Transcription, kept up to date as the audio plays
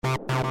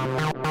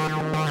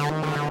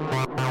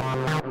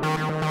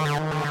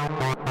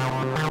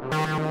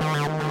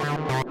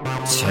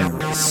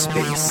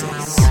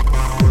TerraSpaces.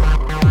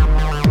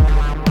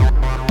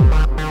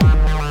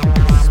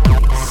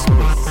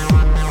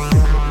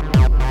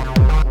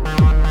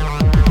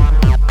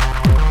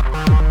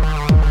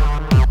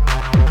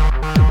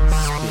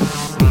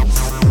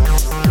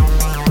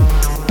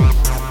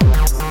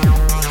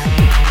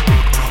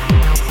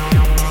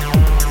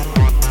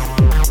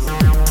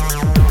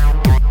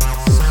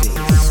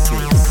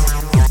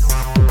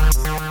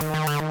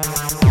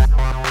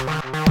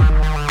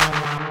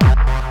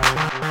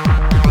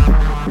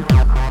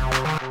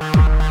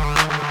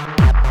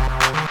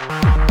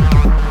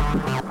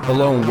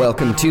 Hello and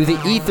welcome to The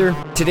Ether.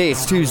 Today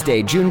is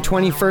Tuesday, June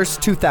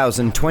 21st,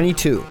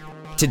 2022.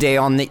 Today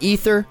on The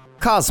Ether,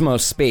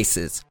 Cosmos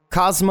Spaces.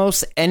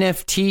 Cosmos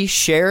NFT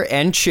Share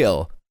and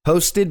Chill,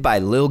 hosted by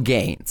Lil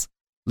Gaines.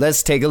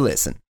 Let's take a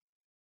listen.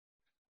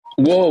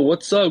 Whoa,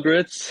 what's up,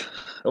 Grits?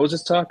 I was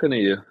just talking to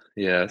you.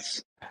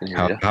 Yes.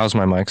 How's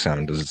my mic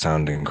sound? Does it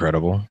sound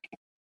incredible?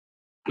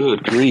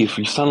 Good grief.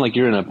 You sound like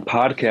you're in a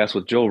podcast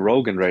with Joe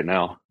Rogan right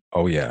now.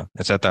 Oh, yeah.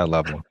 It's at that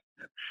level.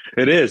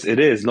 It is.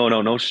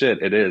 No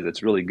shit. It is.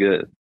 It's really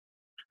good.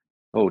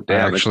 Oh,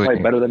 damn. It's probably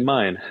better than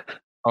mine.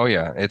 Oh,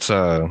 yeah.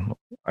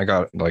 I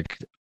got like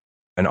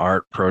an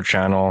Art Pro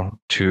Channel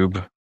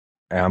tube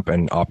amp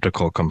and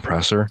optical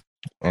compressor.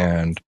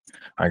 And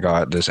I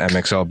got this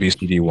MXL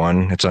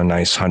BCD1. It's a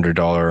nice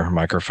 $100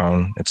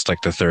 microphone. It's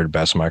like the third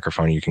best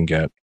microphone you can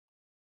get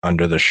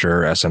under the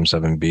Shure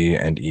SM7B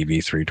and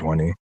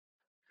EV320.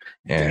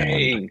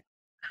 And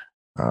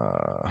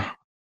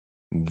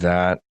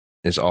that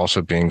is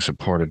also being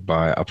supported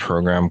by a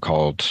program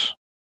called,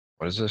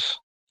 what is this?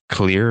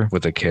 Clear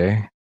with a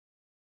K?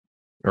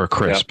 Or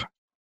Crisp. Yep.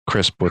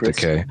 Crisp with a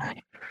K.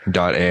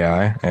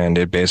 .ai, and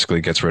it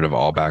basically gets rid of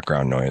all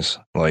background noise.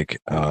 Like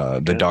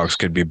the dogs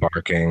could be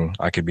barking,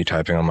 I could be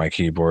typing on my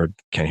keyboard,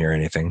 can't hear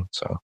anything.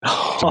 So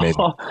it's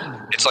amazing.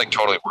 It's like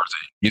totally worth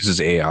it. It uses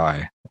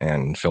AI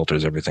and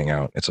filters everything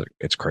out.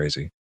 It's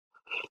crazy.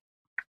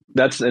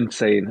 That's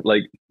insane.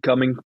 Like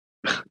coming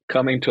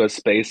to a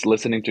space,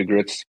 listening to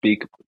Grit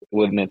speak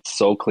when it's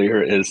so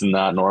clear is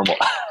not normal.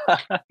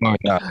 Oh,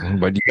 yeah,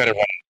 but you gotta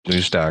run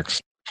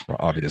BlueStacks,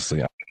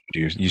 obviously.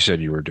 You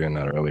said you were doing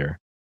that earlier.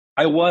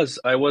 I was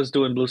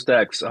doing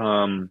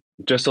BlueStacks,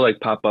 just to like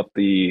pop up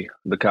the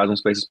Cosmos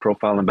Spaces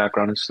profile and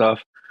background and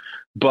stuff.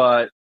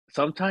 But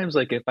sometimes,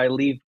 like if I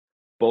leave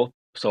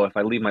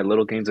my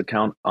Little Gains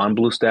account on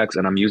BlueStacks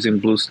and I'm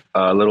using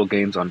Little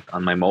Gains on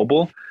my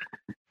mobile,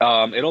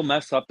 it'll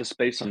mess up the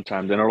space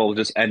sometimes and it'll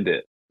just end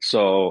it.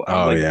 So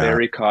I'm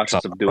very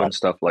cautious of doing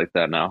stuff like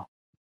that now.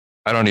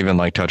 I don't even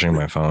like touching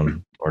my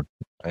phone, or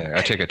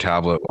I take a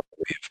tablet while I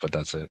leave, but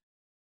that's it.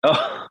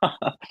 Oh,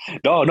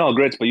 no,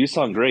 Grits, but you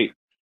sound great.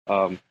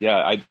 How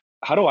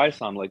do I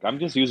sound? Like I'm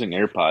just using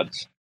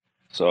AirPods.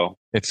 So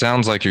it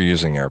sounds like you're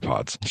using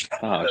AirPods.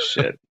 Oh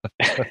shit.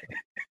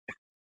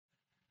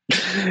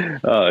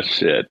 Oh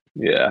shit.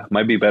 Yeah,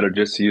 might be better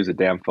just to use a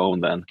damn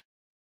phone then.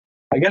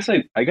 I guess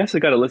I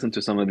got to listen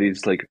to some of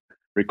these like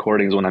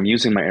recordings when I'm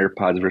using my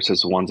AirPods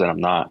versus the ones that I'm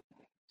not.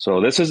 So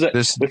this is going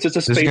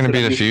to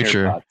be the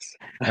future. AirPods.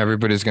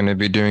 Everybody's going to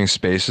be doing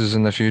spaces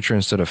in the future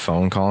instead of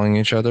phone calling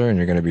each other, and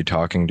you're going to be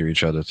talking to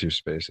each other through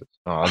spaces.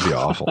 Oh, that'd be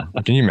awful.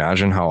 Can you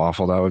imagine how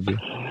awful that would be?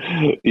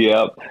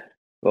 Yep.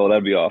 Oh,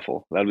 that'd be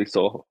awful. That'd be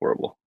so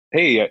horrible.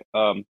 Hey,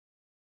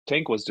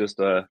 Tank was just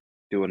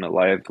doing a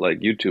live like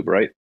YouTube,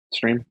 right?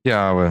 Stream?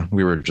 Yeah,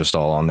 we were just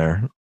all on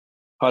there.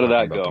 How did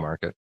that go? The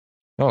market.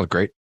 Oh,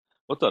 great.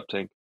 What's up,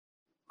 Tank?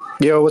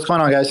 Yo, what's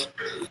going on, guys?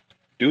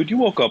 Dude, you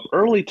woke up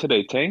early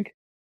today, Tank.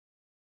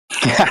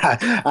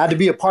 I had to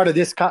be a part of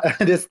this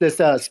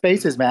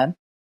spaces, man.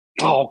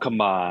 Oh, come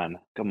on,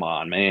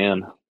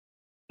 man.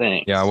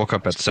 Thanks. Yeah, I woke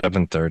up at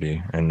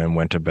 7:30 and then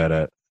went to bed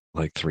at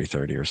like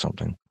 3:30 or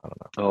something. I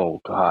don't know.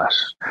 Oh gosh.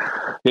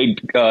 Hey,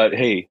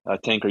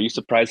 Tank, are you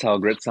surprised how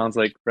Grit sounds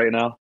like right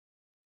now?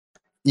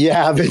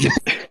 Yeah,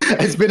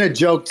 it's been a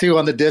joke too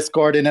on the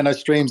Discord and in our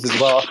streams as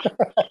well.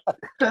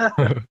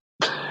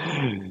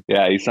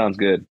 Yeah, he sounds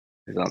good.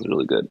 He sounds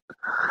really good.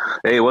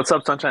 Hey, what's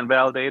up, Sunshine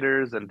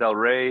Validators and Del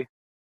Rey,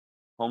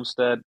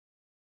 Homestead?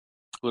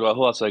 Who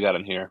else I got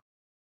in here?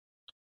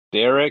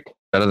 Derek.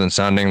 Better than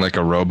sounding like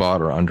a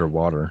robot or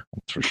underwater,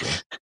 that's for sure.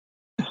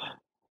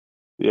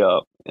 Yeah.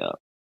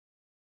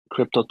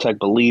 Crypto Tech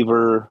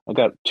Believer. I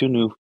got two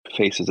new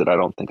faces that I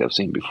don't think I've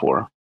seen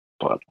before.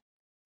 But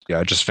yeah,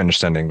 I just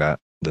finished sending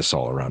this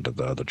all around to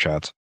the other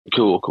chats.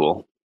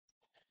 Cool.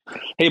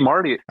 Hey,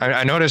 Marty.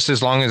 I noticed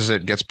as long as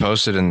it gets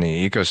posted in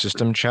the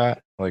ecosystem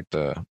chat,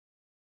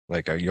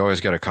 you always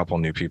get a couple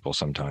new people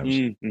sometimes.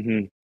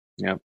 Mm-hmm.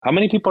 Yeah. How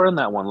many people are in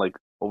that one? Like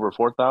over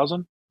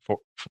 4,000?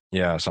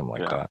 Yeah, something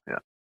like that. Yeah.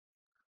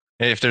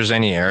 If there's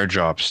any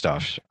airdrop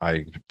stuff,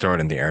 I throw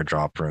it in the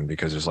airdrop room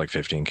because there's like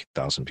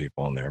 15,000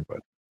 people in there. But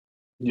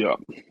yeah,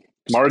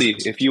 Marty,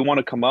 if you want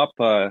to come up,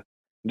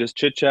 just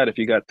chit chat. If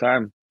you got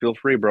time, feel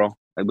free, bro.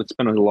 It's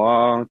been a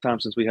long time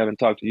since we haven't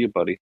talked to you,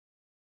 buddy.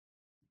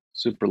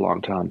 Super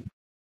long time.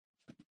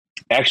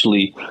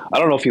 Actually, I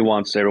don't know if he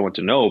wants everyone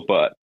to know,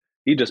 but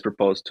he just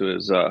proposed to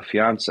his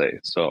fiance.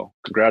 So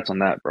congrats on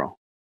that, bro.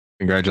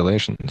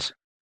 Congratulations.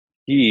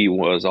 He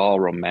was all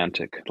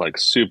romantic, like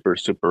super,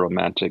 super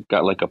romantic.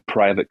 Got like a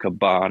private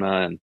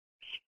cabana, and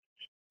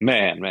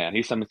man,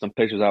 he sent me some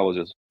pictures. I was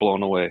just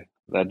blown away.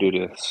 That dude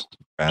is.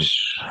 And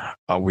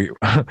we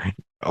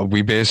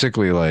we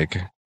basically like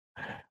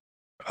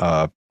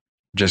uh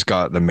just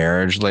got the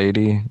marriage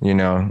lady,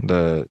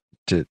 the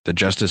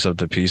justice of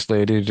the peace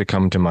lady to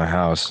come to my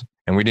house,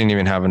 and we didn't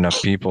even have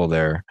enough people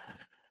there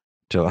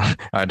till I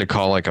had to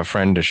call like a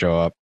friend to show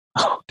up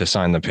to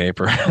sign the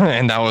paper,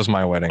 and that was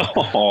my wedding.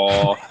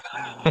 Oh,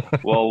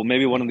 well,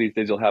 maybe one of these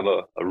days you'll have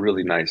a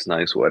really nice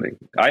wedding.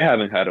 I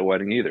haven't had a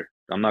wedding either.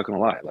 I'm not gonna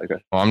lie.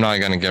 Well, I'm not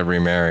gonna get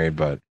remarried,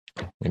 but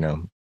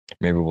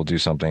maybe we'll do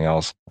something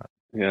else.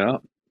 Yeah,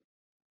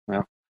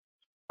 yeah.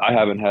 I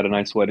haven't had a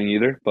nice wedding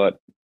either, but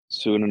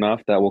soon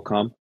enough that will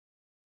come.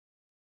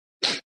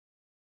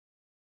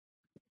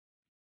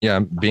 Yeah,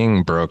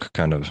 being broke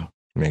kind of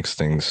makes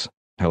things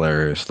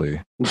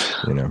hilariously,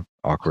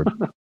 awkward.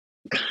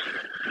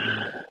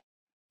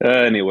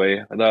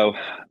 Anyway,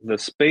 the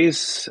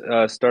space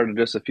started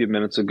just a few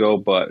minutes ago,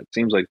 but it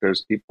seems like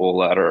there's people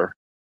that are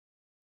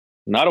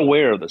not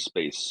aware of the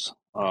space.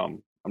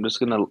 I'm just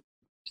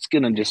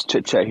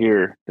chit chat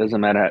here. Doesn't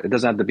matter. It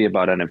doesn't have to be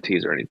about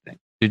NFTs or anything.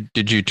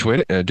 Did you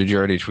tweet it? Did you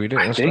already tweet it?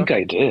 I think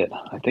I did.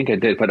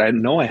 But I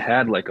know I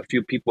had like a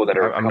few people that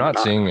are. I'm not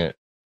seeing it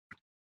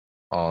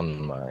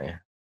on my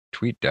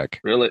tweet deck.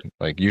 Really?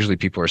 Like usually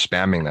people are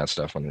spamming that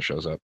stuff when it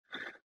shows up.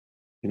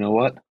 You know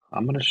what?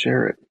 I'm gonna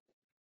share it.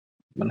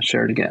 I'm gonna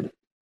share it again.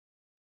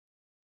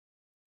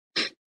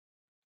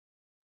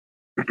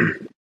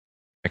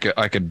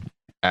 I could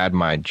add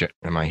my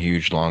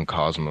huge long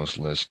Cosmos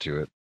list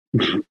to it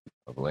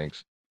of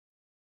links.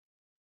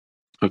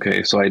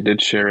 Okay, so I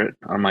did share it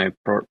on my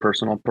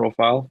personal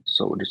profile,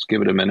 so we'll just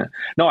give it a minute.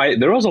 No,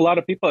 there was a lot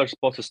of people that are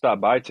supposed to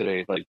stop by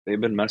today. Like they've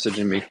been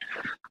messaging me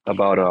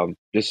about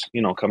just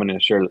coming in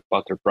and share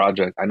about their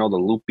project. I know the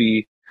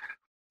loopy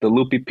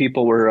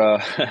people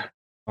were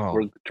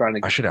were trying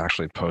to. I should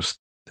actually post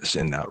this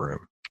in that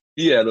room.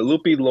 Yeah, the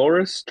Loopy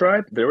Loris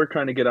tribe, they were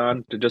trying to get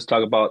on to just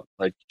talk about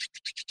like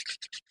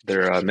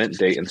their mint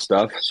date and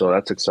stuff. So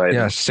that's exciting.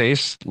 Yeah,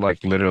 Sace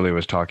like literally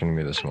was talking to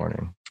me this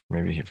morning.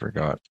 Maybe he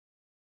forgot.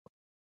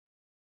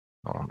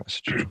 I'll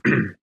message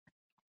you.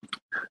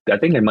 I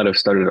think they might have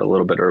started a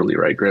little bit early,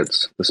 right,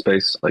 Grits? The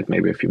space, like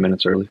maybe a few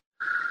minutes early.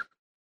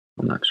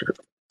 I'm not sure.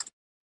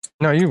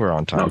 No, you were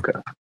on time. Okay.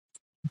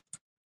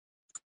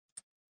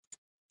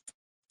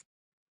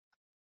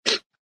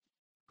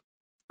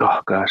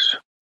 Oh gosh.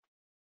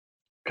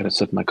 Gotta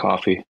sip my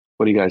coffee.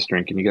 What are you guys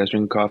drinking? You guys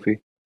drinking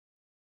coffee?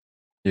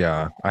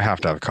 Yeah, I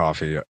have to have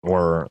coffee,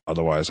 or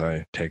otherwise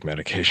I take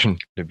medication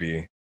to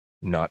be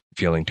not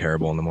feeling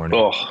terrible in the morning.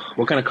 Oh,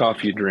 what kind of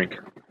coffee you drink?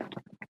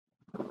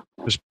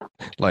 Just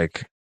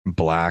like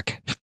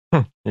black.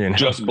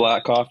 Just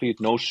black coffee,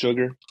 no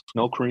sugar,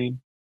 no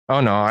cream.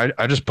 Oh no,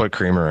 I just put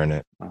creamer in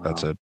it.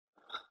 That's it.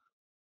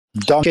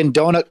 Dunkin'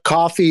 Donut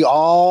coffee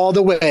all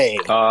the way.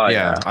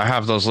 Yeah, I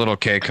have those little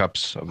K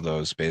cups of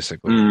those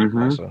basically.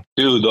 Also.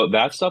 Dude,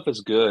 that stuff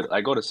is good.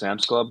 I go to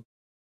Sam's Club,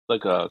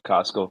 like a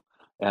Costco,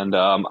 and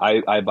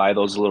I buy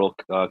those little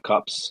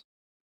cups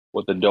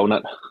with the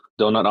donut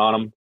on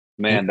them.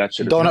 Man, that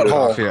should donut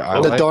hole.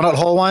 Donut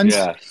hole ones.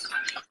 Yes.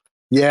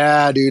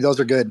 Yeah, dude, those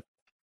are good.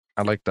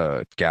 I like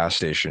the gas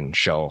station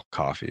Shell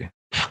coffee.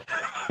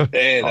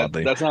 Hey,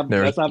 that's not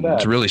bad.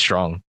 It's really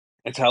strong.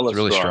 It's hella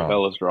strong.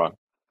 Hella strong.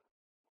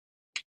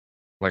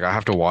 Like I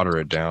have to water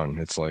it down.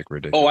 It's like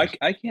ridiculous.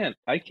 Oh, I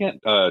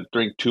can't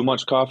drink too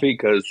much coffee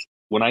because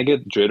when I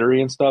get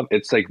jittery and stuff,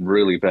 it's like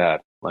really bad.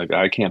 Like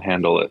I can't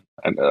handle it,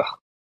 and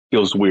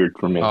feels weird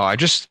for me. Oh,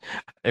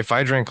 if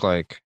I drink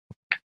like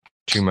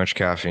too much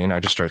caffeine, I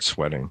just start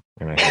sweating,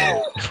 and I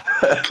hate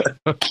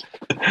it.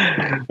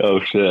 Oh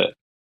shit!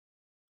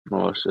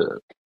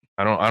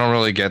 I don't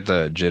really get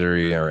the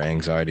jittery or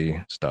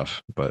anxiety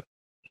stuff, but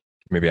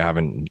maybe I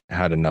haven't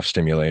had enough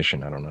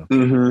stimulation. I don't know.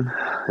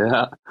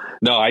 Yeah.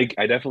 No, I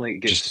definitely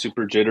get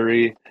super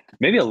jittery,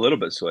 maybe a little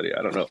bit sweaty.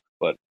 I don't know,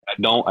 but I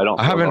don't.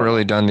 I haven't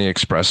really done the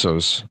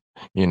espressos.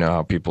 You know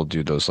how people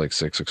do those like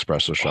 6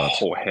 espresso shots.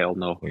 Oh hell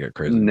no! You get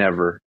crazy.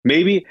 Never.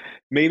 Maybe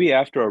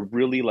after a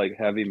really like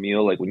heavy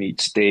meal, like when you eat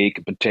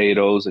steak,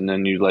 potatoes, and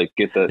then you like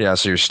get the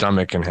so your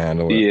stomach can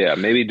handle it. Yeah,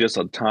 maybe just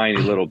a tiny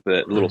little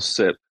bit, little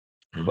sip,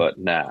 but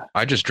nah.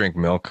 I just drink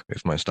milk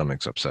if my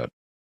stomach's upset.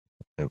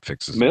 It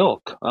fixes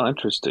milk. Oh,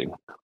 interesting.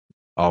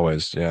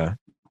 Always, yeah.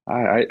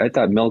 I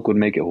thought milk would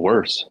make it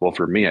worse. Well,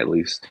 for me at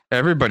least.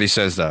 Everybody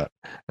says that,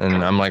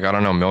 and I'm like, I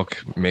don't know.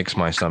 Milk makes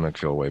my stomach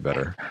feel way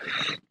better.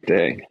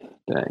 Dang.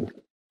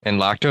 And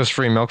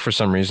lactose-free milk for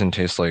some reason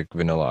tastes like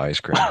vanilla ice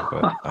cream,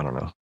 but I don't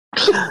know.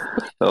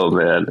 Oh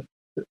man,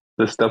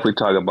 the stuff we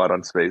talk about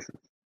on Spaces.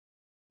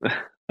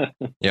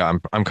 Yeah,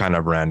 I'm kind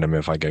of random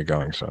if I get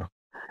going. So,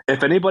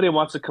 if anybody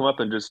wants to come up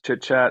and just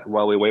chit chat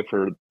while we wait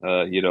for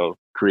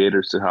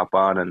creators to hop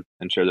on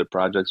and share their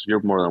projects,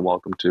 you're more than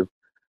welcome to.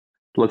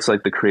 Looks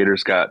like the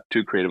creators got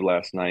too creative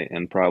last night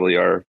and probably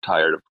are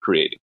tired of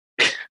creating.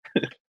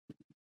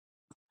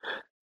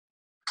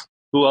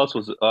 Who else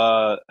was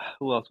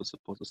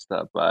supposed to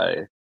stop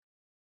by?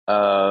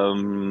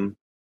 Um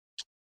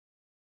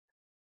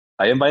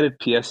I invited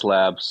PS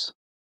Labs.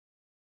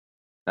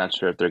 Not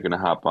sure if they're gonna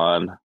hop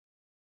on.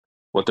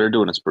 What they're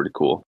doing is pretty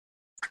cool.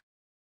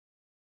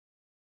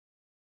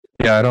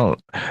 Yeah,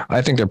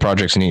 I think their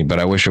project's neat, but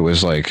I wish it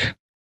was like,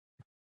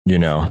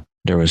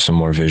 there was some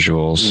more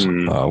visuals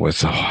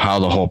with how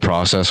the whole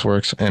process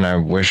works. And I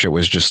wish it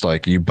was just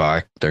like you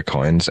buy their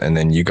coins and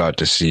then you got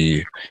to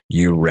see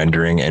you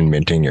rendering and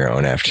minting your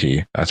own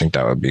FT. I think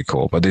that would be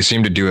cool. But they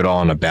seem to do it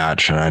all in a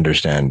batch, and I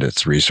understand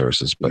its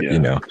resources. But,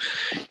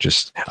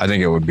 I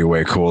think it would be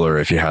way cooler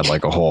if you had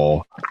like a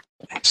whole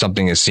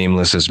something as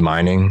seamless as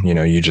mining.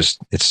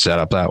 It's set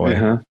up that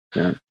way.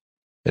 Yeah.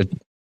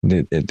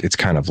 It's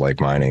kind of like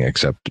mining,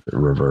 except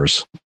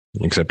reverse.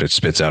 Except it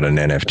spits out an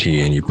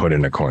NFT and you put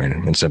in a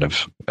coin instead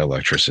of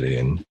electricity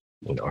and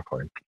a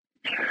coin.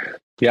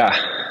 Yeah.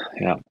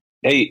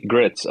 Hey,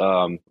 Grits,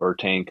 or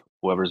Tank,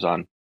 whoever's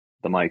on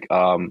the mic.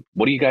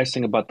 What do you guys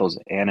think about those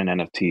Anon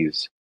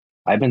NFTs?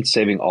 I've been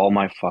saving all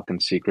my fucking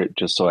secret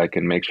just so I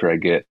can make sure I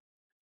get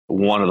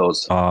one of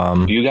those.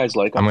 Do you guys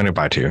like them? I'm gonna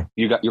buy two.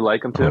 You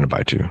like them too? I'm gonna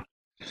buy two.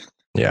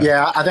 Yeah.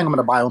 Yeah, I think I'm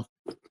gonna buy them.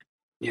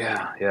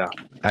 Yeah.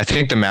 I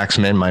think the max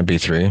mint might be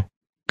 3.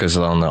 Because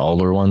on the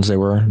older ones they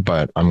were,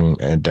 but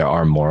there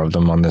are more of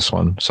them on this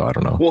one, so I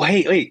don't know. Well,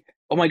 hey,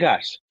 oh my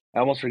gosh, I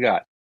almost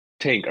forgot.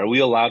 Tank, are we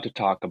allowed to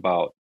talk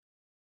about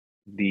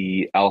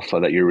the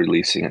alpha that you're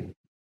releasing?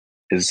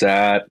 Is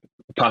that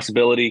a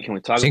possibility? Can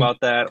we talk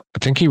about that? I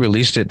think he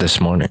released it this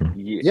morning.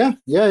 Yeah.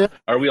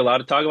 Are we allowed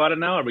to talk about it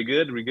now? Are we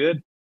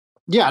good?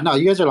 Yeah, no,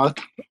 you guys are allowed.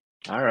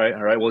 All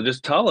right. Well,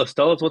 just tell us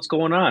what's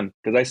going on,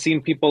 because I've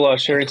seen people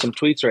sharing some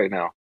tweets right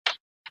now.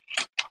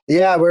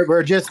 Yeah,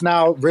 we're just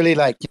now really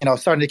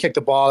starting to kick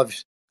the ball of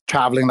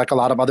traveling like a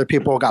lot of other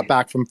people got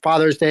back from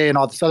Father's Day and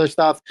all this other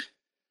stuff.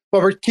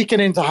 But we're kicking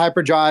into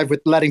hyperdrive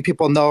with letting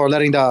people know, or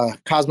letting the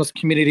Cosmos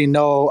community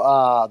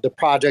know the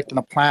project and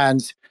the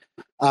plans.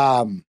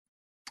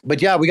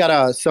 But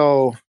yeah,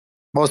 so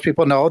most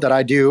people know that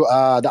I do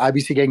the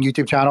IBC Gang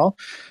YouTube channel.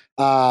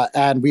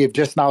 And we have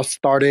just now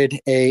started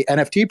a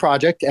NFT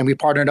project, and we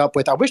partnered up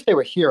with, I wish they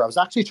were here. I was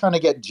actually trying to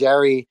get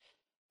Jerry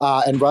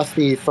and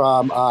Rusty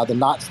from the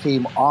Knots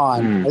team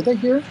on. Are they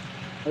here?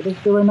 Are they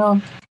here right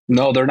now?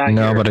 No, they're not here.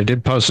 No, but I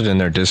did post it in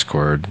their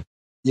Discord.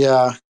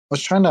 Yeah, I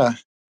was trying to.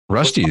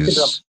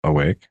 Rusty's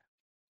awake.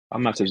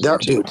 I'm not dude.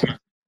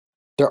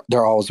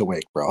 They're always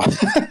awake, bro.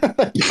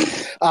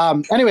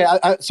 Anyway,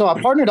 so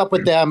I partnered up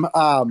with them.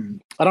 I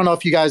don't know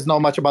if you guys know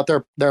much about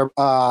their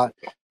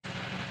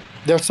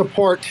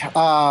support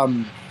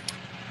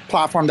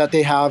platform that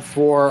they have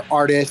for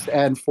artists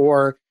and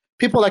for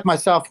people like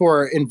myself who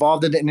are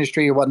involved in the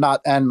industry and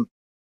whatnot,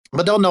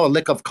 but don't know a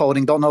lick of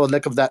coding, don't know a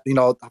lick of that,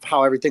 of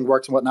how everything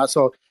works and whatnot.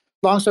 So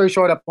long story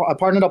short, I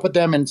partnered up with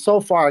them, and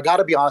so far, I got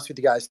to be honest with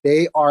you guys,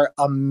 they are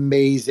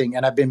amazing,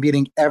 and I've been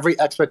meeting every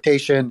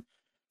expectation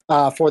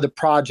for the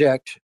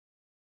project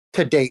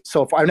to date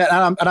so far. And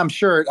I'm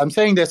sure I'm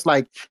saying this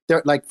like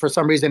they're like, for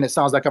some reason it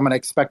sounds like I'm going to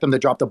expect them to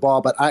drop the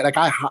ball, but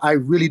I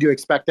really do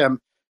expect them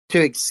to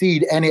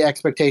exceed any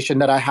expectation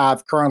that I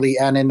have currently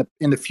and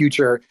in the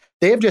future.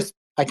 They have just,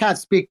 I can't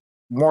speak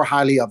more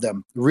highly of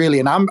them, really.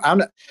 And I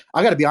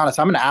got to be honest,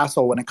 I'm an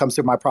asshole when it comes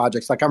to my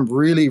projects. Like, I'm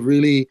really,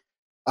 really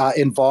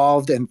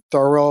involved and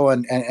thorough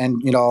and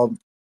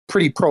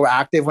pretty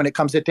proactive when it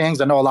comes to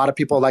things. I know a lot of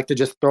people like to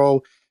just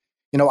throw,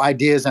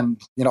 ideas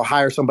and,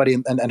 hire somebody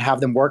and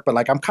have them work. But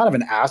like, I'm kind of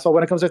an asshole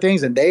when it comes to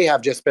things. And they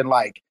have just been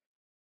like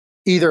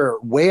either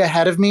way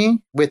ahead of me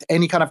with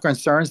any kind of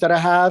concerns that I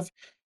have,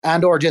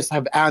 and or just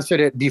have answered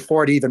it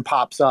before it even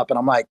pops up. And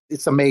I'm like,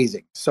 it's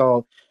amazing.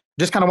 So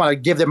just kind of want to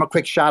give them a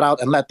quick shout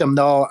out and let them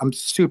know I'm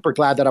super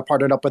glad that I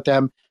partnered up with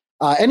them.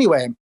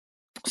 Anyway,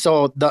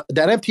 so the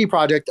NFT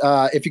project,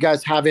 if you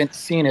guys haven't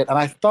seen it, and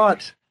I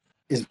thought,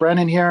 is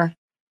Brennan here?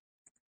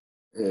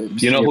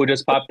 You know who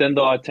just popped in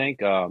though? I think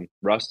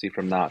Rusty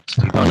from Knots.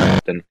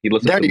 He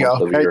listens there to you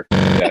go. Right?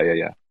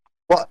 Yeah.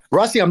 Well,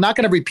 Rusty, I'm not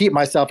going to repeat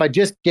myself. I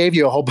just gave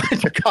you a whole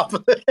bunch of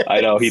compliments.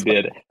 I know he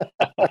did.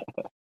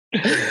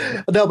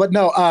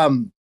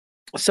 No.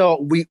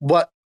 So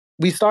what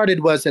we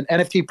started was an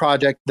NFT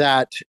project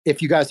that,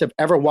 if you guys have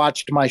ever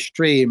watched my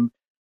stream,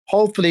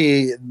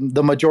 hopefully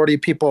the majority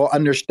of people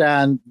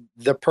understand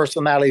the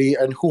personality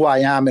and who I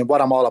am and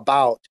what I'm all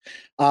about.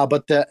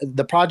 But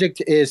the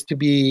project is to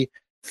be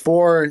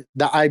for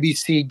the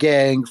IBC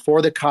gang,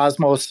 for the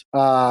Cosmos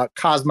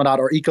cosmonaut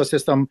or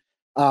ecosystem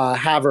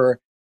haver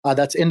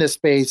that's in this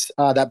space,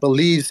 that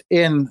believes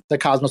in the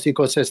Cosmos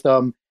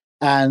ecosystem.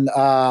 And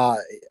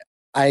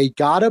I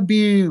gotta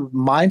be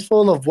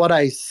mindful of what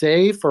I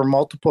say for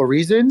multiple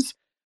reasons,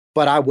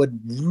 but I would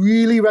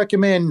really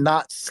recommend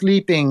not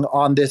sleeping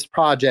on this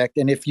project.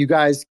 And if you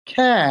guys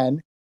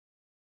can,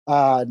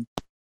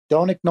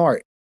 don't ignore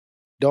it.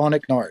 Don't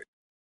ignore it.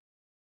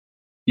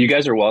 You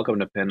guys are welcome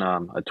to pin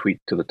a tweet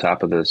to the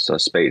top of this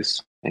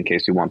space in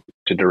case you want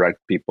to direct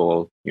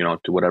people, to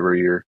whatever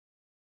you're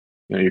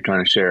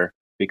trying to share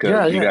Yeah,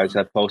 because you yeah. guys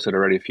have posted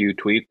already a few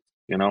tweets.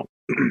 Do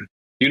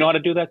you know how to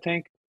do that,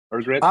 Tank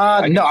or Grit?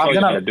 I No, can I'm show you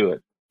how gonna. to do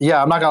it.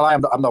 Yeah, I'm not gonna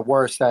lie. I'm the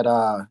worst at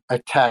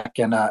tech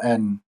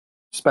and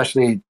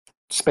especially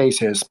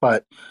spaces,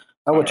 but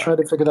I All would right. try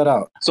to figure that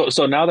out.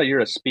 So now that you're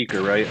a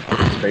speaker, right, on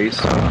the space,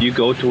 if you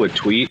go to a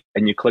tweet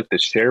and you click the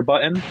share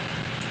button,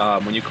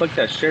 when you click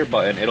that share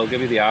button, it'll give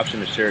you the option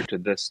to share it to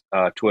this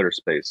Twitter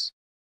space.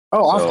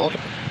 Oh, So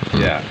awesome.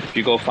 yeah, if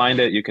you go find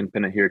it, you can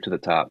pin it here to the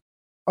top.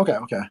 Okay,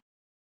 okay.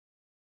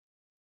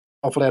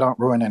 Hopefully, I don't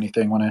ruin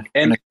anything when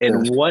And I do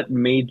and this. what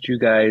made you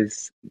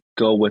guys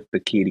go with the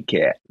kitty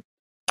cat?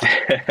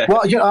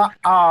 Well,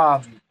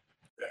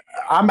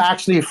 I'm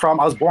actually from.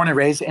 I was born and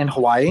raised in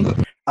Hawaii,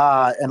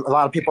 and a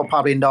lot of people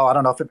probably know. I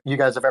don't know if you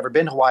guys have ever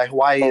been to Hawaii.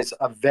 Hawaii is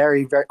a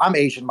very, very. I'm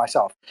Asian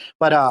myself,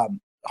 but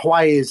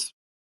Hawaii is.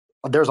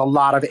 There's a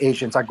lot of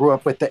Asians. I grew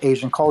up with the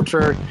Asian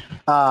culture.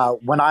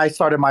 When I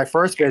started my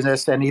first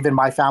business, and even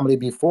my family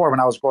before, when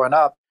I was growing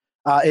up,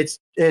 it's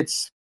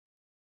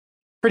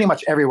pretty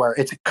much everywhere.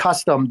 It's a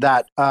custom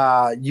that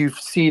you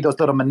see those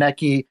little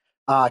maneki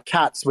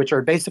cats, which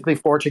are basically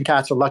fortune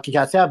cats or lucky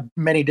cats. They have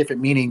many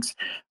different meanings,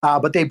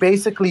 but they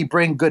basically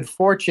bring good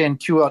fortune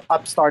to an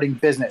upstarting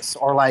business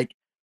or like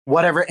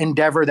whatever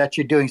endeavor that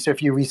you're doing. So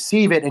if you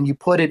receive it and you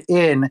put it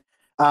in,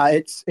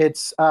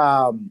 it's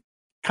kind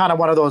of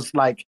one of those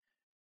like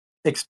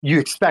you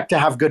expect to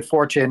have good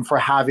fortune for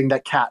having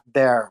that cat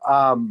there.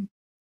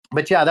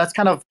 But yeah, that's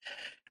kind of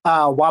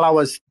while I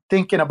was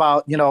thinking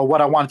about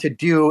what I wanted to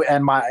do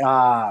and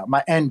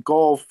my end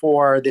goal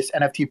for this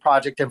NFT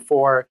project and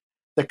for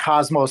the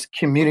Cosmos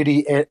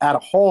community at a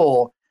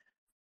whole,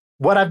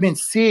 what I've been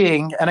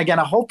seeing, and again,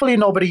 hopefully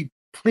nobody,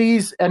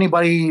 please,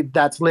 anybody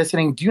that's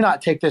listening, do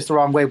not take this the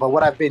wrong way. But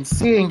what I've been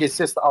seeing is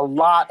just a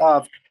lot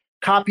of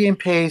copy and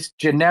paste,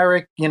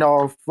 generic,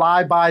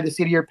 fly by the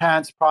seat of your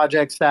pants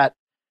projects that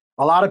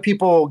a lot of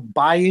people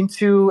buy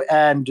into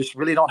and just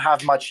really don't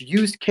have much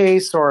use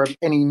case or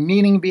any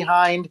meaning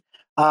behind.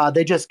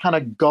 They just kind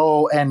of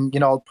go and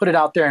put it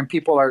out there, and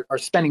people are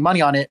spending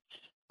money on it.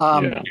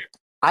 Um, Yeah.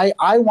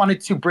 I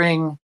wanted to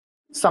bring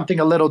something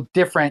a little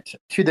different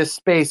to this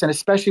space, and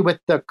especially with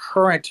the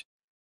current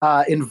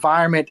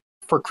environment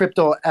for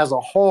crypto as a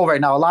whole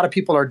right now. A lot of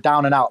people are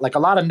down and out. Like a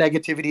lot of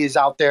negativity is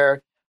out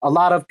there. A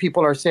lot of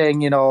people are saying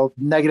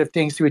negative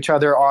things to each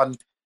other on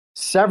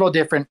several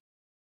different,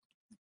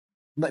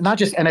 not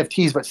just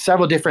NFTs, but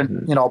several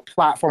different,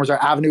 platforms or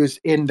avenues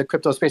in the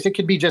crypto space. It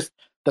could be just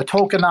the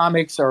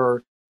tokenomics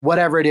or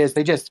whatever it is.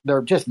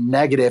 They're just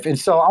negative. And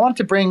so I wanted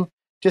to bring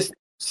just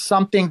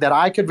something that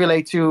I could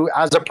relate to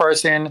as a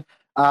person,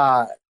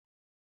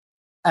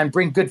 and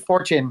bring good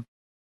fortune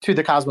to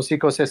the Cosmos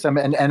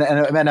ecosystem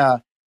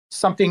and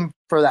something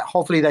for that,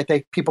 hopefully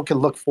that people can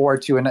look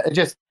forward to. And it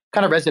just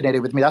kind of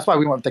resonated with me. That's why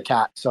we went with the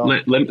cat. So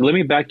Let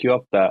me back you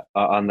up that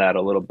on that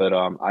a little bit.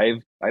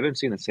 I've been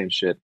seeing the same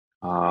shit.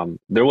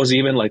 There was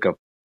even like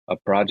a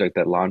project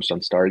that launched on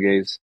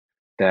Stargaze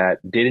that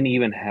didn't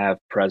even have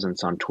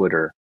presence on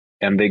Twitter,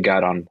 and they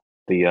got on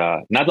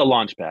the not the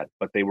launch pad,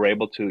 but they were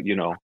able to,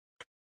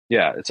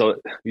 yeah. So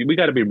we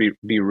got to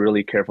be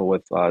really careful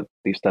with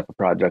these type of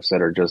projects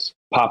that are just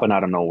popping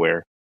out of nowhere,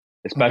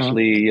 mhm.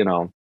 especially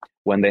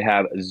when they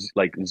have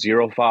like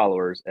 0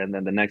 followers, and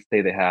then the next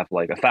day they have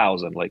like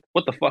 1,000. Like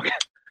what the fuck?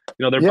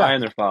 They're Yeah,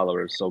 buying their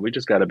followers, so we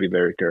just got to be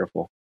very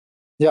careful.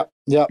 yeah,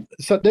 yeah.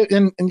 So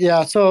and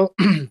yeah, so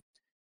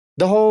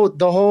the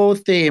whole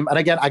theme, and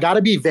again, I got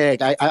to be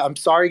vague. I'm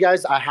sorry,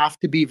 guys. I have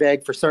to be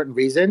vague for certain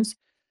reasons.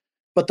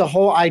 But the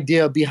whole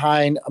idea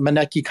behind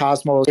Maneki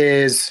Cosmos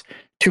is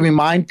to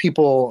remind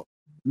people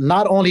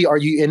not only are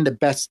you in the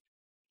best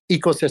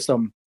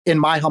ecosystem, in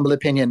my humble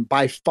opinion,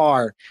 by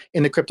far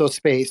in the crypto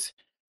space,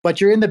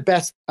 but you're in the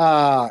best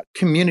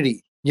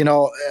community,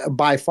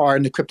 by far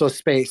in the crypto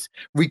space,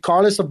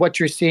 regardless of what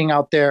you're seeing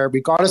out there,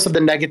 regardless of the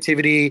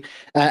negativity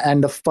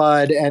and the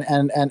FUD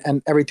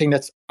and everything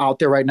that's out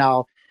there right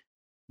now.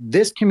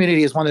 This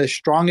community is one of the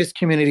strongest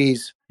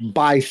communities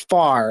by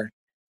far.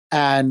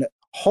 And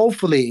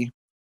hopefully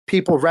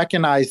people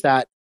recognize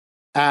that,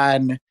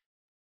 and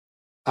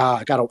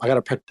I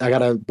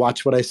gotta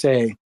watch what I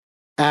say,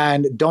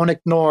 and don't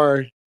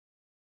ignore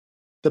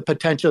the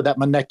potential that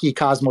Maneki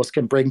Cosmos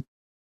can bring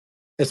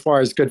as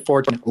far as good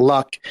fortune,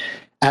 luck,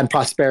 and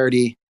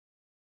prosperity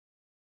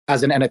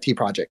as an NFT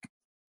project.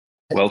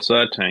 Well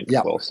said, Tank.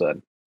 Yeah. Well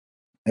said.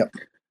 Yep.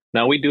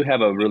 Now we do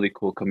have a really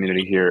cool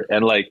community here,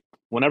 and like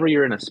whenever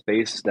you're in a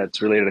space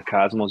that's related to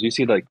Cosmos, you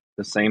see like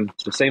the same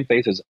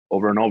faces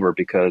over and over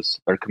because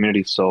our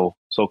community is so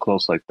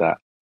close like that.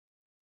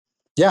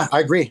 Yeah, I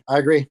agree.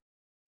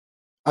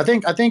 I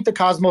think the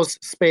Cosmos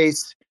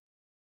space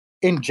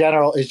in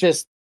general is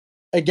just,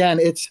 again,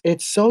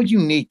 it's so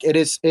unique. It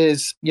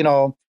is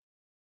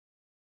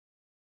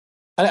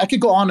I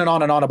could go on and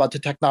on and on about the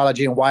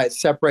technology and why it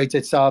separates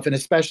itself, and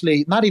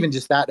especially not even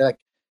just that. Like,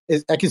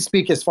 I can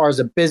speak as far as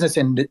a business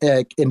and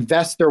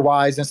investor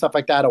wise and stuff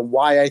like that, of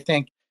why I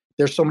think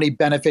there's so many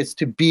benefits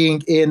to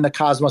being in the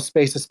Cosmos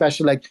space,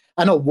 especially like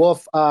I know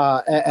Wolf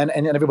and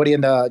everybody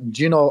in the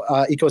Juno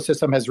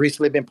ecosystem has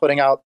recently been putting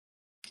out,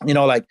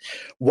 like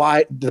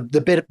why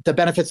the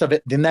benefits of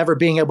it, the never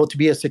being able to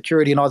be a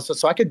security and all this.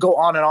 So I could go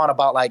on and on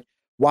about like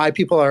why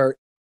people are,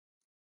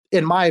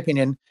 in my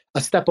opinion,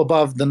 a step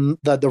above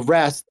the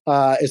rest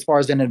as far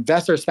as an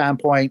investor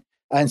standpoint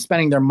and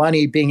spending their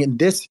money being in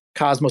this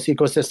Cosmos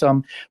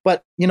ecosystem.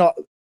 But,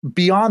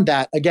 beyond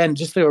that, again,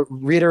 just to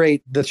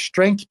reiterate the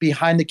strength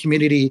behind the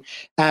community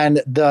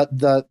and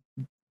the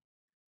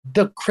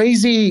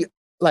crazy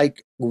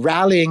like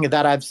rallying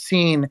that I've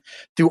seen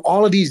through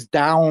all of these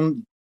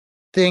down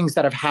things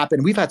that have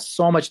happened. We've had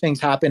so much things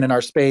happen in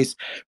our space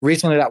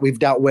recently that we've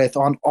dealt with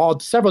on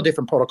several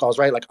different protocols,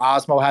 right? Like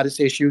Osmo had this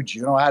issue,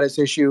 Juno had this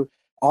issue,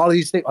 all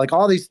these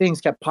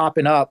things kept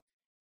popping up.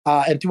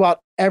 And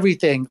throughout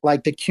everything,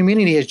 like the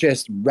community has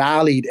just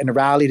rallied and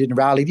rallied and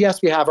rallied.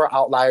 Yes, we have our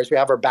outliers, we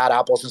have our bad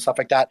apples and stuff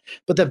like that.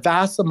 But the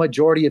vast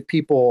majority of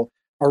people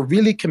are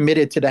really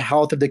committed to the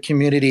health of the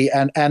community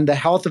and the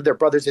health of their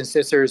brothers and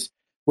sisters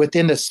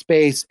within the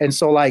space. And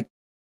so like,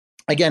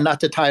 again,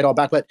 not to tie it all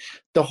back, but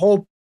the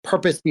whole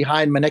purpose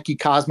behind Maneki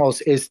Cosmos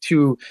is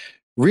to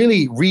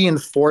really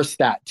reinforce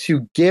that,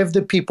 to give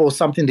the people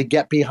something to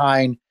get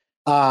behind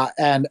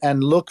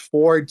and look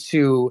forward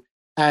to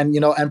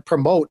and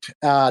promote,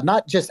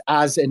 not just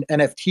as an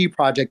NFT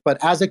project, but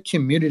as a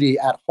community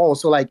at whole.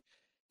 So like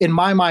in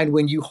my mind,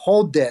 when you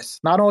hold this,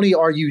 not only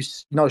are you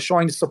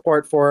showing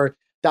support for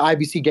the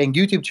IBC Gang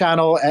YouTube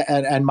channel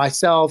and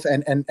myself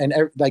and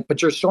like,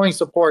 but you're showing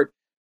support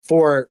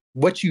for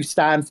what you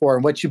stand for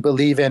and what you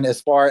believe in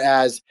as far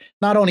as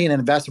not only an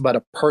investor, but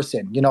a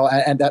person,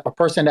 and a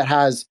person that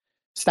has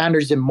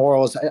standards and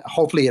morals,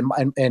 hopefully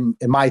in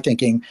my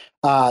thinking,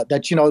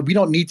 that, we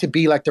don't need to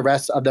be like the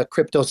rest of the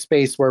crypto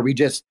space where we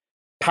just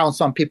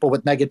pounce on people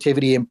with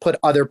negativity and put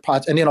other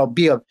pots and,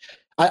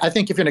 I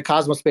think if you're in a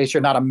Cosmos space,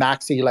 you're not a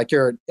maxi, like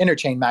you're an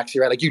interchain maxi,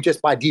 right? Like you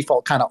just by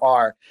default kind of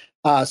are.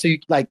 So you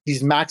like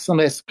these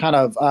maximalist kind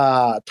of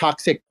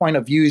toxic point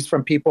of views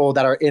from people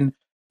that are in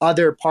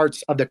other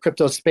parts of the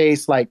crypto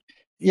space. Like,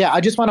 yeah, I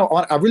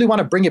really want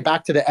to bring it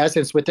back to the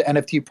essence with the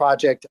NFT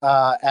project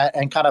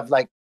and kind of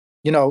like,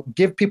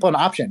 give people an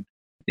option.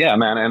 Yeah,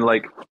 man. And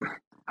like,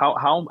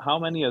 how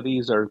many of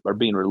these are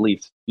being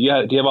released? Do you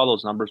have all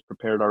those numbers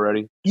prepared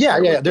already?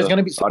 Yeah. There's going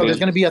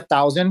to be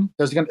 1,000.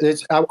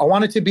 I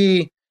want it to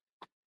be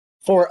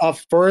for a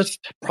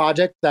first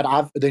project that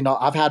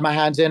I've had my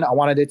hands in. I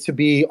wanted it to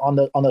be on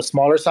the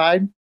smaller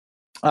side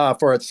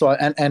for it. So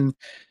and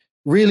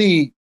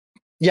really.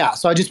 Yeah,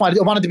 so I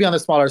wanted to be on the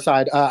smaller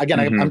side. Again,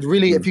 I'm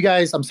really, if you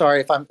guys, I'm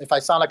sorry if I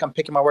sound like I'm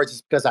picking my words,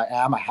 it's because I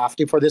have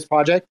to for this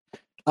project.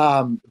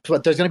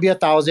 But there's going to be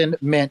 1,000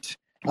 mint.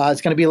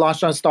 It's going to be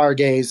launched on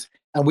Stargaze,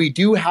 and we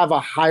do have a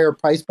higher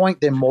price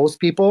point than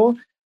most people.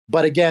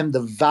 But again,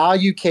 the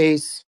value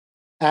case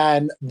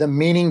and the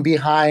meaning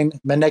behind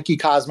Maneki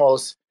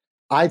Cosmos,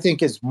 I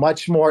think is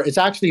much more. It's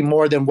actually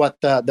more than what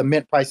the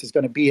mint price is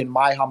going to be, in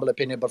my humble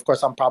opinion. But of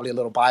course, I'm probably a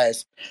little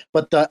biased.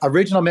 But the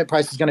original mint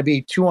price is going to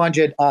be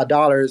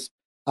 $200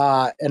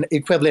 and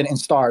equivalent in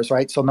stars,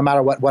 right? So no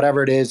matter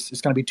whatever it is,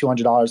 it's going to be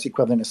 $200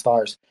 equivalent in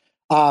stars.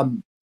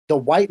 The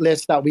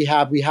whitelist that we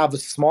have a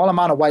small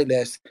amount of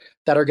whitelists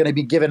that are going to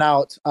be given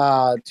out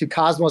to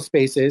Cosmos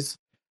Spaces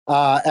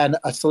and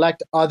a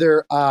select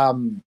other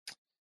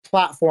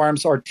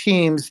platforms or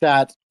teams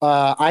that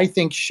I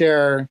think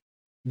share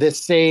the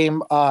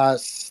same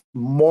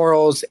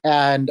morals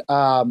and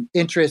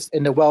interest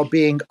in the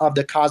well-being of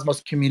the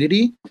Cosmos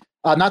community.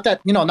 Not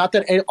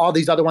that all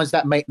these other ones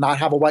that might not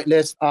have a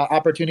whitelist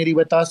opportunity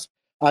with us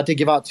to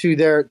give out to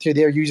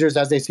their users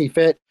as they see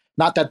fit.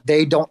 Not that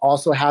they don't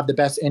also have the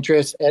best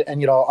interest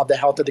and of the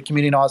health of the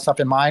community and all that stuff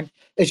in mind.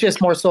 It's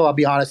just more so, I'll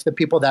be honest, the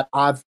people that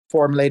I've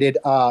formulated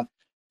a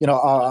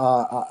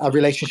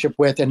relationship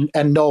with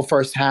and know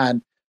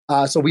firsthand.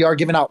 So we are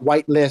giving out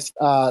whitelist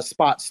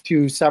spots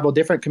to several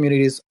different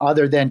communities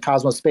other than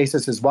Cosmos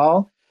Spaces as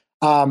well.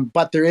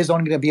 But there is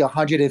only going to be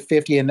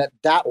 150, and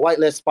that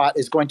whitelist spot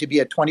is going to be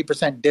a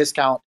 20%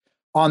 discount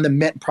on the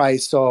mint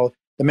price. So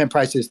the mint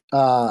price is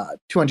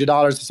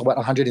 $200. It's what,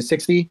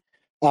 160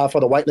 for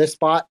the whitelist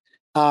spot.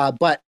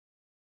 But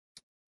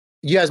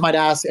you guys might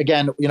ask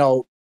again,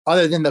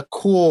 other than the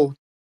cool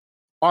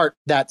art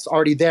that's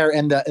already there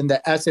and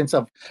the essence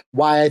of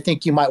why I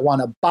think you might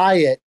want to buy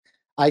it,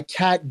 I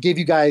can't give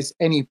you guys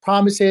any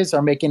promises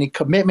or make any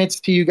commitments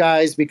to you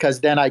guys,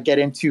 because then I get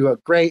into a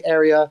gray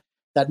area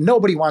that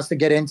nobody wants to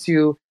get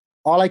into.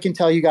 All I can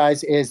tell you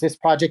guys is this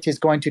project is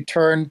going to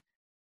turn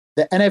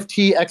the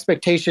NFT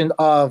expectation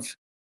of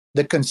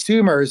the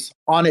consumers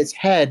on its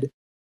head,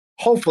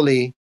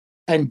 hopefully,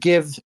 and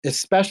give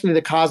especially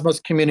the Cosmos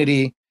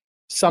community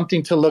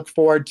something to look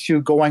forward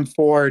to going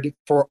forward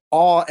for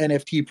all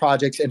NFT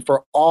projects and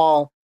for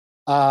all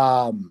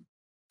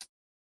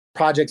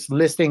projects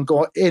listing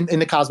in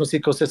the Cosmos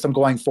ecosystem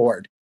going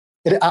forward.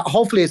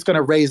 Hopefully it's going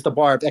to raise the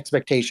bar of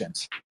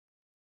expectations.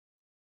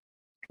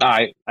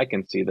 I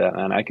can see that,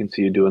 man. I can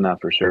see you doing that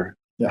for sure.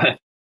 Yeah.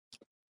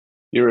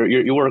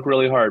 You work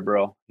really hard,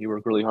 bro. You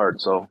work really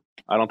hard. So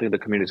I don't think the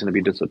community's going to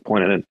be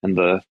disappointed in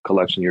the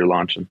collection you're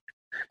launching.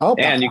 Oh,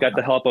 And you got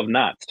the help of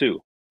Knots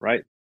too,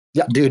 right?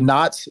 yeah, dude,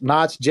 Knots,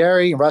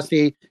 Jerry, and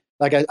Rusty.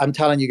 Like I'm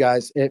telling you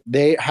guys,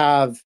 they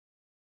have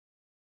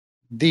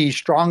the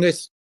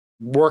strongest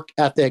work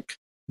ethic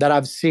that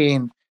I've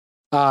seen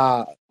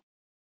uh,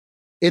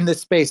 in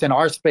this space, in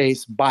our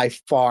space, by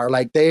far.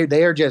 Like they're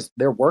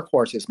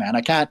workhorses, man.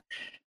 I can't.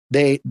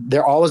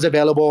 They're always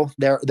available.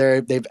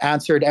 They've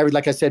answered every,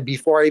 like I said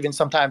before. I even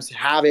sometimes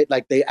have it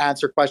like they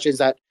answer questions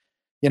that,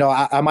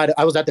 I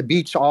was at the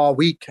beach all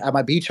week at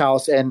my beach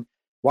house, and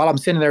while I'm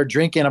sitting there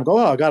drinking, I'm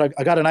going, oh, I got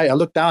an idea. I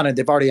look down and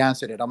they've already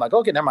answered it. I'm like,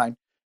 okay, never mind.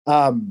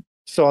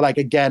 So like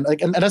again,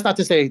 like, and that's not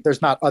to say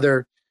there's not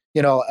other,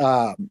 you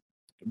know,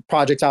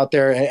 projects out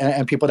there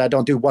and people that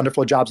don't do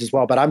wonderful jobs as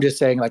well. But I'm just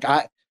saying, like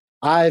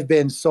I've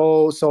been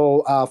so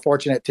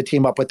fortunate to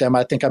team up with them.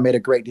 I think I made a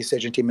great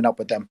decision teaming up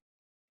with them.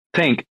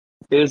 Tank,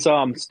 is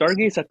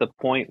Stargaze at the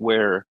point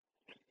where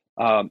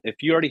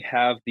if you already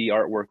have the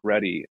artwork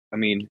ready, I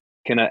mean,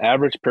 can an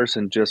average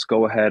person just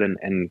go ahead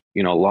and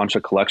launch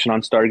a collection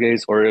on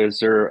Stargaze, or is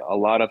there a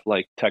lot of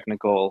like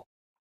technical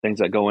things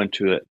that go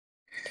into it?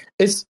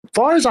 As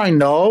far as I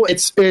know,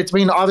 I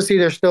mean, obviously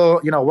they're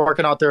still,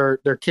 working out their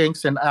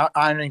kinks and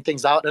ironing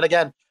things out. And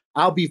again,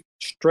 I'll be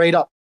straight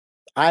up.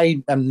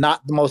 I am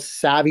not the most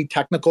savvy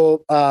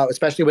technical,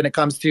 especially when it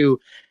comes to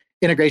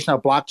integration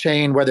of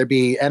blockchain, whether it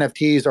be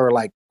NFTs or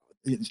like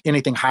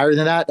anything higher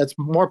than that. That's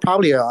more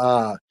probably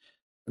a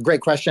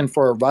great question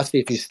for Rusty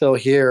if he's still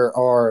here,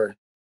 or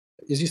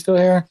is he still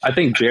here? I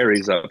think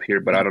Jerry's up here,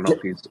 but I don't know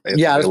if he's.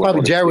 Yeah, that's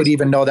probably Jerry would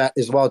even know that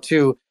as well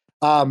too.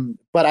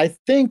 But I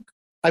think,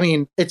 I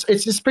mean, it's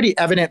just pretty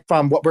evident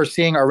from what we're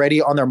seeing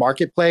already on their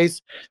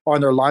marketplace or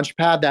on their launch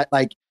pad that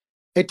like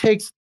it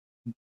takes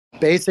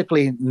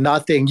basically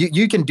nothing.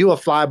 You can do a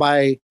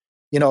flyby,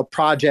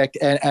 project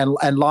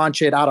and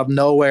launch it out of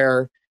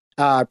nowhere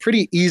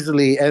pretty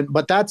easily.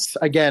 But that's,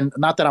 again,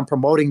 not that I'm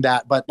promoting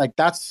that, but like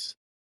that's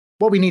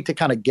what we need to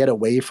kind of get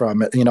away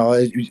from.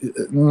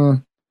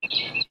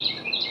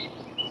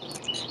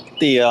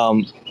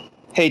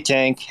 Hey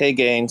Tank, hey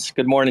Gaines,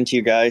 good morning to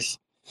you guys.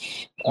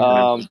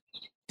 For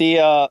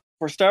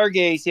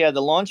Stargaze, yeah,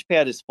 the launch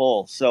pad is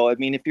full. So I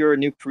mean, if you're a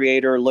new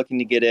creator looking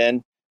to get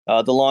in,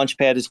 the launch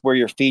pad is where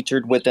you're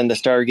featured within the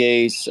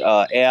Stargaze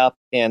app,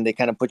 and they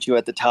kind of put you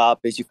at the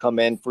top as you come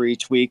in for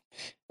each week.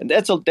 And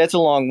that's a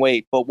long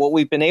wait. But what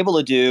we've been able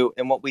to do,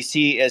 and what we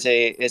see as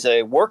a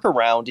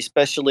workaround,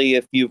 especially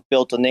if you've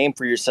built a name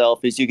for yourself,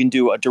 is you can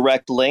do a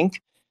direct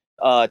link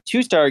to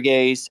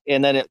Stargaze,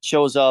 and then it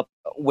shows up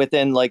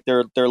within like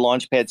their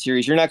Launchpad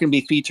series. You're not going to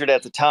be featured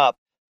at the top,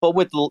 but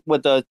with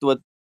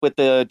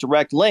the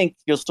direct link,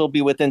 you'll still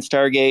be within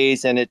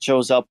Stargaze, and it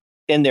shows up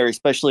in there,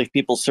 especially if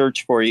people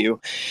search for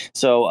you.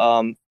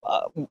 So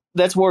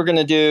that's what we're going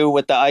to do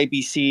with the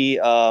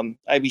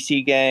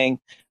IBC gang.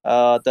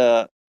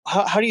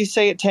 How do you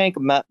say it, Tank?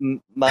 Manaki.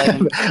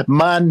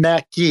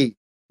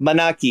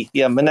 Manaki.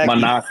 Yeah,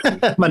 Manaki.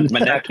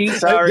 Manaki.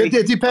 Sorry.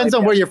 It depends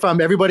on where you're from.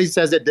 Everybody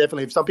says it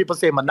differently. Some people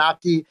say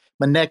Manaki,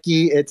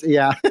 Maneki. It's,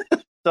 yeah.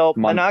 So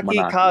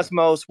Manaki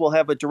Cosmos will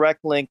have a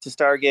direct link to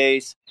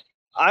Stargaze.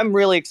 I'm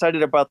really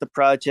excited about the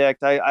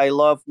project. I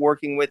love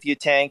working with you,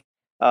 Tank.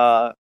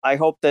 I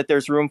hope that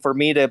there's room for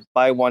me to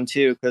buy one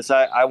too, because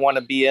I want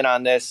to be in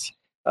on this.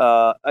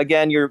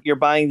 Again, you're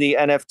buying the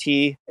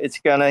NFT. It's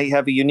gonna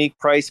have a unique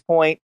price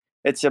point.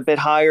 It's a bit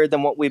higher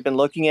than what we've been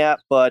looking at,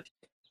 but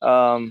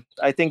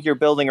I think you're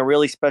building a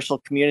really special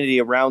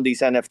community around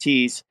these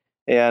NFTs,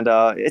 and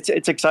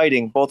it's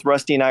exciting. Both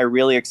Rusty and I are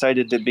really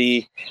excited to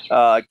be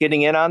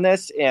getting in on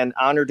this, and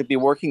honored to be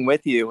working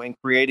with you and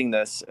creating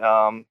this.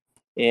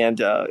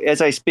 And as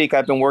I speak,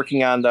 I've been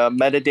working on the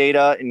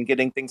metadata and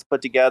getting things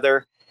put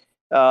together,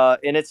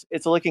 and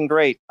it's looking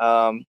great.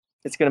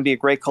 It's going to be a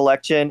great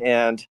collection,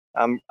 and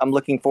I'm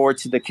looking forward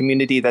to the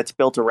community that's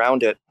built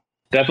around it.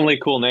 Definitely a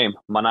cool name,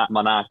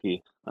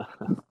 Manaki.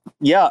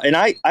 Yeah, and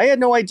I had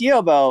no idea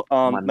about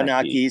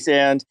Manakis,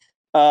 and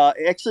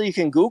actually you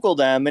can Google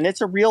them, and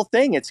it's a real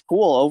thing. It's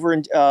cool. Over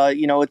in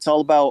it's all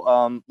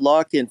about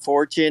luck and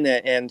fortune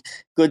and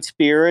good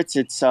spirits.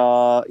 It's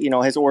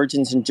has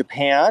origins in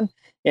Japan,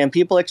 and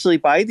people actually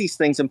buy these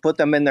things and put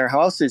them in their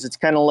houses. It's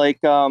kind of like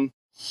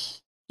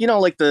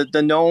like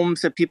the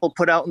gnomes that people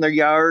put out in their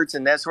yards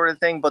and that sort of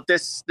thing. But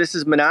this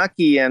is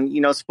Manaki,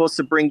 and supposed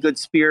to bring good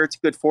spirits,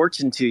 good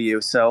fortune to you.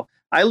 So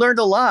I learned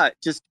a lot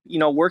just,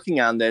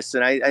 working on this.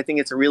 And I think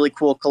it's a really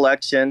cool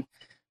collection.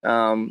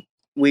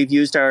 We've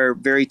used our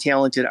very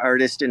talented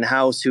artist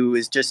in-house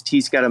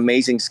he's got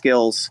amazing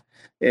skills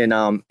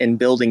in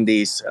building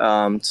these.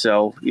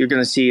 So you're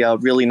going to see a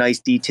really nice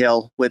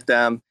detail with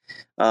them.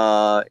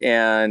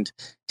 And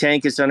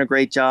Tank has done a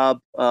great job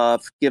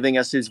of giving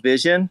us his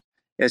vision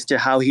as to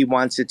how he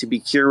wants it to be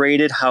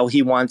curated, how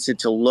he wants it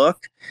to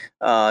look.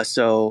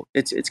 So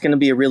it's going to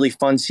be a really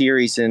fun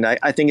series, and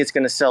I think it's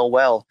going to sell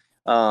well.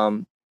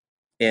 And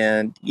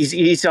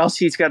he's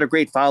got a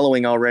great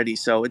following already,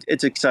 so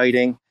it's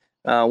exciting.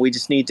 We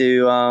just need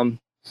to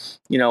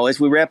as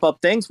we wrap up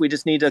things, we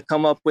just need to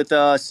come up with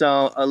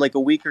some like a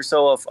week or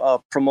so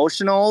of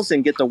promotionals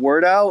and get the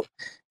word out.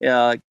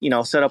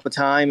 Set up a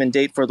time and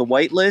date for the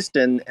whitelist,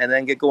 and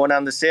then get going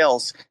on the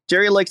sales.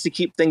 Jerry likes to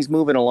keep things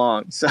moving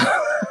along, so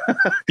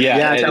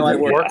that's how I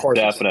work. Workhorses.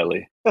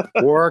 Definitely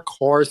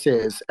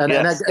workhorses. And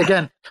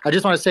again, I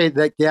just want to say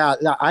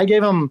that I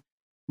gave him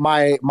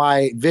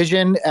my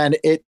vision, and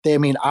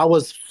I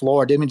was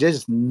floored. They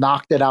just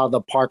knocked it out of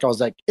the park. I was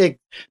like,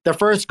 the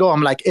first go,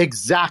 I'm like,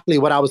 exactly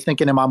what I was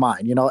thinking in my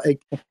mind.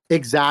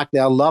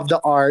 Exactly. I love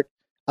the art.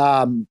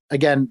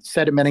 Again,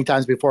 said it many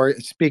times before.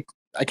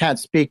 I can't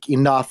speak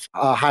enough,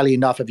 highly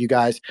enough of you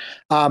guys.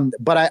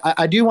 But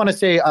I do want to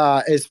say,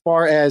 as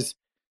far as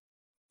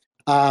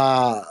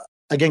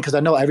again, because I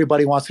know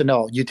everybody wants to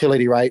know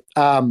utility, right?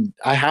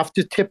 I have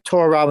to tiptoe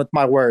around with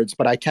my words,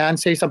 but I can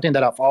say something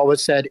that I've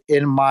always said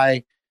in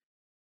my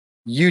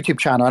YouTube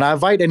channel. And I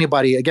invite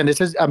anybody, again,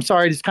 I'm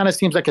sorry, this kind of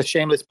seems like a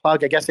shameless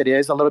plug. I guess it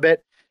is a little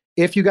bit.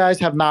 If you guys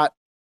have not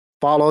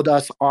followed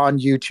us on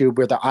YouTube,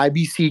 we're the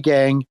IBC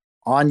Gang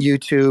on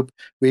YouTube.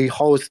 We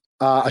host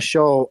a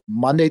show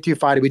Monday through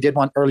Friday. We did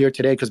one earlier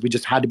today because we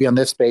just had to be on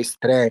this space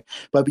today,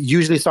 but it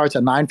usually starts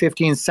at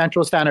 9:15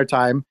 Central Standard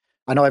Time.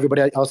 I know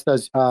everybody else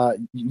does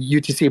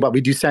UTC, but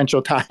we do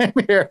Central Time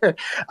here.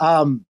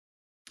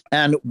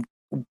 And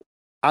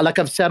like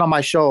I've said on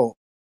my show,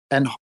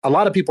 and a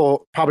lot of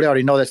people probably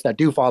already know this that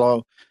do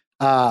follow,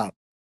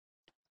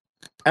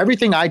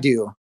 everything I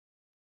do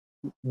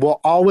will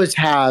always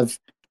have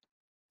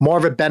more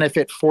of a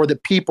benefit for the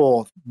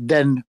people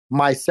than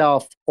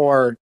myself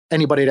or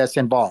anybody that's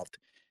involved.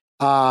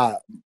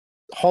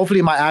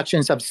 Hopefully my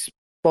actions have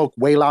spoke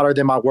way louder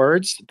than my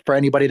words for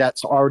anybody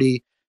that's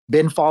already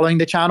been following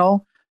the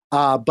channel.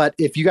 But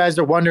if you guys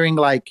are wondering,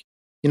 like,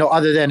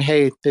 other than,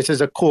 hey, this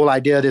is a cool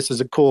idea, this is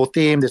a cool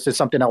theme, this is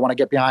something I want to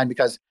get behind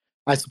because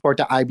I support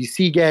the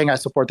IBC Gang, I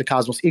support the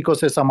Cosmos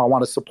ecosystem, I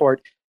want to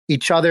support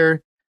each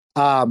other.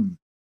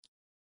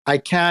 I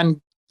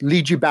can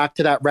lead you back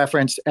to that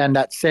reference and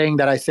that saying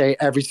that I say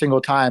every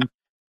single time,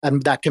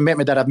 and that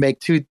commitment that I've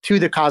made to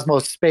the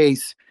Cosmos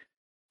space.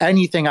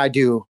 Anything I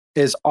do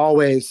is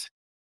always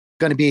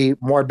going to be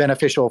more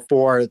beneficial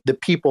for the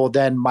people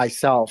than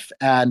myself.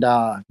 And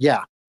I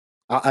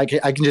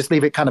can just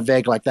leave it kind of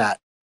vague like that.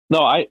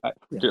 No, I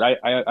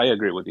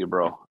agree with you,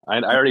 bro. I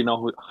already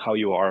know how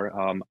you are.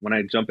 When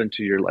I jump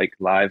into your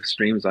live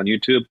streams on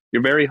YouTube,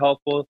 you're very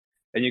helpful,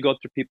 and you go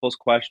through people's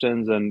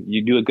questions, and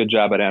you do a good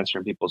job at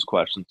answering people's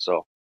questions.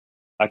 So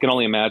I can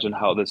only imagine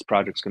how this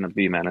project's going to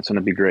be, man. It's going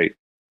to be great.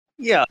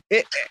 Yeah,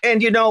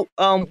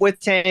 with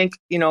Tank,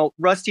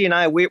 Rusty and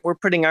I, we're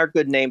putting our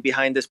good name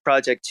behind this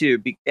project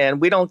too, and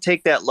we don't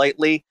take that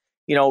lightly.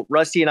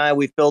 Rusty and I,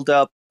 we've built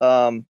up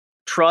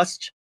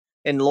trust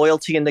and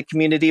loyalty in the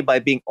community by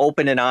being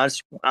open and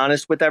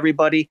honest with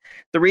everybody.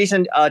 The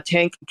reason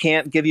Tank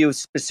can't give you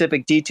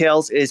specific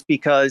details is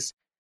because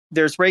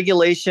there's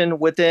regulation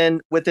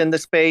within the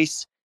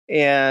space,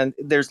 and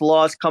there's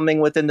laws coming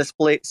within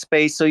the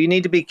space. So you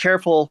need to be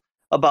careful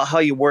about how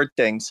you word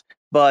things.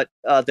 But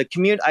I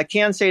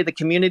can say the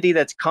community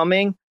that's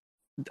coming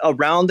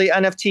around the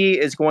NFT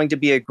is going to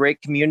be a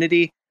great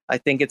community. I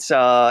think it's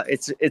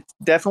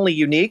definitely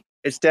unique.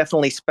 It's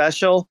definitely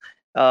special.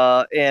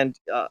 And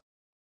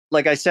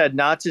like I said,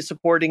 Natsu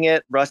supporting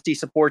it, Rusty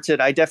supports it.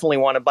 I definitely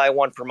want to buy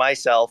one for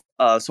myself.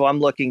 So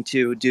I'm looking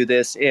to do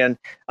this. And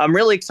I'm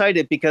really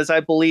excited because I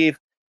believe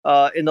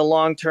in the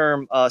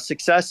long-term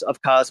success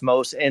of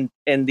Cosmos and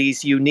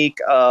these unique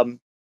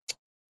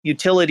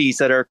utilities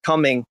that are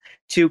coming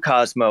to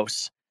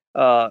Cosmos.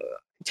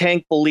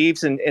 Tank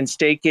believes in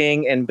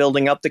staking and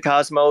building up the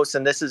Cosmos,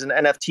 and this is an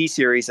NFT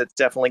series that's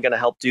definitely going to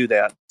help do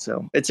that.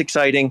 So it's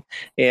exciting.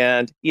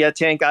 And yeah,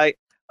 Tank,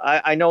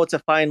 I know it's a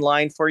fine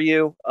line for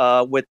you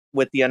with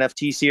the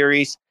NFT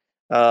series,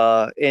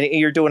 and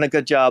you're doing a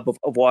good job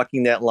of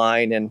walking that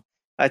line. And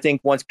I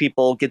think once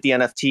people get the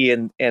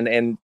NFT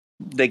and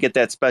they get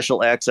that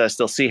special access,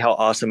 they'll see how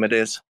awesome it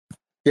is.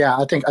 Yeah,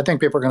 I think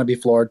people are going to be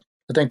floored.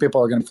 I think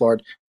people are going to be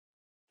floored.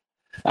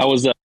 I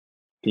was.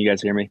 Can you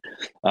guys hear me?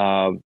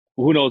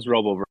 Who knows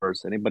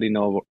Roboverse? Anybody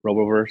know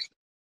Roboverse?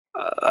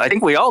 I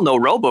think we all know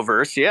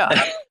Roboverse. Yeah,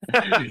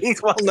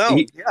 he's well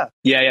known.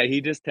 Yeah.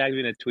 He just tagged me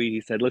in a tweet.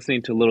 He said,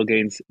 "Listening to Little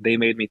Gains, they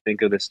made me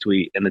think of this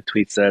tweet." And the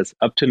tweet says,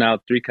 "Up to now,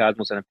 3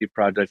 Cosmos NFT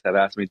projects have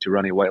asked me to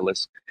run a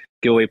whitelist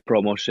giveaway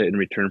promo shit in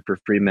return for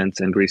free mints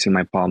and greasing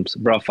my palms.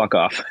 Bro, fuck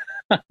off."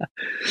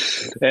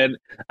 And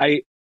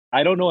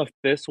I don't know if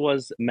this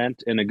was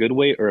meant in a good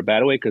way or a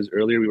bad way, because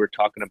earlier we were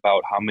talking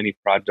about how many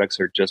projects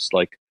are just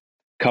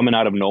coming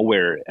out of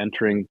nowhere,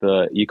 entering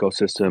the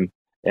ecosystem,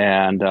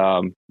 and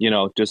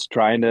just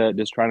trying to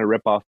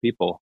rip off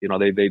people.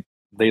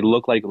 They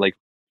look like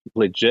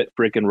legit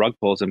freaking rug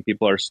pulls, and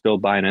people are still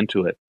buying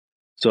into it.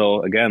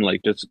 So again,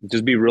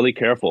 just be really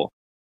careful.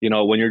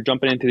 When you're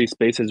jumping into these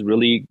spaces,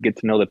 really get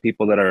to know the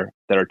people that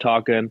are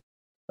talking,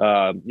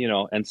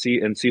 and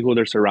see who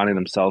they're surrounding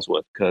themselves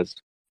with, because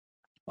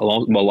a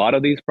lot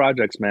of these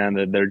projects,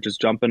 man, they're just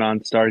jumping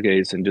on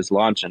Stargaze and just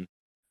launching.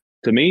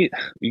 To me,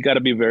 you got to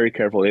be very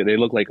careful. They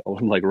look like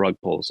rug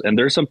pulls, and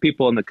there's some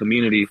people in the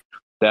community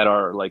that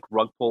are like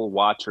rug pull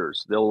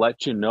watchers. They'll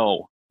let you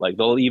know, like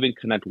they'll even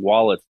connect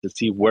wallets to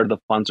see where the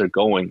funds are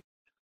going,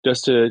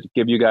 just to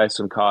give you guys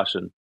some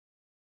caution.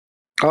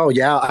 Oh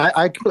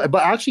yeah,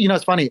 but actually,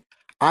 it's funny.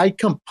 I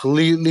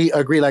completely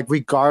agree. Like,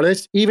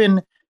 regardless,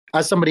 even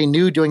as somebody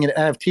new doing an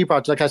NFT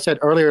project, like I said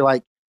earlier,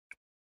 like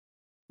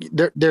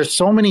there's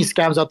so many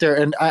scams out there,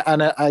 and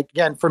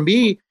again, for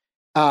me,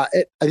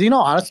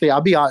 honestly,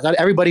 I'll be honest. Not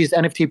everybody's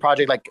NFT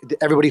project, like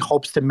everybody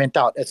hopes to mint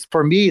out. It's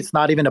for me, it's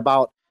not even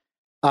about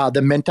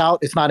the mint out.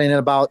 It's not even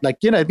about like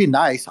it'd be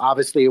nice,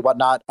 obviously,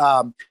 whatnot.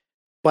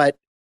 But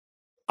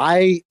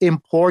I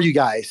implore you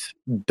guys,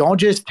 don't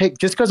just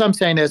because I'm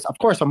saying this, of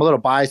course, I'm a little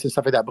biased and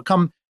stuff like that, but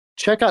come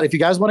check out. If you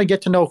guys want to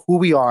get to know who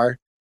we are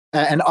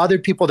and other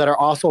people that are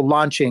also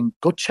launching,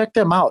 go check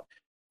them out,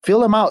 fill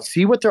them out,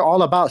 see what they're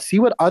all about, see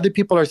what other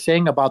people are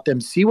saying about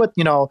them, see what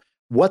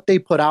they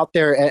put out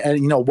there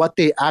and what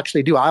they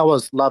actually do. I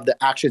always love the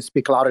actions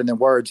speak louder than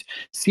words.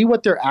 See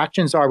what their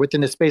actions are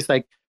within the space.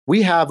 Like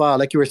we have,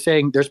 like you were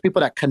saying, there's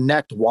people that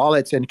connect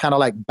wallets and kind of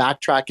like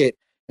backtrack it,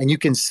 and you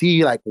can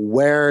see like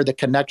where the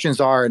connections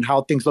are and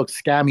how things look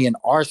scammy and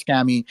are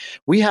scammy.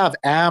 We have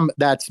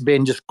that's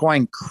been just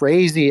going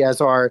crazy as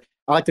I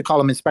like to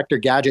call him Inspector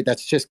Gadget,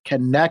 that's just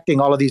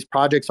connecting all of these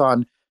projects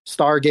on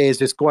Stargaze,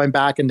 just going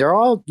back, and they're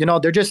all,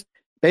 they're just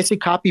basically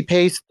copy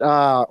paste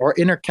or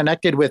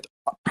interconnected with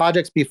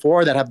projects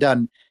before that have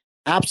done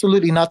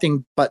absolutely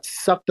nothing but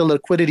suck the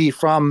liquidity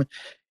from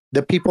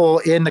the people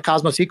in the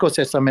Cosmos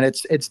ecosystem. And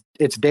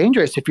it's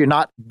dangerous if you're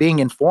not being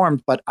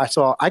informed. But I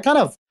kind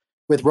of,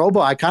 with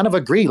Robo, I kind of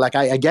agree. Like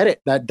I get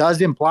it. That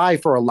does imply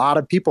for a lot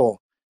of people.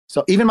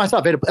 So even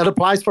myself, it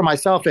applies for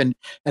myself and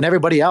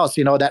everybody else,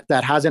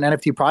 that has an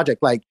NFT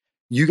project. Like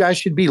you guys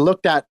should be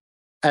looked at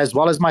as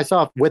well as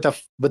myself with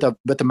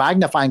a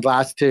magnifying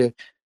glass to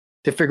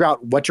figure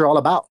out what you're all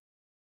about.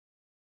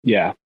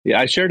 Yeah.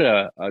 I shared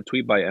a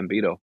tweet by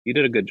Ambito. He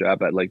did a good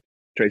job at like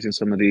tracing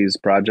some of these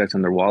projects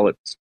and their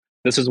wallets.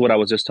 This is what I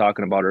was just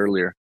talking about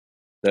earlier.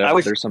 I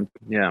was just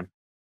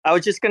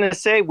going to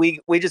say, we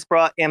just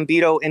brought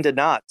Ambito into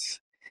Knots,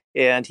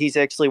 and he's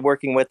actually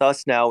working with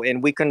us now,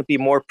 and we couldn't be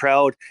more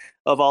proud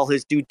of all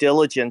his due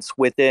diligence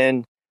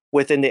within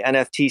the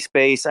NFT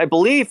space. I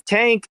believe,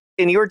 Tank,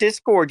 in your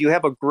Discord, you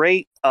have a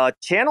great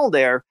channel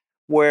there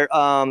where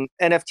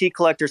NFT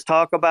collectors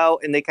talk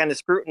about and they kind of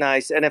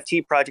scrutinize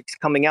NFT projects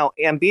coming out.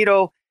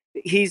 Ambito,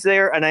 he's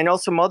there, and I know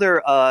some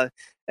other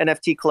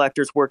NFT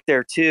collectors work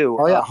there too.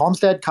 Oh yeah,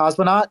 Homestead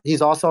Cosmonaut.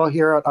 He's also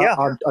here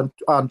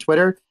on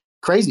Twitter.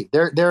 Crazy.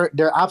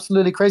 They're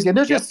absolutely crazy, and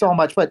there's just so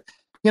much. But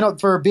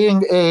for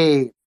being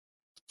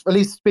at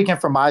least speaking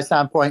from my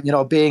standpoint,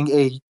 being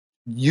a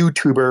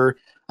YouTuber,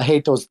 I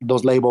hate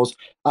those labels.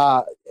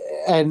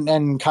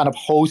 And kind of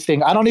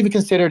hosting. I don't even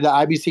consider the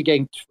IBC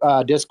Gang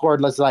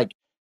Discord as like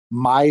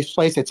my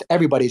place. It's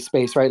everybody's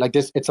space, right? Like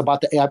this, it's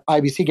about the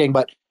IBC Gang.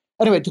 But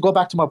anyway, to go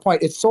back to my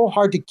point, it's so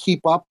hard to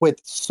keep up with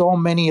so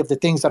many of the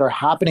things that are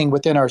happening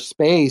within our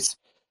space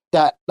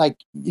that like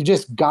you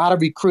just gotta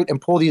recruit and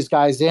pull these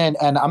guys in.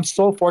 And I'm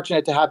so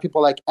fortunate to have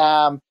people like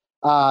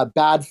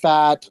Bad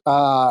Fat,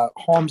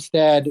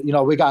 Homestead.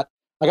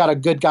 I got a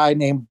good guy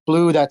named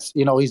Blue that's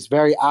he's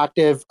very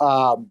active.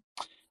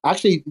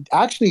 Actually,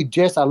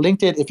 just I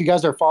linked it. If you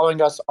guys are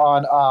following us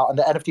on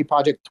the NFT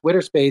Project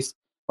Twitter space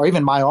or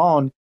even my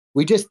own,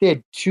 we just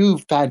did two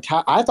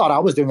fantastic. I thought I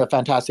was doing a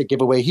fantastic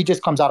giveaway. He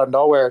just comes out of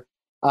nowhere.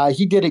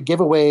 He did a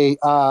giveaway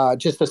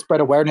just to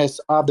spread awareness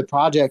of the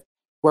project,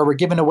 where we're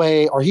giving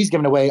away, or he's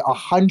giving away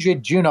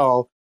 100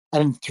 Juno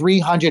and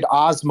 300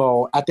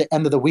 Osmo at the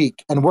end of the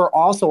week. And we're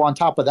also on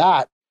top of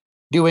that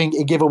doing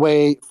a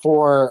giveaway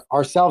for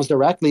ourselves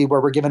directly,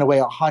 where we're giving away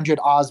 100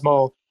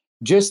 Osmo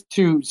just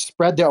to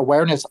spread the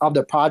awareness of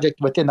the project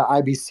within the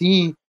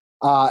IBC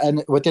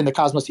and within the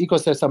Cosmos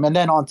ecosystem. And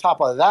then on top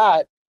of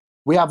that,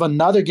 we have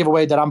another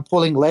giveaway that I'm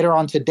pulling later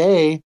on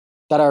today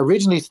that I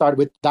originally started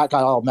with, that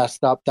got all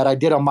messed up, that I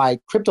did on my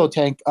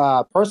CryptoTank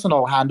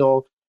personal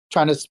handle,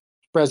 trying to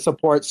spread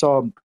support.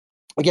 So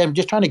again,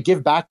 just trying to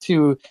give back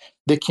to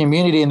the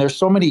community. And there's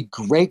so many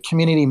great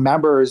community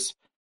members.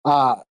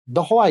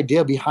 The whole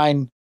idea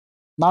behind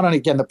not only,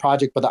 again, the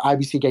project, but the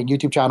IBC Gang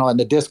YouTube channel and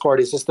the Discord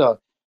is just to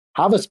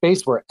have a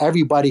space where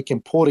everybody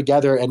can pull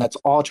together and that's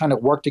all trying to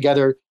work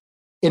together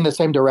in the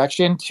same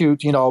direction to,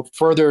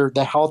 further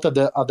the health of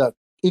the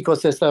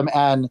ecosystem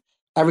and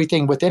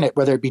everything within it,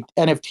 whether it be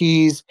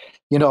NFTs,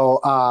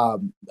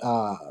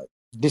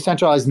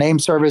 decentralized name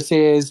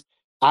services,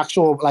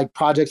 actual like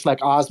projects like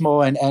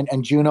Osmo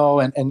and Juno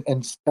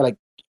and like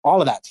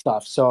all of that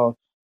stuff. So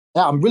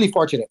yeah, I'm really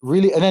fortunate,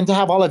 really. And then to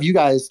have all of you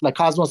guys like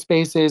Cosmos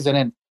Spaces and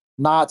then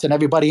Knots and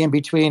everybody in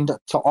between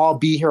to all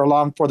be here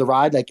along for the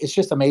ride. Like, it's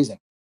just amazing.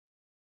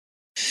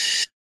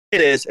 It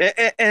is.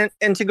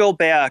 And to go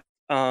back,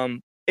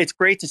 it's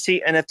great to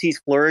see NFTs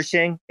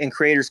flourishing and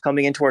creators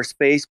coming into our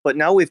space. But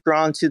now we've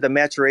grown to the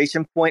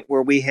maturation point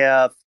where we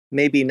have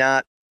maybe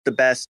not the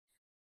best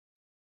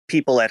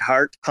people at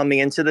heart coming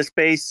into the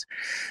space.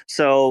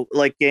 So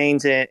like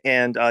Gaines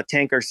and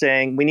Tank are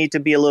saying, we need to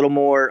be a little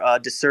more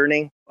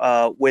discerning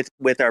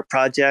with our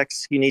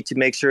projects. You need to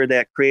make sure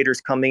that creators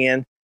coming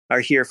in are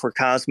here for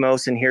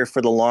Cosmos and here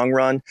for the long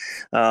run.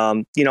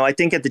 I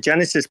think at the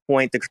Genesis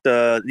point,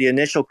 the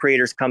initial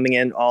creators coming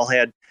in all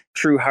had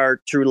true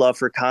heart, true love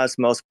for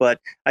Cosmos. But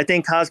I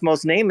think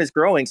Cosmos' name is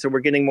growing. So we're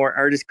getting more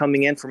artists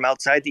coming in from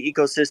outside the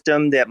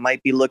ecosystem that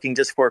might be looking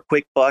just for a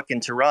quick buck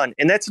and to run.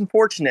 And that's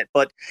unfortunate,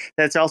 but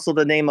that's also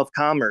the name of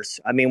commerce.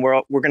 I mean,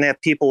 we're going to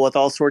have people with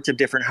all sorts of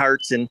different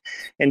hearts and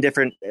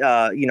different,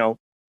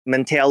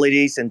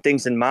 mentalities and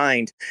things in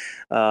mind.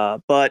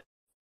 But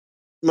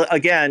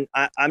again,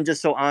 I'm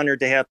just so honored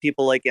to have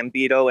people like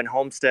Ambido and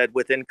Homestead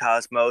within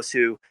Cosmos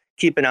who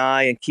keep an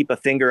eye and keep a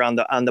finger on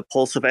the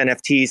pulse of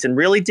NFTs and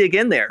really dig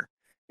in there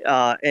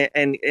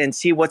and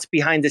see what's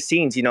behind the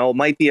scenes. It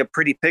might be a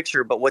pretty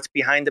picture, but what's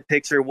behind the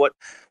picture?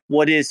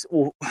 What's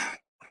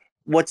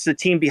the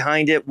team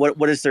behind it?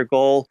 What is their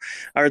goal?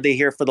 Are they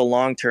here for the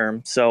long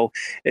term? So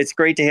it's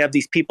great to have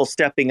these people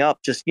stepping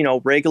up, just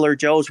regular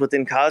Joes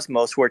within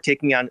Cosmos who are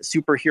taking on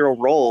superhero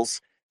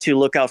roles to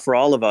look out for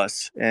all of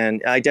us.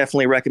 And I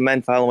definitely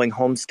recommend following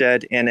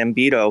Homestead and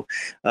Ambido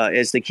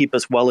as they keep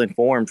us well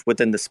informed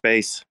within the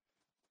space.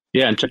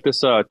 Yeah, and check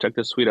this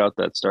tweet out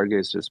that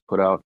Stargaze just put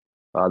out.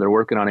 They're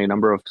working on a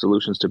number of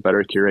solutions to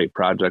better curate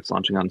projects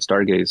launching on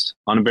Stargaze,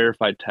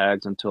 unverified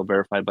tags until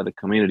verified by the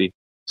community.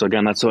 So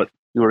again, that's what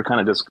we were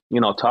kind of just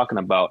talking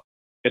about.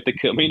 If the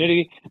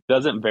community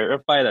doesn't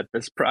verify that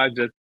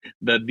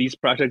these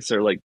projects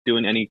are like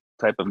doing any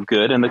type of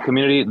good in the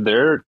community,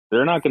 they're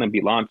not going to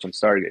be launched on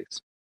Stargaze.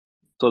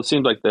 So it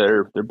seems like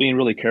they're being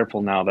really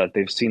careful now that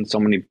they've seen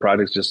so many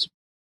projects just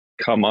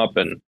come up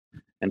and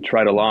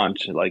try to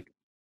launch. Like,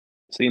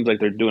 it seems like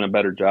they're doing a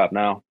better job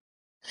now.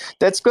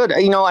 That's good.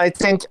 I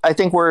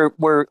think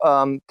we're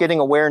getting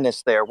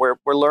awareness there. We're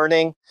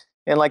learning,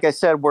 and like I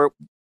said,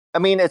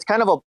 it's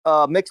kind of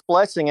a mixed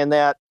blessing in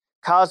that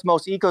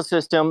Cosmos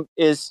ecosystem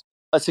is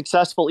a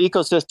successful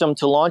ecosystem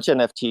to launch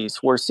NFTs.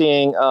 We're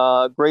seeing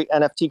great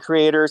NFT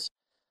creators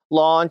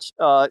launch,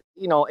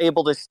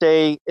 able to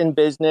stay in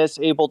business,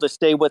 able to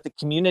stay with the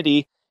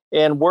community,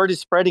 and word is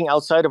spreading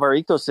outside of our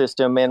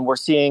ecosystem, and we're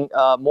seeing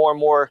more and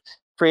more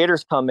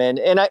creators come in.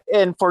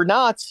 And for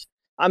Knots,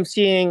 I'm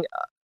seeing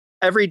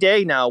every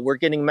day now we're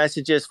getting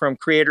messages from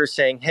creators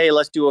saying, "Hey,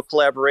 let's do a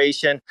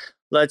collaboration.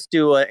 Let's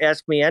do a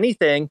Ask Me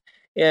Anything."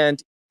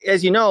 And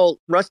as you know,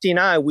 Rusty and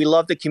I, we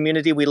love the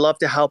community. We love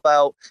to help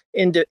out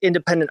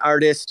independent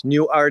artists,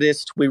 new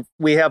artists.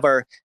 We have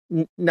our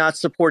Not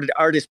Supported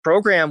Artist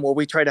program where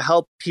we try to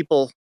help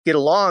people get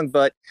along.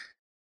 But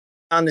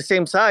on the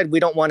same side, we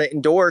don't want to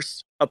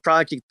endorse a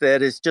project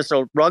that is just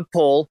a rug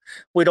pull.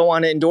 We don't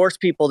want to endorse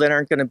people that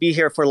aren't going to be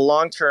here for the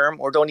long term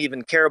or don't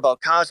even care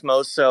about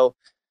Cosmos. So,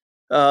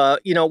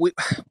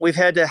 we've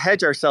had to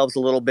hedge ourselves a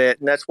little bit.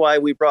 And that's why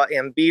we brought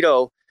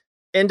Ambido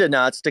into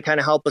Knots to kind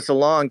of help us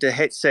along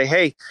to say,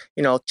 hey,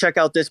 check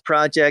out this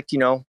project,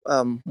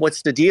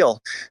 what's the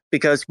deal?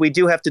 Because we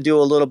do have to do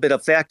a little bit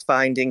of fact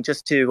finding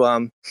just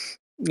to,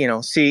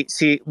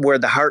 see where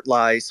the heart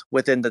lies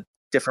within the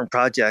different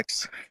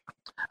projects.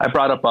 I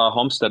brought up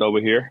Homestead over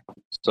here.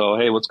 So,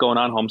 hey, what's going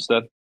on,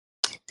 Homestead?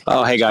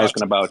 Oh, hey, guys.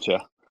 Talking about you.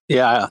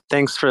 Yeah,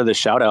 thanks for the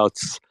shout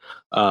outs.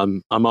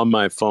 I'm on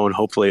my phone.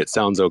 Hopefully it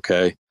sounds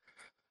okay.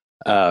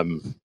 I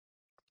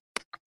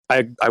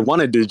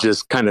wanted to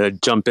just kind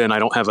of jump in. I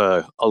don't have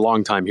a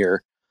long time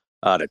here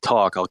to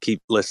talk. I'll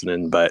keep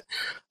listening, but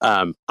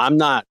I'm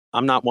not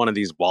one of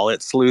these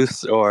wallet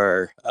sleuths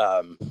or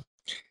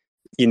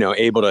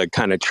able to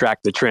kind of track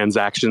the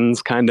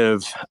transactions kind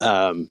of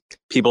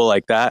people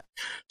like that.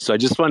 So I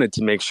just wanted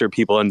to make sure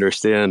people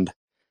understand,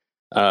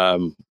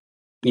 like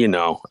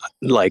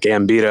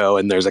Ambido,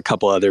 and there's a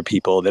couple other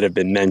people that have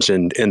been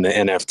mentioned in the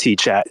NFT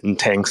chat and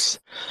Tank's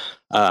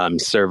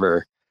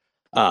server.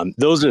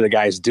 Those are the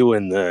guys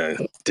doing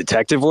the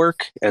detective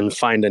work and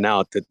finding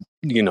out that,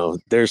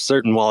 there's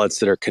certain wallets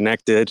that are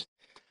connected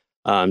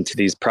to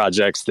these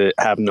projects that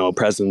have no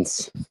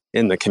presence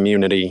in the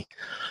community.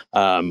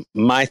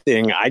 My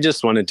thing, I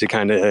just wanted to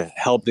kind of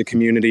help the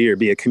community or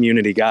be a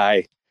community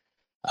guy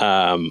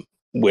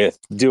with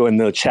doing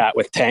the chat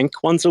with Tank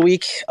once a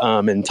week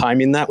and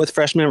timing that with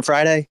Freshman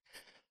Friday.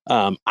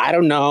 I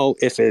don't know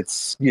if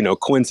it's,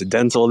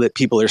 coincidental that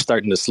people are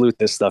starting to sleuth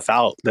this stuff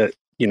out, that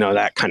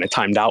that kind of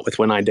timed out with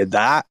when I did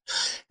that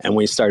and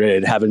we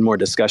started having more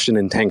discussion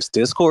in Tank's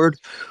Discord,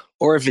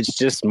 or if it's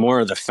just more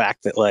of the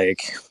fact that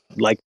like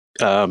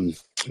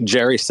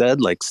Jerry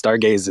said, like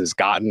Stargaze has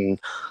gotten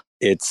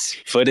its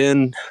foot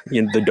in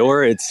the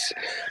door, its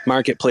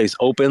marketplace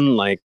open.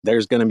 Like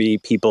there's going to be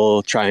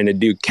people trying to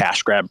do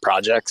cash grab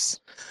projects.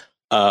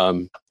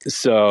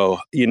 So,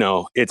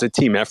 it's a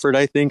team effort,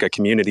 I think, a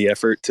community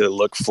effort to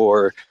look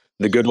for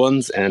the good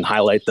ones and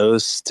highlight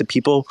those to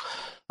people.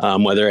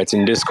 Whether it's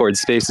in Discord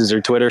spaces or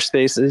Twitter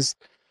spaces.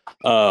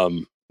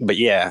 But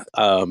yeah,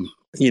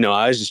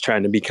 I was just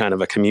trying to be kind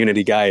of a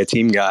community guy, a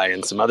team guy,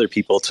 and some other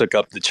people took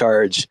up the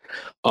charge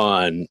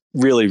on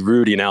really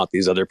rooting out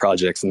these other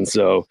projects. And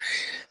so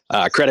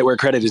credit where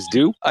credit is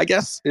due, I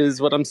guess, is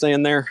what I'm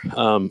saying there.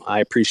 I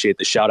appreciate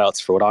the shout outs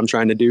for what I'm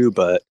trying to do,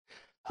 but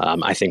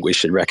I think we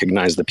should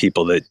recognize the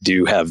people that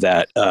do have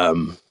that,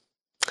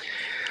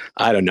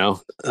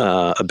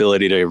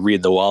 ability to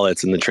read the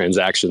wallets and the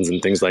transactions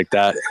and things like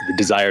that, the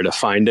desire to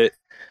find it,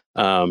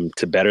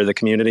 to better the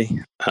community.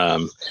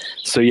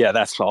 So yeah,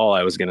 that's all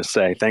I was going to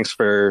say. Thanks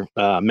for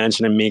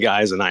mentioning me,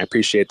 guys, and I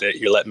appreciate that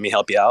you're letting me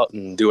help you out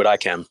and do what I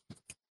can.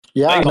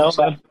 Yeah, no,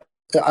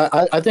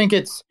 I think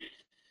it's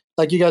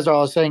like you guys are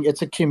all saying,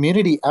 it's a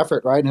community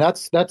effort, right? And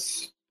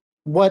that's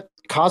what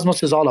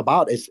Cosmos is all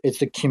about.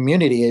 It's a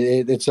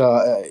community. It's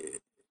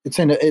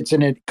in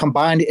a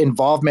combined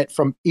involvement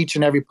from each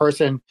and every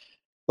person.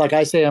 Like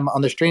I say, I'm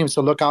on the stream,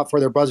 so look out for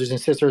their brothers and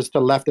sisters to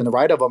the left and the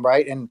right of them,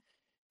 right? And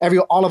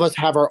all of us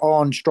have our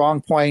own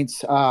strong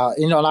points.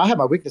 And I have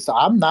my weakness.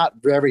 I'm not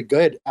very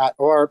good at,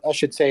 or I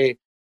should say,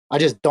 I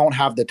just don't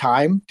have the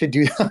time to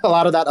do a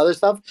lot of that other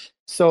stuff.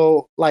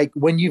 So like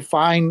when you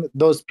find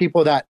those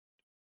people that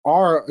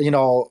are,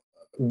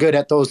 good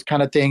at those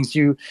kind of things,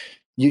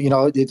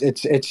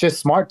 it's just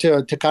smart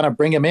to kind of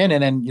bring them in,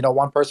 and then,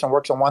 one person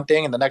works on one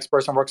thing and the next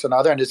person works on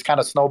another, and just kind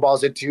of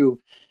snowballs into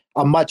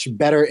a much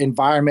better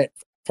environment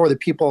for the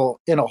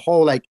people in a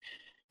whole. Like,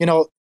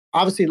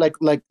 obviously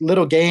like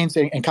Little Gains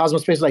and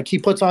Cosmos Space, like he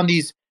puts on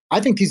these,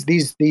 I think these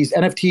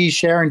NFT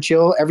share and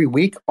chill every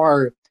week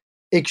are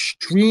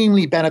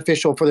extremely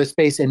beneficial for the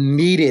space and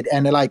needed.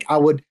 And like, I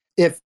would,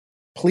 if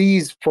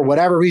please, for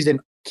whatever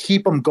reason,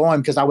 keep them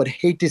going, because I would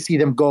hate to see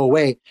them go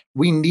away.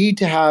 We need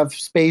to have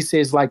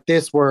spaces like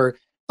this where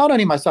not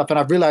only myself, and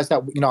I've realized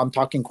that, I'm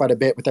talking quite a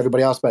bit with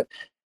everybody else, but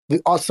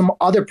some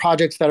other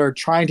projects that are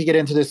trying to get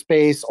into this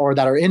space or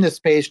that are in this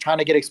space, trying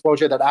to get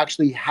exposure, that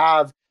actually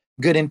have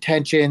good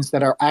intentions,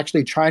 that are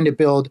actually trying to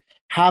build,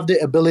 have the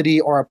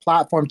ability or a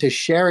platform to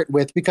share it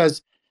with.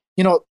 Because,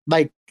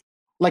 like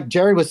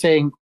Jerry was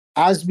saying,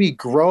 as we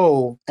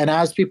grow and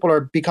as people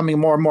are becoming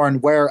more and more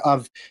aware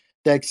of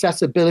the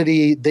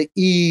accessibility, the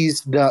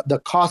ease,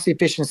 the cost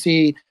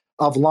efficiency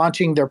of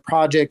launching their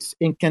projects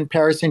in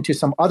comparison to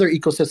some other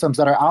ecosystems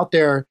that are out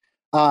there,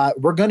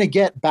 we're going to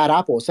get bad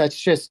apples. That's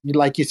just,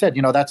 like you said,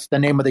 that's the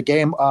name of the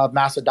game of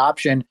mass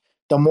adoption.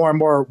 The more and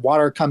more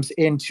water comes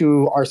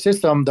into our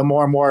system, the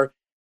more and more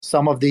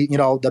some of the,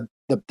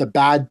 the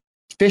bad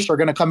fish are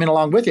going to come in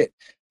along with it.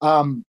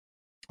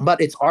 But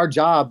it's our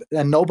job,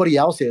 and nobody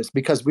else is,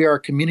 because we are a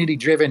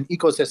community-driven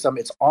ecosystem.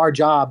 It's our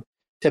job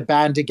to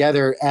band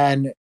together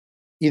and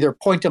either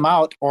point them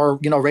out or,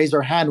 raise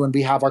our hand when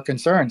we have our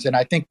concerns. And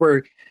I think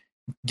we're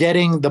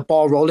getting the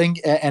ball rolling,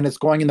 and it's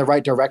going in the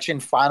right direction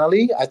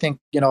finally. I think,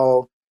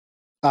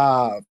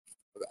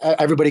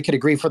 everybody could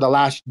agree for the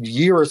last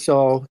year or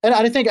so. And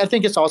I think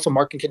it's also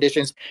market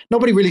conditions.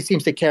 Nobody really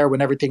seems to care when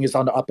everything is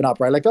on the up and up,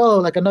 right? Like, oh,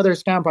 like another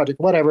scam project,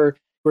 whatever.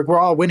 We're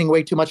all winning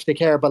way too much to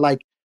care. But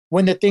like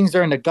when the things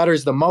are in the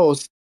gutters the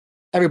most,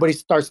 everybody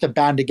starts to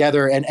band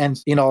together,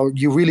 and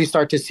you really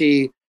start to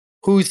see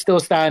who's still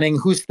standing,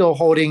 who's still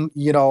holding,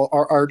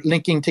 are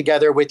linking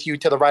together with you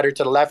to the right or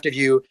to the left of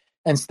you,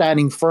 and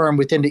standing firm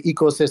within the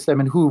ecosystem,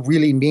 and who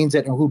really means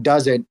it and who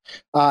doesn't.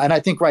 And I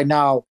think right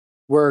now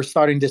we're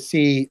starting to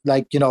see,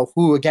 like,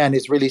 who again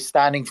is really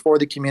standing for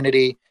the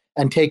community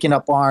and taking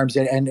up arms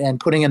and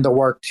putting in the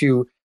work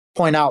to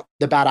point out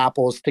the bad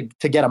apples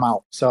to get them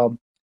out. So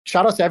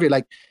shout outs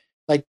to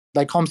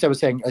like Homestead was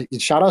saying,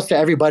 shout outs to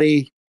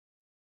everybody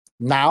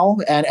now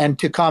and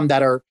to come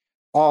that are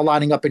all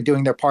lining up and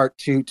doing their part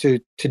to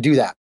do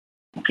that.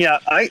 Yeah,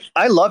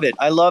 I love it.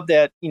 I love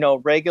that,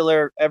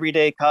 regular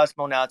everyday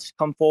cosmonauts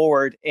come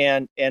forward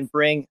and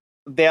bring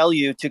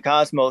value to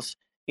Cosmos.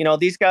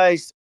 These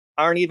guys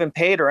aren't even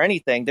paid or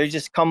anything. They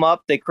just come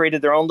up, they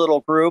created their own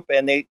little group,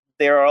 and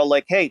they're all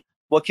like, hey,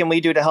 what can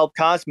we do to help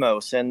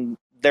Cosmos? And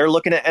they're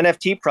looking at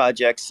NFT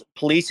projects,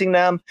 policing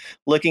them,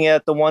 looking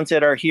at the ones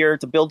that are here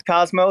to build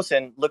Cosmos,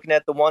 and looking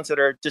at the ones that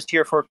are just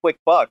here for a quick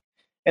buck.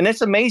 And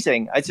it's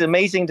amazing. It's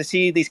amazing to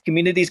see these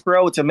communities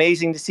grow. It's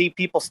amazing to see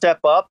people step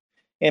up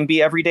and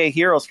be everyday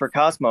heroes for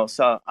Cosmos.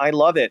 I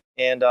love it.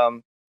 And,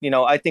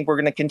 I think we're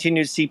going to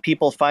continue to see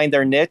people find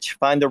their niche,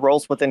 find their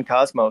roles within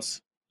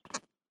Cosmos.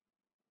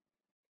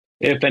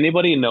 If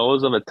anybody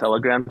knows of a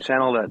Telegram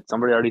channel that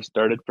somebody already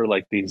started for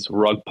like these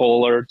rug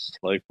pull alerts,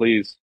 like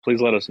please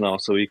let us know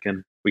so we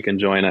can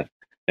join it.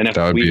 And if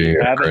that would be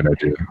a great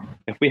idea.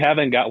 If we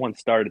haven't got one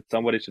started,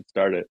 somebody should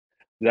start it.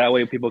 That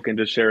way people can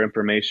just share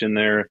information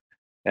there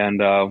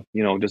and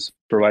just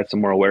provide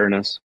some more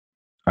awareness.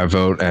 I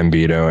vote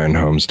Ambito and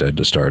Homestead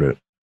to start it.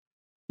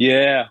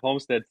 Yeah,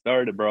 Homestead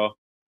started, bro.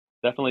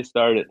 Definitely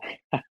started.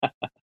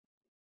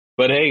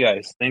 But hey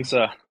guys, thanks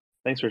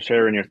for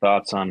sharing your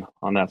thoughts on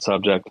that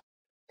subject.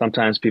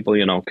 Sometimes people,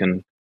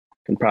 can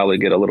probably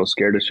get a little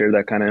scared to share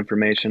that kind of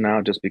information now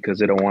just because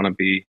they don't want to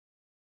be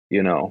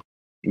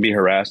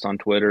harassed on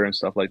Twitter and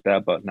stuff like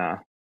that. But nah,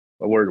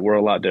 we're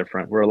a lot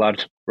different. We're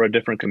a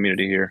different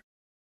community here.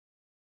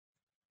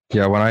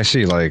 Yeah, when I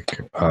see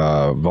like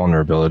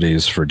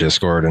vulnerabilities for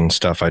Discord and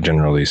stuff, I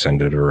generally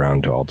send it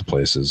around to all the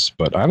places,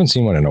 but I haven't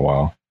seen one in a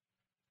while.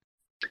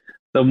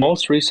 The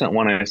most recent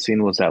one I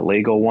seen was that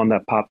Lego one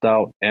that popped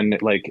out, and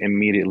like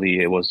immediately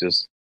it was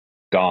just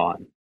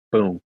gone.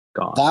 Boom,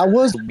 gone. That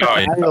was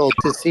wild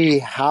to see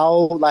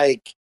how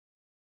like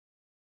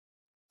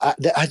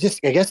I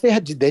guess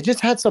they just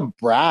had some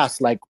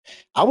brass. Like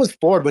I was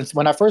floored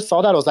when I first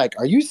saw that. I was like,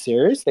 "Are you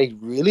serious? They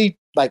really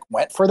like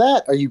went for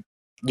that?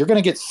 You're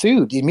gonna get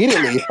sued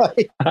immediately?"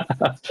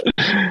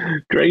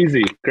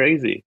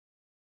 Crazy.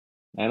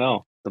 I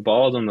know the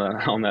ball's on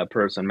that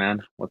person,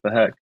 man. What the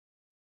heck?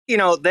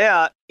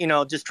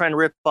 Just trying to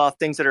rip off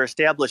things that are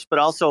established, but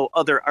also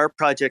other art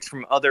projects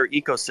from other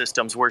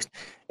ecosystems where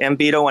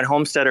Ambito and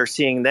Homestead are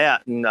seeing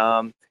that. And,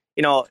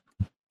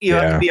 you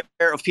have to be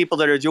aware of people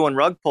that are doing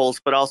rug pulls,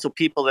 but also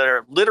people that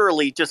are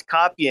literally just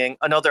copying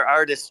another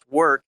artist's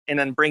work and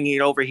then bringing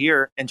it over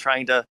here and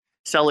trying to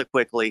sell it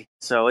quickly.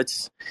 So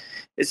it's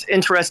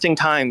interesting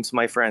times,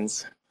 my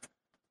friends.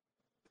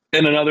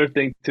 And another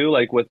thing too,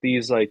 like with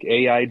these like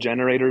AI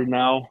generators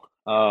now,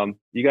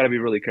 you got to be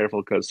really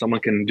careful because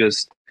someone can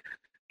just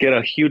get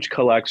a huge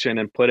collection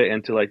and put it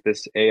into like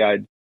this AI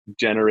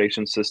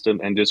generation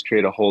system and just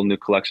create a whole new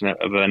collection of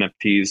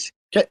NFTs.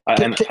 I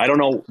don't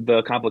know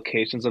the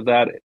complications of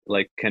that.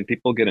 Like, can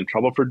people get in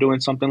trouble for doing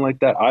something like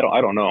that? I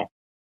don't know.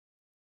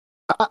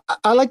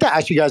 I like to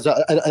ask you guys.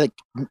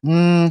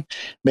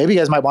 Maybe you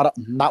guys might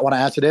not want to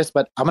answer this,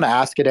 but I'm going to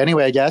ask it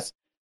anyway. I guess.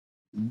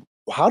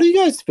 How do you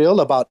guys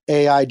feel about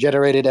AI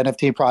generated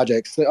NFT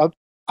projects?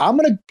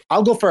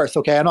 I'll go first.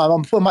 Okay, I know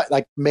I'm putting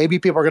maybe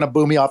people are going to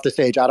boo me off the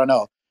stage. I don't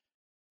know.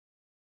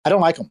 I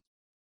don't like them.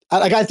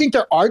 I think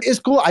their art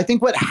is cool. I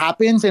think what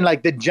happens in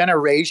like the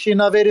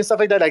generation of it and stuff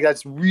like that, like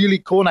that's really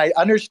cool. And I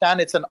understand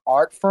it's an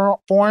art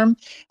form.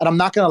 And I'm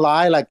not gonna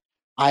lie, like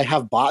I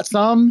have bought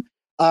some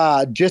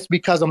just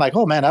because I'm like,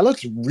 oh man, that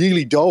looks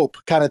really dope,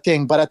 kind of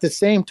thing. But at the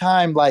same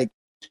time, like,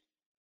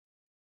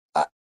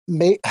 I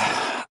know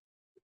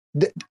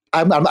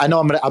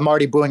I'm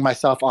already booing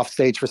myself off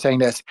stage for saying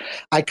this.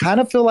 I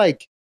kind of feel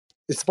like,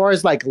 as far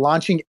as like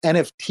launching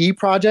NFT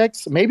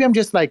projects, maybe I'm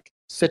just like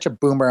such a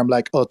boomer. I'm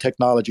like, oh,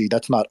 technology,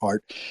 that's not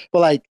art. But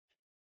like,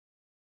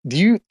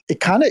 it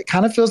kind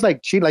of feels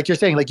like cheap, like you're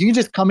saying, like you can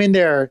just come in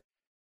there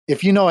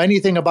if you know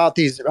anything about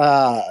these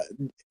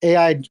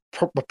AI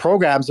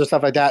programs or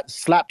stuff like that,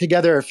 slap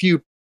together a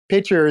few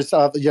pictures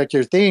of like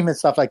your theme and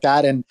stuff like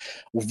that, and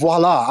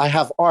voila, I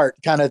have art,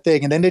 kind of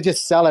thing. And then they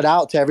just sell it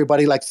out to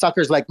everybody, like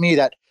suckers like me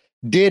that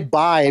did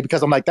buy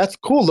because I'm like, that's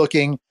cool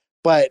looking,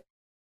 but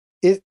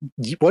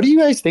what do you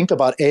guys think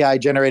about AI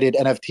generated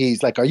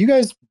NFTs? Like, are you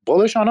guys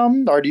bullish on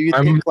them, or do you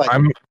think like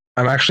I'm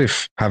actually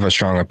have a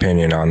strong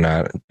opinion on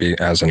that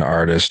as an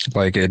artist.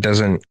 Like, it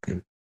doesn't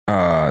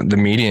the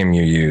medium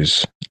you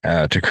use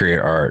to create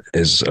art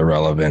is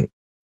irrelevant,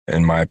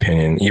 in my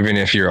opinion. Even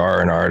if you are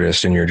an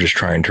artist and you're just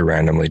trying to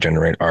randomly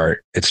generate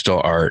art, it's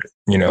still art.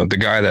 You know, the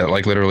guy that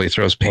like literally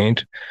throws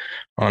paint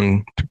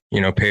on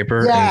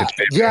paper and gets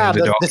paper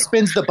the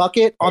spins the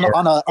bucket on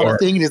a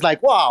thing and he's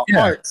like, wow,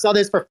 art, sell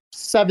this for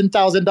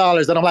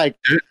 $7,000. And I'm like,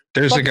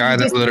 there's a guy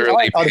that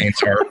literally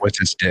paints art with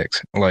his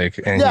dicks, like,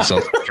 and he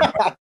sells it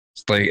for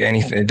like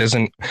anything. It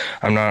doesn't,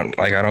 I'm not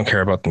like, I don't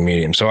care about the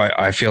medium. So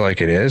I feel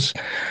like it is.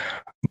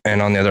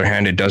 And on the other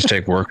hand, it does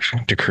take work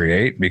to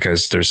create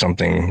because there's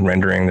something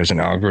rendering, there's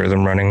an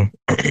algorithm running.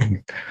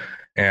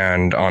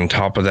 And on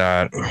top of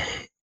that,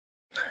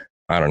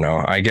 I don't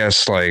know, I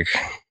guess like,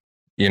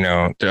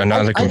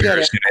 another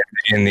comparison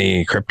in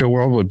the crypto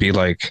world would be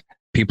like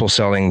people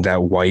selling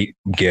that white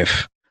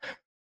GIF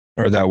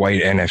or that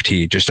white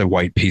NFT, just a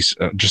white piece,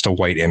 just a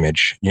white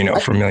image,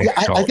 for millions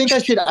of dollars. I think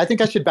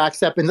I should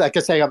backstep. And like I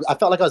say, I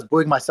felt like I was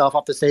booing myself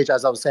off the stage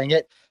as I was saying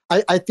it.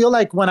 I feel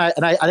like when I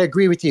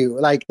agree with you,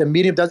 like the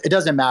medium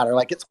doesn't matter.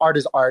 Like it's art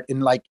is art,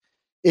 and like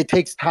it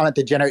takes talent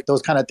to generate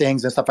those kind of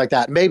things and stuff like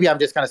that. Maybe I'm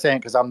just kind of saying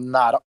because I'm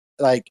not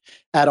like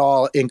at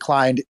all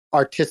inclined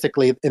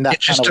artistically in that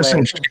kind of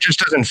way. It just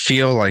doesn't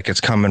feel like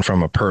it's coming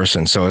from a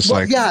person. So it's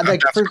like,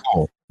 that's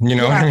cool. What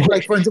I mean?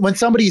 Like when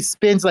somebody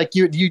spins, like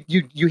you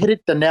hit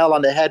it the nail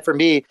on the head for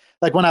me.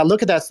 Like when I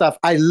look at that stuff,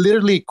 I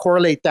literally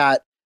correlate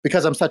that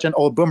because I'm such an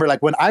old boomer.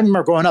 Like when I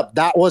remember growing up,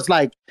 that was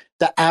like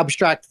the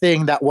abstract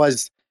thing that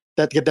was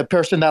that the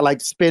person that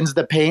like spins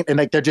the paint and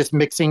like they're just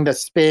mixing the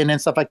spin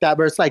and stuff like that.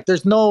 But it's like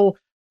there's no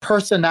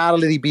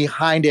personality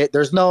behind it.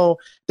 There's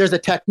a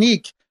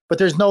technique, but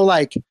there's no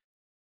like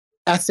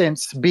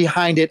essence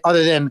behind it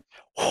other than,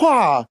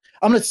 wow,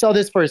 I'm gonna sell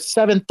this for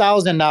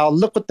 $7,000 now.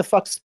 Look what the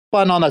fuck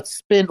spun on a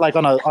spin, like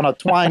on a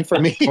twine for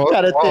me,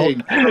 kind of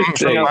thing.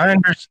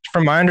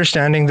 From my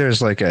understanding,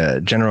 there's like a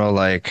general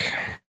like,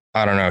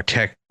 I don't know,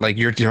 tech, like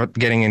you're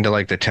getting into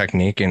like the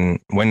technique, and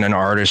when an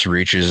artist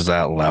reaches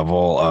that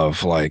level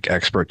of like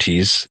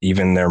expertise,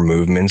 even their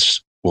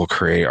movements will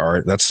create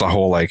art. That's the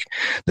whole, like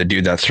the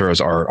dude that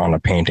throws art on a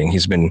painting.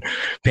 He's been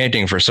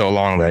painting for so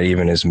long that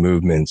even his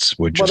movements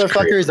would just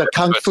motherfucker is a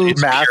kung fu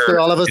master. Pure,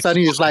 all of a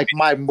sudden he's like,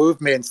 my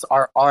movements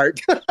are art.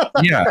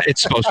 Yeah,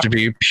 it's supposed to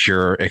be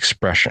pure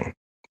expression.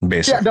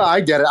 basically. Yeah, no,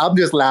 I get it. I'm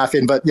just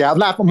laughing, but yeah,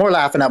 I'm more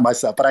laughing at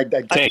myself. But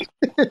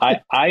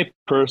I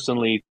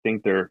personally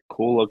think they're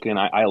cool looking.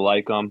 I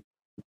like them,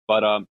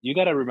 but you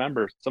got to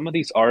remember some of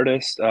these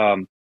artists,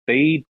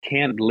 they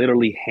can't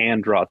literally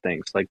hand draw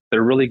things. Like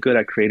they're really good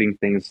at creating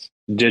things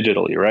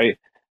digitally, right?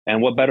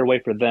 And what better way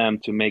for them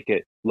to make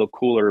it look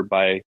cooler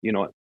by,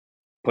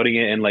 putting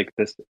it in like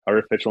this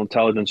artificial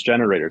intelligence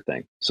generator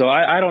thing. So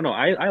I don't know.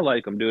 I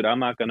like them, dude. I'm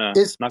not gonna.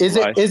 Is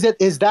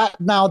that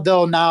now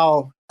though?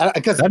 Now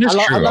because I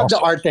love the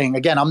art thing.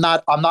 Again, I'm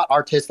not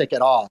artistic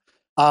at all.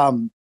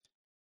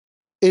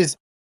 Is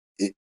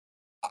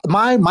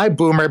my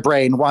boomer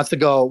brain wants to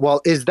go,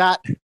 well, is that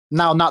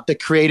now not the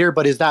creator,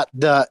 but is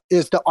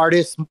the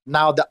artist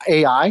now the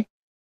AI?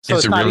 So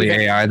it's really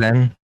AI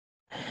then?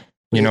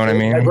 You know what I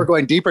mean? We're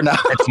going deeper now.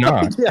 It's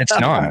not. Yeah. It's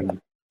not.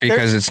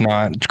 Because it's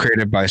not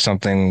created by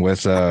something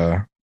with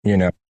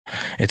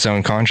its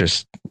own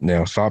conscious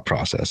thought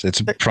process.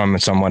 It's from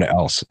someone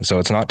else. So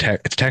it's not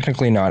it's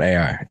technically not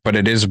AI, but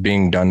it is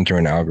being done through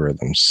an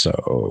algorithm.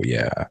 So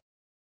yeah.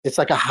 It's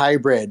like a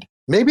hybrid.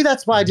 Maybe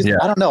that's why I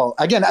don't know.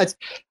 Again,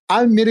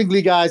 I'm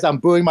admittingly, guys, I'm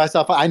booing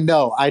myself. I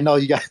know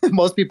you guys,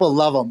 most people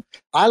love them.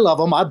 I love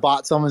them. I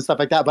bought some and stuff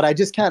like that, but I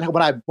just can't,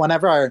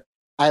 whenever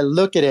I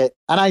look at it,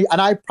 and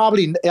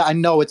I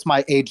know it's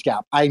my age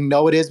gap. I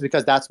know it is,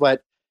 because that's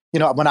what,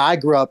 when I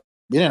grew up,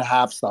 we didn't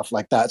have stuff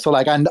like that. So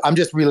like, I'm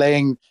just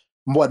relaying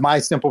what my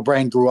simple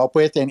brain grew up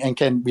with and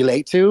can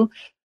relate to.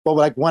 But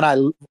like when I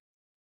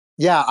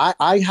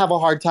have a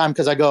hard time,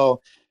 because I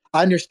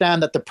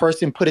understand that the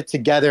person put it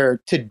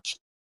together to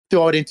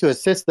throw it into a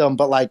system,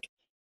 but like,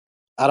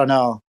 I don't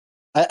know.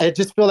 I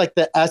just feel like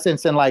the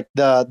essence and like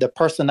the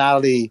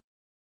personality,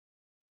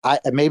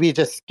 maybe it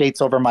just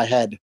skates over my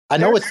head. I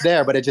know it's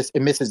there, but it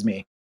misses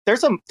me.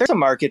 There's a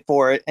market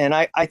for it, and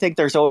I think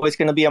there's always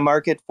going to be a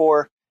market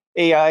for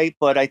AI,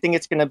 but I think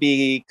it's going to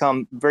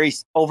become very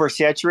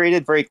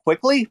oversaturated very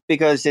quickly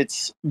because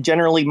it's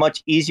generally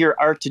much easier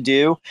art to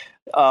do.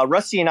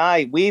 Rusty and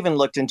I, we even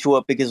looked into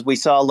it because we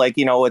saw like,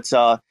 it's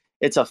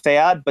a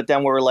fad, but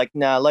then we're like,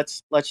 nah,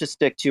 let's just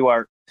stick to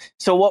art.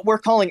 So what we're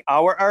calling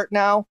our art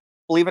now,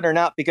 believe it or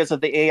not, because of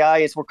the AI,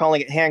 is we're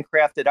calling it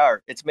handcrafted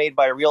art. It's made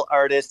by a real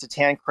artist. It's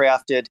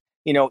handcrafted.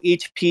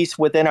 Each piece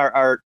within our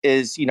art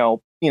is,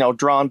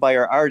 drawn by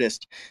our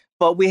artist.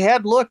 But we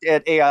had looked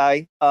at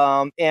AI,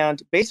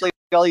 and basically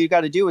all you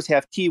got to do is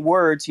have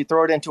keywords. You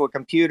throw it into a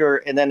computer,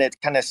 and then it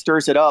kind of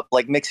stirs it up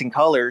like mixing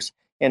colors,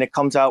 and it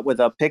comes out with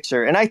a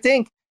picture. And I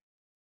think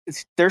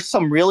there's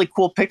some really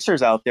cool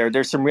pictures out there.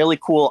 There's some really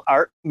cool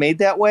art made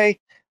that way,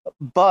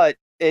 but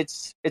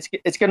it's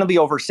going to be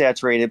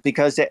oversaturated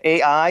because the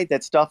AI,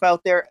 that stuff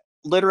out there,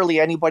 literally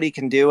anybody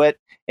can do it.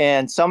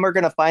 And some are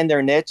going to find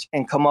their niche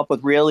and come up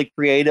with really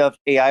creative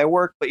AI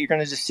work, but you're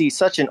going to just see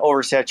such an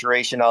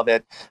oversaturation of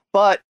it.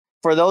 But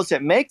for those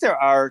that make their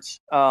art,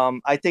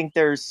 I think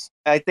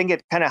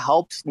it kind of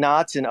helps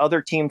Knots and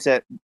other teams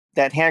that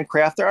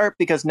handcraft their art,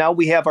 because now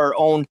we have our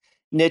own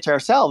niche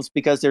ourselves,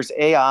 because there's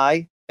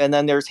AI and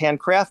then there's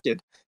handcrafted.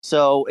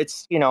 So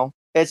it's,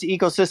 as the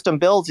ecosystem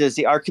builds, as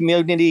our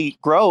community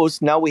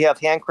grows, now we have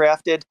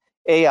handcrafted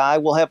AI.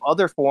 We'll have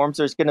other forms.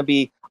 There's going to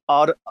be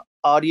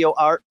audio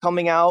art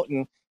coming out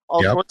and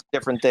all sorts of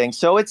different things.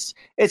 So it's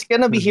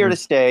going to be here to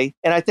stay.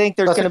 And I think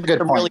there's going to be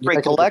some really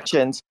great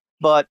collections,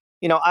 but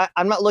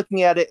I'm not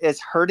looking at it as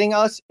hurting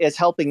us, as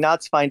helping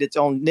Knots find its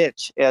own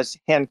niche as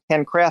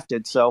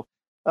handcrafted. So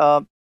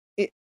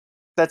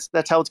that's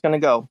how it's going to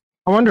go.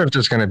 I wonder if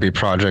there's going to be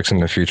projects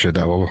in the future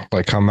that will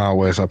like come out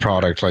with a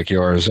product like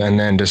yours and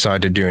then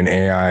decide to do an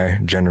AI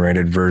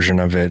generated version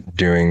of it,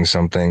 doing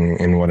something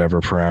in whatever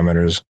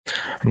parameters.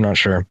 I'm not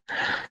sure.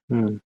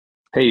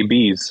 Hey,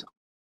 Bees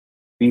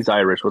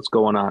Irish, what's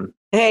going on?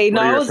 Hey,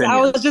 no, I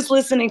was just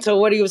listening to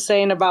what he was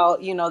saying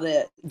about,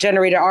 the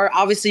generated art.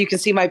 Obviously, you can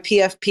see my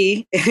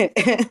PFP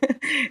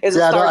is a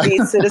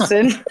Stargate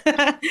citizen.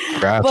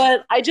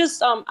 But I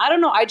just, I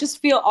don't know. I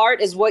just feel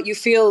art is what you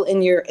feel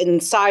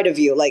inside of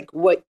you. Like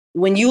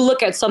when you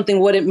look at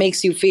something, what it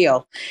makes you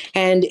feel.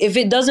 And if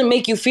it doesn't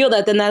make you feel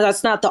that, then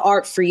that's not the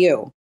art for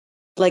you.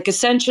 Like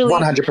essentially.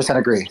 100%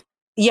 agree.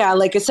 Yeah.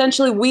 Like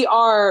essentially we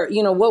are,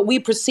 what we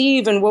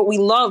perceive and what we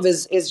love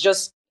is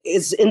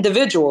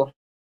individual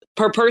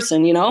per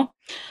person,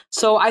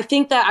 So I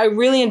think that I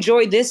really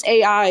enjoyed this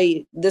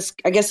AI, this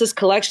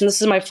collection.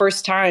 This is my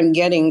first time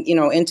getting,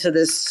 into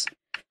this.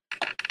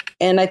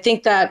 And I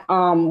think that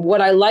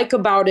what I like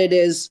about it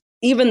is,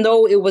 even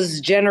though it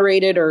was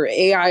generated or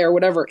AI or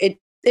whatever,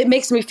 it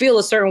makes me feel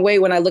a certain way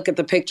when I look at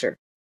the picture.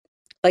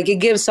 Like it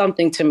gives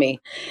something to me.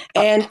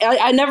 And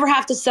I never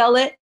have to sell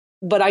it,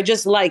 but I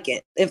just like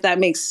it, if that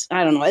makes,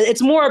 I don't know.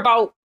 It's more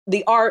about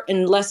the art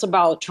and less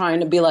about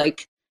trying to be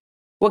like,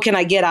 what can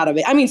I get out of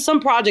it? I mean, some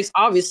projects,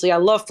 obviously, I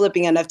love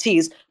flipping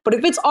NFTs, but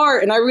if it's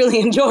art and I really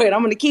enjoy it, I'm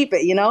going to keep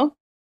it,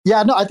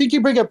 Yeah, no, I think you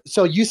bring up,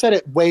 so you said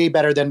it way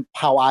better than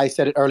how I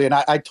said it earlier. And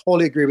I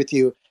totally agree with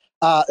you.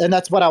 And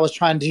that's what I was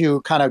trying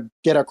to kind of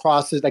get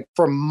across is like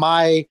from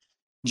my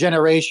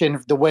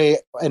generation, the way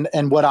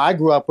and what I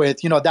grew up with,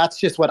 that's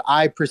just what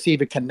I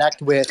perceive and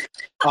connect with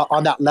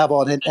on that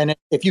level. And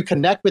if you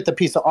connect with a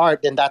piece of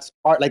art, then that's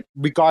art. Like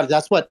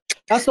regardless,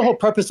 that's the whole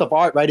purpose of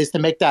art, right? Is to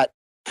make that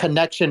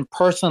connection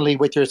personally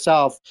with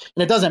yourself.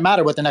 And it doesn't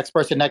matter what the next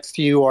person next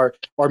to you or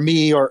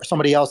me or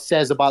somebody else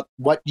says about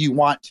what you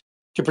want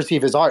to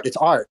perceive as art. It's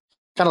art.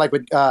 Kind of like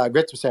what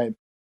Grits was saying.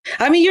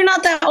 I mean, you're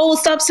not that old.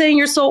 Stop saying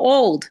you're so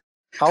old.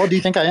 How old do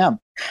you think I am?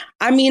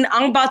 I mean,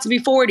 I'm about to be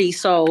 40,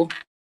 so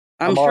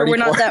I'm sure we're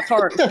not that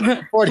far.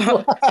 40.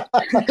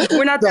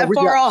 We're not that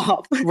far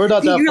off. We're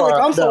not that You're far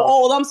like, off. I'm so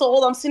old. I'm so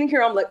old. I'm sitting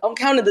here. I'm like, I'm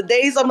counting the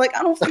days. I'm like,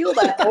 I don't feel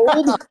that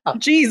old.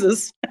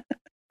 Jesus. I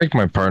think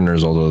my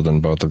partner's older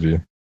than both of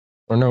you.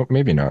 Or no,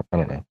 maybe not. I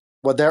don't know.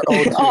 Well, they're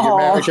old too. You're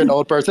married to an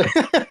old person.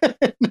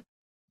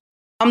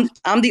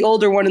 I'm the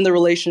older one in the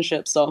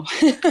relationship, so.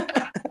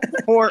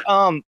 Or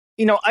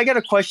I got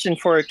a question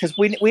for it because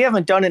we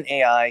haven't done an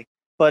AI,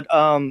 but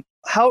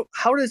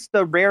how does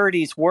the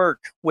rarities work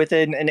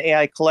within an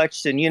AI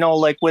collection?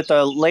 Like with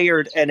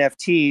layered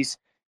NFTs,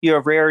 you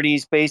have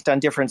rarities based on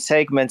different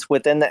segments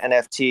within the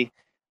NFT.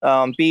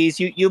 Bees,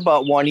 you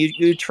bought one.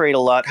 You trade a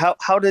lot.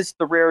 How does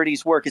the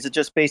rarities work? Is it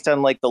just based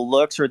on like the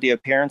looks or the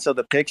appearance of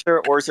the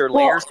picture, or is there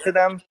layers to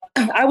them?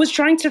 I was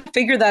trying to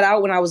figure that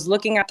out when I was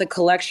looking at the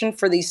collection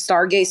for these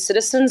Stargaze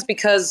citizens,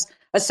 because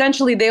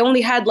essentially they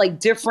only had like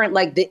different,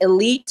 like the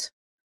elite,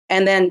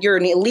 and then you're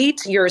an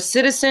elite, you're a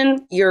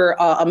citizen, you're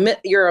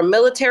a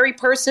military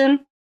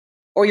person,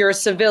 or you're a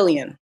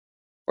civilian,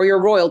 or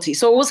you're royalty.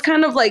 So it was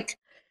kind of like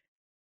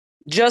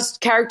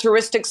just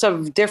characteristics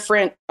of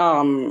different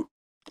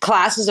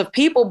classes of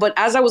people. But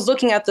as I was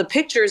looking at the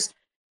pictures,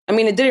 I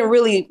mean, it didn't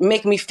really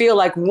make me feel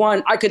like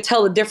I could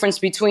tell the difference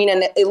between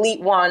an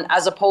elite one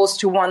as opposed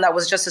to one that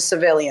was just a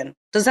civilian.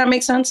 Does that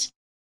make sense?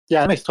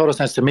 Yeah, it makes total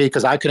sense to me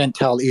because I couldn't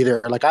tell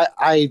either. Like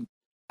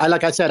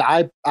like I said,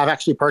 I've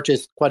actually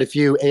purchased quite a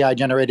few AI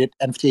generated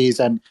NFTs,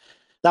 and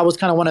that was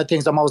kind of one of the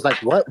things I'm always like,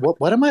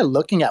 what am I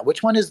looking at?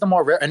 Which one is the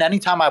more rare? And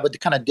anytime I would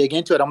kind of dig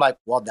into it, I'm like,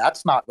 well,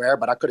 that's not rare,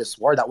 but I could have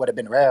swore that would have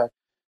been rare.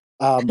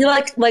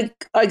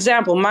 Like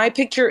example, my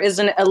picture is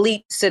an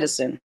elite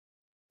citizen.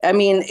 I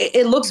mean,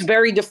 it looks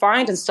very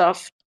defined and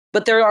stuff,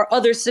 but there are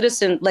other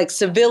like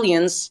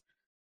civilians.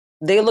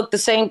 They look the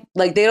same.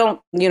 Like they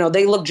don't,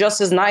 they look just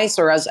as nice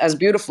or as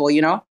beautiful,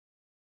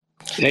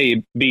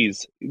 Hey,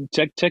 Bees,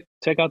 check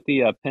out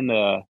the pinned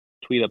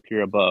tweet up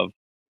here above.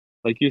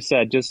 Like you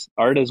said, just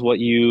art is what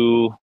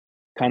you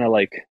kind of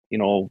like,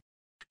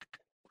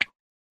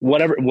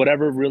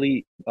 whatever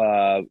really,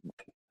 how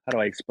do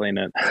I explain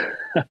it?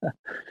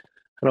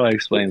 How do I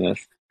explain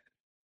this?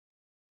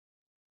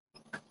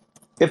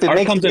 If it art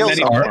makes comes in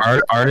many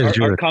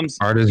forms.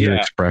 Art is your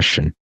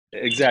expression.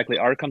 Exactly.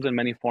 Art comes in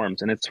many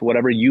forms, and it's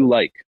whatever you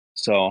like.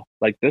 So,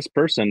 like this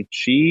person,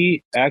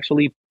 she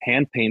actually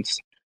hand paints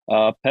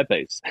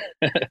Pepe's.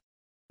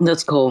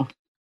 That's cool.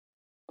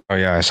 Oh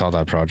yeah, I saw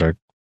that project.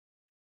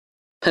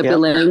 Pepe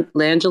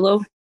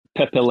Langelo.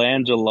 Pepe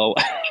Langelo.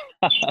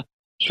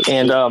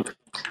 And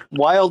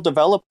Wild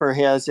Developer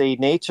has a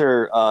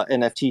nature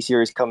NFT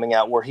series coming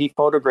out where he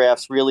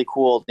photographs really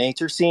cool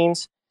nature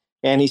scenes,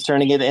 and he's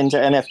turning it into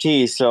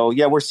NFTs. So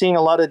yeah, we're seeing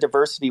a lot of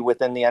diversity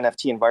within the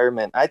NFT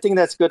environment. I think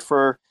that's good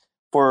for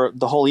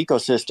the whole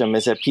ecosystem,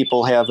 is that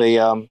people have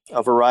a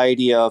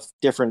variety of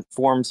different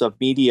forms of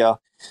media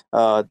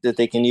that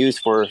they can use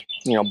for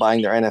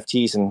buying their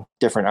NFTs and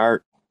different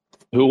art.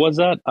 Who was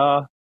that?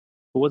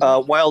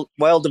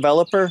 Wild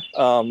Developer,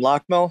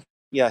 Lockmo.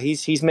 Yeah,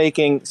 he's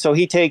making. So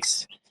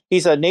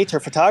he's a nature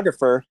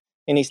photographer,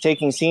 and he's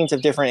taking scenes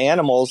of different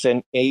animals,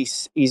 and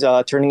he's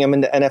turning them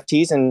into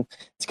NFTs, and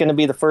it's going to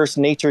be the first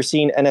nature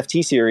scene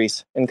NFT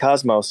series in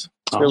Cosmos.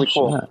 It's really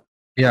cool. Shit.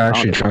 Yeah, I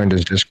actually joined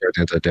his Discord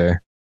the other day.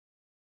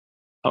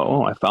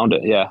 Oh, I found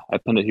it. Yeah, I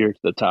pinned it here to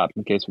the top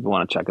in case people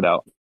want to check it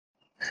out.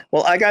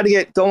 Well, I got to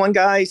get going,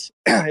 guys.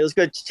 It was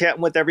good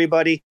chatting with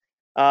everybody.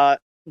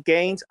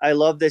 Gaines, I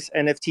love this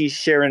NFT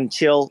share and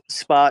chill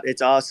spot.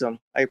 It's awesome.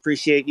 I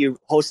appreciate you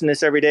hosting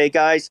this every day,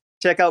 guys.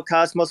 Check out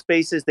Cosmos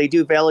Spaces. They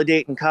do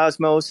validate in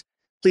Cosmos.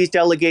 Please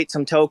delegate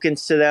some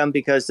tokens to them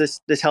because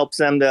this helps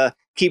them to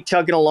keep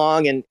chugging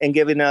along and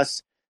giving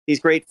us these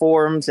great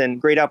forums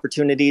and great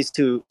opportunities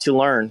to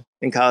learn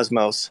in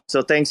Cosmos.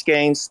 So thanks,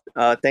 Gaines.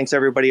 Thanks,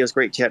 everybody. It was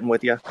great chatting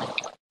with you.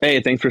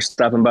 Hey, thanks for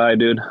stopping by,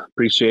 dude.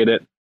 Appreciate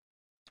it.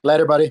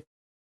 Later, buddy.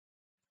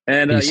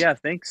 And yeah,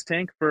 thanks,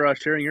 Tank, for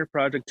sharing your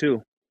project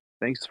too.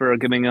 Thanks for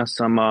giving us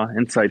some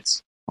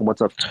insights on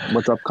what's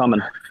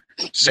upcoming.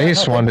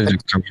 Sayce wanted to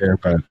come here,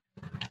 but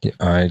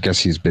I guess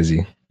he's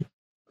busy.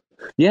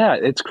 Yeah,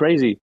 it's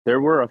crazy.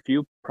 There were a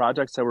few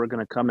projects that were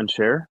going to come and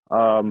share,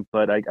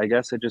 but I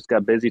guess it just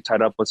got busy,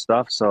 tied up with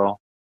stuff. So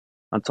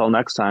until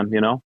next time,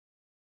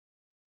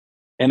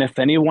 And if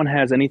anyone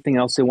has anything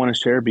else they want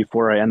to share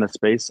before I end the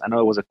space, I know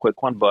it was a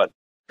quick one, but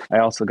I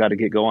also got to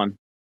get going.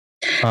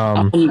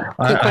 Sorry.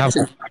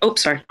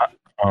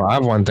 I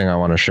have one thing I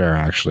want to share,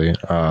 actually.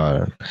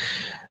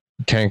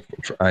 Tank,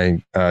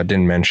 I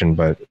didn't mention,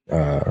 but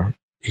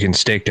you can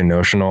stake to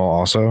Notional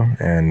also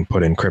and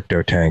put in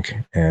Crypto Tank,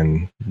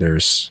 and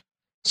there's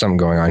something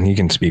going on. He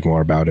can speak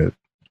more about it.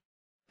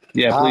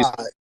 Yeah, please.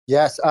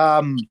 Yes.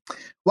 Full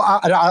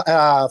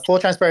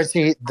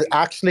transparency.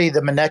 Actually,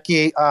 the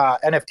Maneki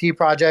NFT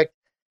project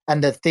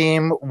and the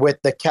theme with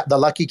the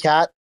lucky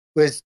cat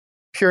was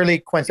purely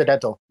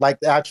coincidental. Like,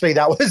 actually,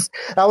 that was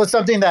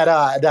something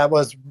that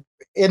was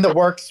in the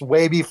works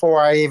way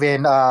before I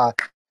even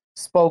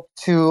spoke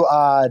to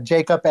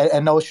Jacob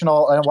and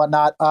Notional and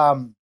whatnot.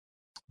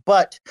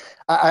 But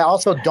I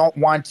also don't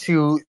want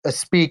to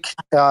speak.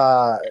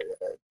 I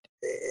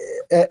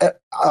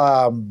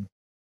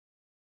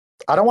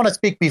don't want to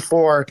speak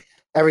before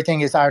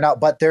everything is ironed out,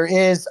 but there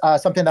is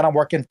something that I'm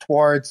working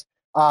towards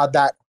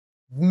that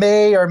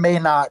may or may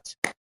not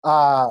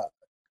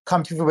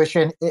come to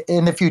fruition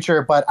in the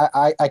future. But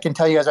I can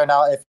tell you guys right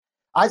now, if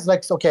I was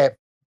like, okay,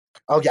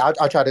 I'll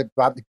try to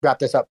wrap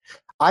this up.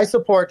 I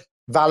support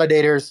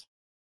validators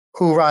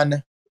who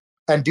run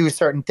and do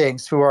certain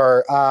things, who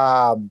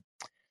are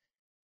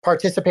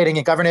participating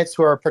in governance,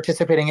 who are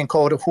participating in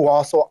code, who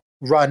also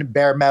run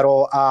bare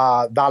metal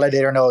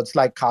validator nodes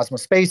like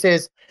Cosmos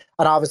Spaces,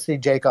 and obviously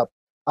Jacob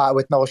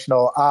with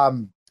Notional.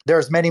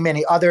 There's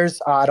many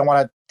others. I don't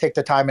want to take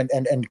the time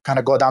and kind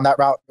of go down that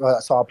route,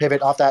 so I'll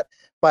pivot off that.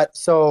 But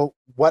so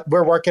what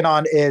we're working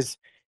on is,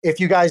 if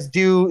you guys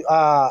do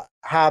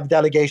have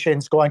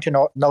delegations going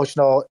to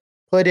Notional,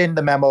 put in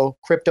the memo,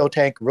 Crypto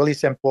Tank, really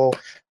simple,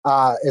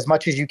 as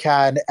much as you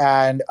can.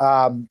 And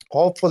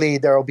hopefully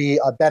there will be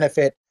a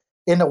benefit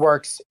in the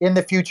works in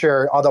the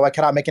future, although I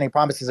cannot make any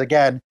promises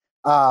again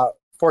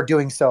for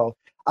doing so.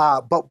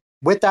 But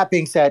with that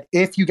being said,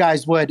 if you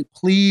guys would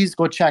please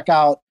go check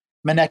out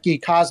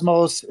Maneki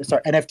Cosmos. It's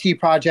our NFT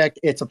project.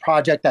 It's a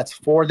project that's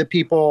for the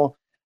people.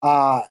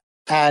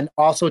 And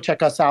also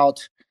check us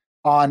out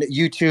on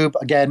YouTube.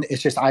 Again,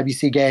 it's just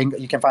IBC Gang.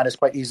 You can find us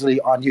quite easily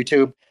on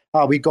YouTube.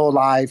 We go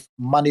live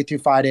Monday through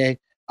Friday,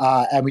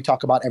 and we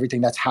talk about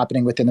everything that's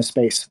happening within the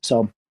space.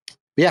 So,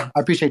 yeah, I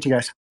appreciate you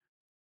guys.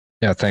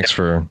 Yeah, thanks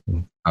for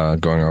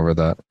going over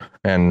that.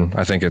 And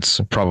I think it's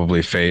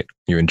probably fate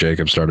you and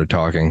Jacob started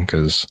talking,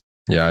 because,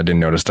 yeah, I didn't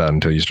notice that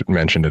until you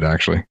mentioned it,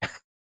 actually.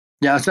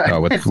 Yeah, so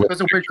it was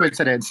a weird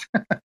coincidence.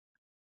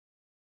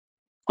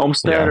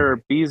 Homestead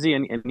or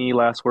BZ, any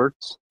last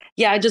words?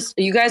 Yeah,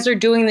 you guys are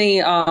doing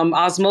the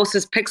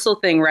osmosis pixel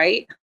thing,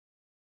 right?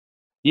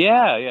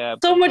 Yeah.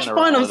 So much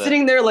fun. I'm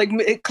sitting there like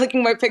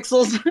clicking my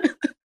pixels.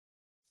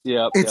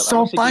 It's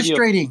so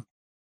frustrating.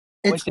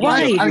 It's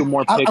why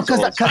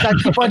because I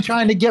keep on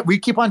trying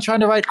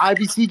to write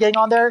IBC Gang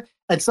on there,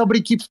 and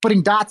somebody keeps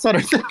putting dots on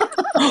it.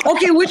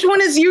 Okay, which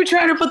one is you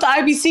trying to put the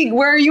IBC?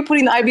 Where are you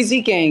putting the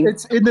IBC Gang?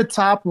 It's in the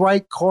top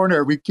right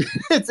corner.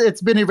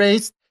 It's been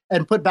erased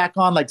and put back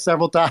on like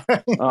several times.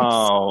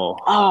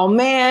 Oh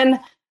man.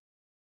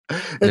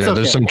 It's okay.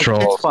 There's some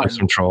trolls. There's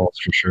some trolls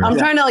for sure. I'm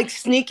trying to like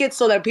sneak it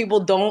so that people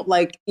don't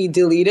like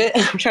delete it.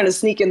 I'm trying to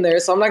sneak in there,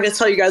 so I'm not going to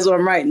tell you guys what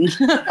I'm writing.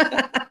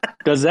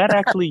 Does that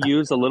actually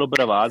use a little bit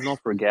of Osmo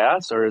for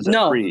gas, or is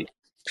it free?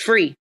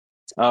 Free.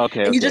 Oh,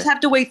 okay. You just have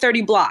to wait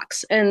 30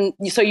 blocks, and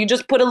so you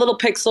just put a little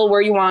pixel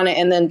where you want it,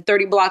 and then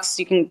 30 blocks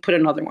you can put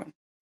another one.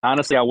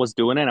 Honestly, I was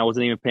doing it. I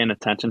wasn't even paying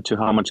attention to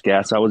how much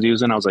gas I was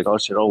using. I was like, oh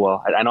shit, oh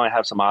well. I know I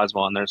have some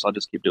Osmo in there, so I'll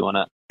just keep doing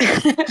it.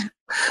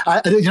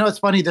 It's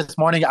funny. This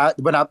morning,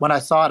 when I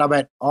saw it, I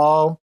went,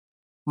 oh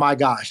my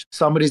gosh,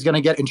 somebody's going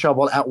to get in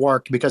trouble at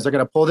work because they're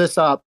going to pull this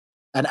up,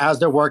 and as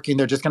they're working,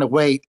 they're just going to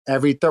wait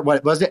every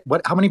what was it?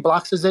 How many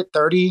blocks is it?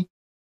 30?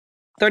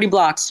 30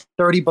 blocks.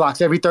 30 blocks.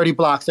 Every 30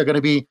 blocks, they're going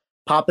to be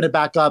popping it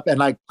back up and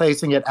like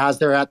placing it as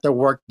they're at their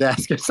work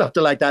desk or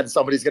something like that, and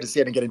somebody's going to see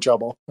it and get in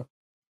trouble.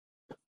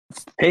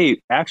 Hey,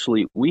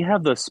 actually, we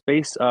have the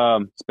Space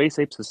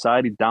Ape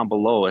Society down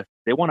below. If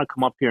they want to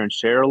come up here and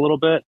share a little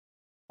bit,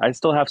 I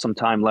still have some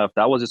time left.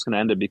 I was just going to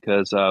end it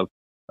because a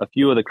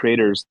few of the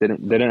creators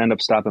didn't end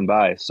up stopping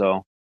by.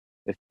 So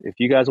if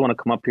you guys want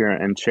to come up here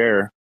and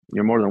share,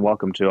 you're more than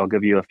welcome to. I'll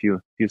give you a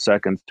few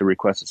seconds to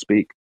request to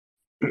speak.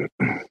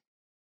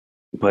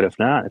 But if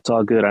not, it's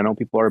all good. I know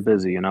people are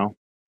busy, you know.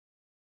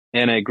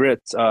 And hey,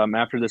 Grits,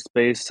 after this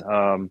space,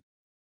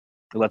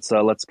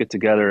 let's get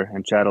together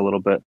and chat a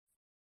little bit.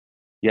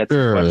 Yeah,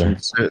 sure.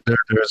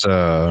 There's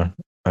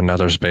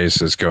another space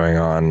that's going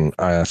on,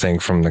 I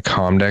think, from the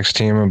Comdex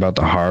team about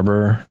the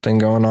harbor thing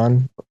going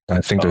on.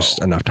 I think there's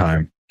enough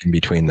time in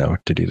between, though,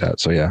 to do that.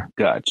 So, yeah.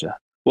 Gotcha.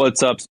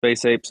 What's up,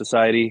 Space Ape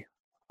Society?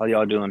 How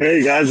y'all doing?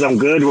 Hey, guys, I'm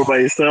good. What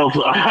about yourself?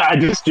 I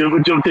just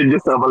jumped in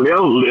just to have a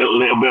little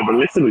bit of a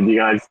listen with you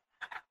guys.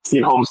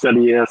 Seen Homestead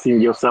here, seen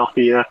yourself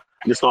here.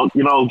 Just thought,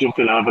 jump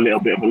in and have a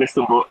little bit of a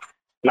listen. But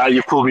now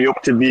you pulled me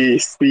up to be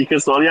speaker.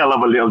 So, yeah, I'll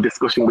have a little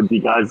discussion with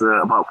you guys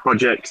about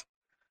projects.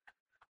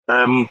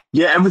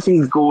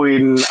 Everything's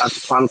going as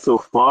planned so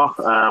far.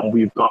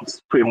 We've got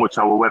pretty much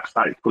our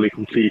website fully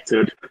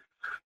completed.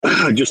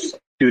 Just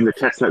doing the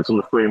testnets on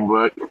the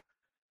framework.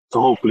 So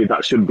hopefully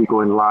that should be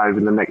going live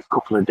in the next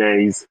couple of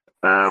days.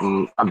 At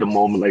the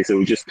moment, like I said,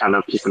 we're just kind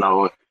of keeping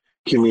our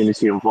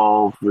community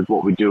involved with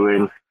what we're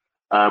doing.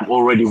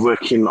 Already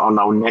working on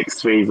our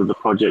next phase of the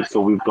project. So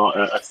we've got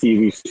a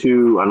Series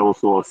 2 and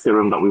also a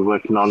Serum that we're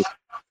working on.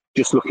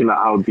 just looking at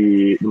how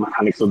the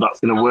mechanics of that's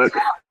going to work.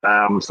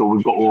 So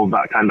we've got all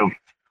that kind of.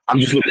 I'm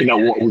just looking at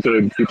what we're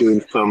going to be doing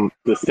from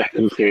the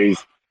second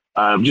phase.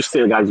 Just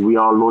say, guys, we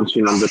are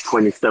launching on the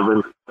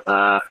 27th.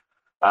 Our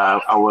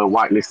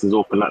whitelist is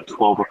open at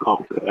 12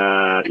 o'clock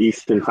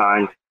Eastern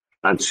time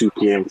and 2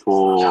 p.m.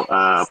 for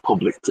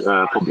public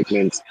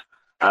mint.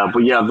 But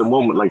yeah, at the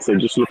moment, like I said,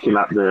 just looking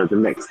at the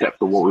next steps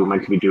of what we're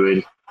meant to be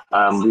doing.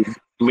 We've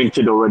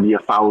minted already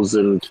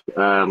 1,000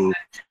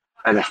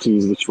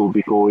 NFTs, which will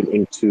be going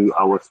into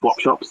our swap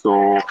shop.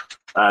 So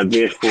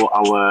therefore,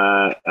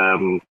 our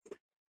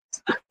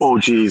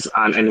OGs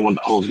and anyone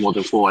that holds more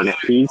than 4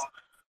 NFTs.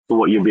 So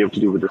what you'll be able to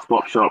do with the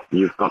swap shop,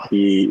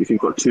 if you've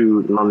got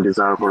 2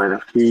 non-desirable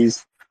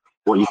NFTs,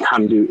 what you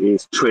can do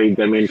is trade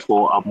them in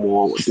for a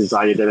more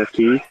desired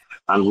NFT,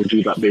 and we'll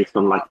do that based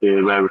on like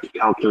the rarity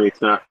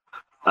calculator.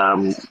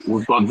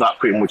 We've got that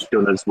pretty much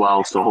done as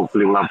well, so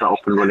hopefully we'll have that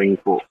up and running,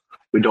 but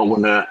we don't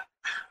want to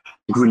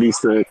release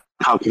the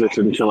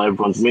calculator until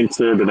everyone's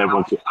minted and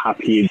everyone's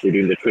happy they're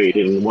doing the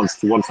trading. Once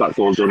that's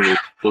all done,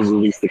 we'll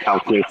release the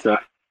calculator,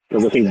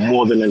 because I think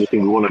more than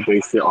anything we want to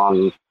base it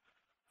on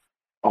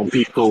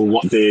people,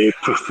 what they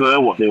prefer,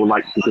 what they would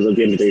like, because at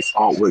the end of the day it's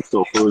artwork.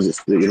 So for us,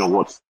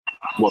 it's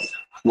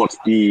what's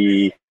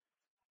the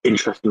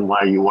interest in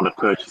why you want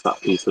to purchase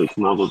that piece. So it's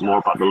more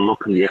about the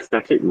look and the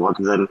aesthetic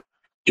rather than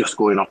just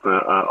going off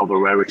of a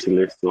rarity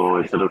list. So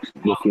instead of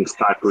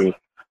sniping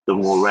the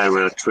more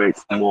rarer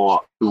traits,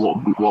 more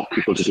what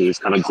people to do is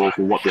kind of go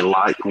for what they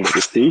like and what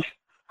they see.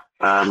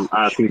 And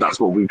I think that's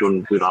what we've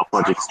done with our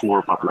projects, more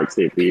about, like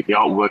say, the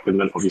artwork, and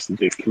then obviously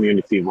the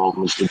community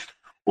involvement in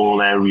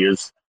all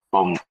areas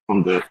from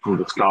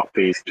the start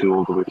phase to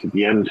all the way to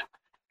the end.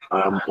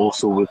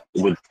 Also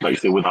with like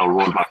say with our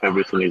roadmap,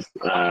 everything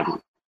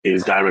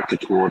is directed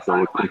towards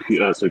our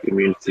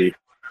community.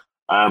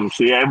 So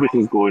yeah,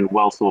 everything's going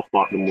well so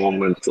far at the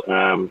moment.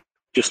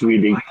 Just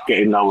really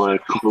getting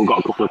we've got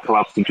a couple of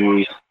collabs to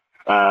do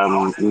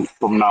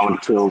from now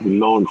until we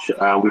launch.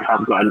 We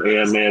have got an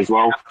AMA as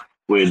well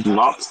with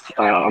Knots,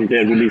 and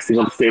they're releasing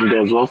on the same day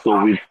as well.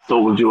 So we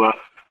thought we'll do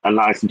a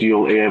nice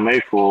dual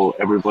AMA for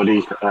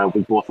everybody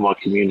with both of our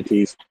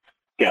communities,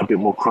 get a bit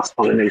more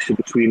cross-pollination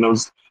between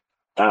us.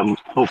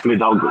 Hopefully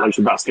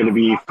that's going to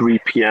be 3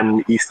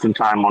 p.m. Eastern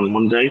time on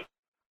Monday.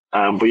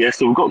 But yeah,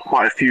 so we've got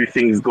quite a few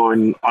things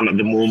going on at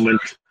the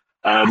moment.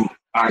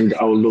 And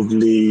our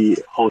lovely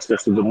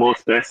hostess of the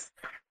mostess,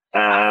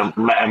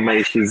 Meta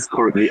May, she's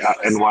currently at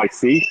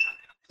NYC.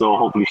 So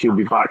hopefully she'll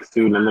be back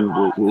soon, and then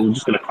we're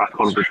just going to crack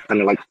on with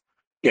kind of like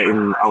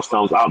getting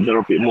ourselves out there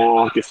a bit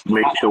more, just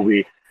making sure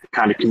we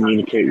kind of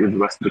communicate with the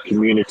rest of the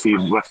community,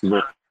 the rest of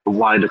the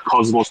wider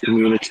Cosmos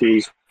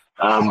community.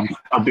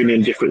 I've been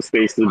in different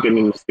spaces. I've been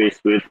in the space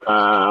with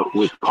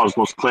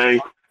Cosmos Clay,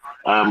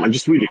 and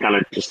just really kind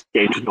of just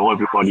getting to know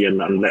everybody and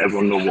let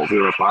everyone know what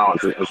we're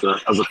about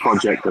as a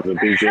project, as a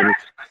vision.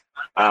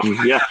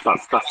 Yeah,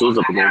 that's us at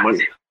the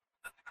moment.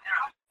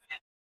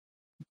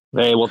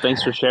 Hey, well,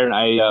 thanks for sharing.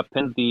 I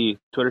pinned the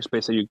Twitter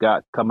space that you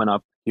got coming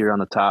up here on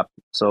the top.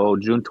 So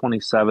June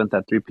 27th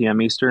at 3 p.m.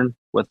 Eastern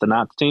with the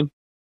Knots team,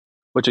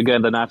 which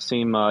again, the Knots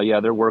team,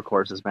 they're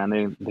workhorses,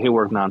 man. They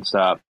work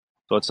nonstop.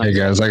 So it's nice. Hey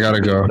guys, I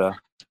gotta go.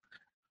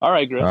 All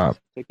right, Griff.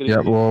 Take it easy.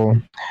 Well,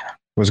 it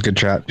was a good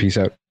chat. Peace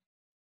out.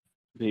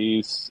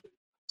 Peace.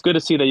 It's good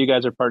to see that you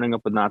guys are partnering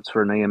up with Knots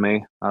for an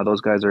AMA.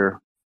 Those guys are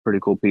pretty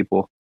cool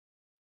people.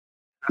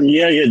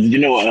 Yeah. You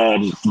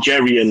know,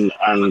 Jerry and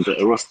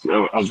Rusty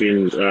have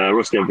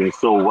been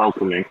so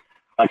welcoming.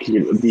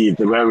 Actually,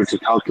 the rarity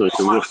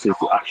calculator, Rusty is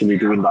actually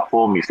doing that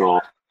for me. So,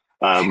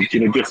 you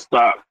know, just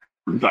that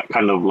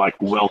kind of like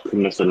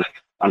welcomeness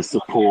and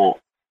support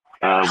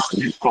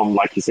from,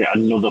 like you say,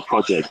 another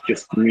project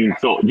just means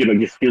so. You know,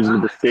 just gives me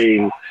the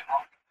same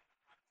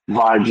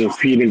vibes and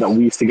feeling that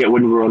we used to get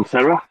when we were on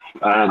Terra.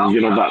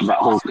 You know, that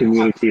whole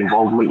community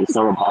involvement is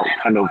not about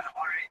kind of,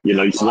 you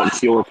know,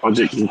 once you're a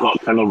project, you've got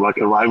kind of like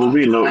a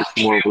rivalry. No, it's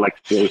more of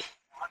like the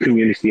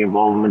community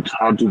involvement.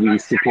 How do we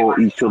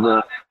support each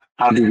other?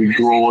 How do we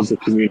grow as a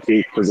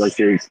community? Because like I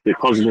say, the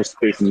Cosmos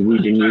space is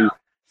really new.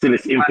 It's in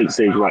its infant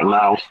stage right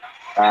now.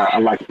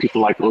 And like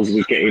people like us,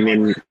 we're getting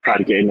in, try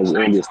to get in as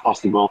early as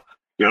possible.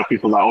 You know,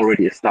 people that are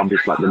already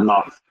established, like the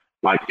Knots,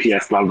 like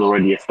PS Labs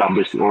already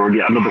established,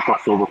 already another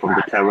crossover from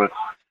the Terra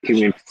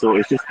community. So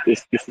it's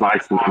just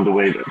nice in the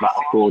way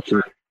that approach,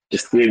 and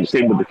just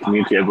same with the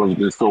community. Everyone's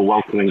been so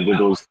welcoming with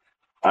us.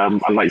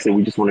 And like I say,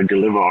 we just want to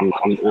deliver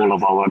on all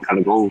of our kind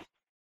of goals.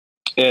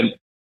 And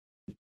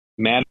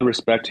man,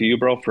 respect to you,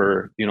 bro,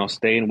 for, you know,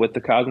 staying with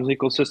the Cosmos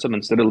ecosystem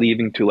instead of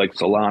leaving to like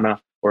Solana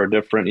or a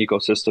different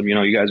ecosystem. You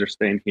know, you guys are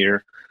staying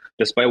here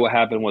despite what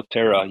happened with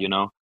Terra, you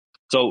know.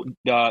 So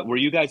were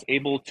you guys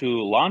able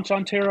to launch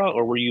on Terra,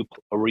 or were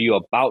you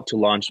about to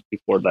launch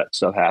before that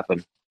stuff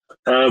happened?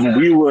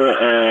 We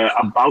were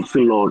about to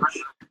launch.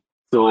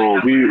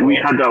 So we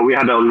had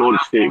our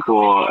launch date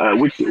for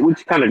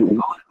which kind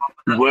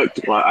of worked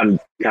and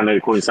kind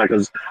of coincided,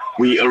 because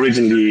we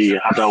originally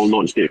had our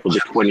launch date for the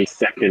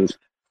 22nd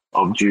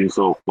of June.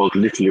 So well,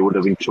 literally would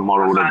have been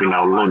tomorrow would have been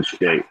our launch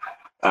date.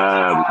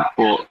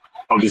 But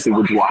obviously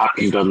with what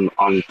happened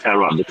on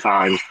Terra at the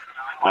time,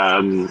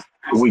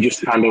 we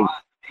just kind of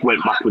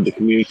went back with the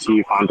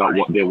community, found out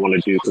what they want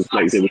to do, because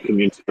like I say, we're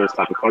community first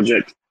type of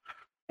project.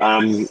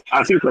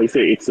 I think, like I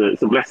say, it's a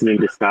blessing in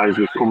disguise.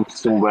 We've come to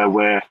somewhere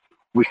where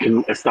we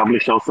can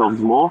establish ourselves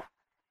more.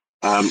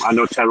 I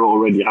know Terra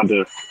already had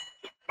a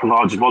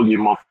large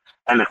volume of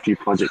NFT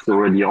projects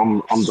already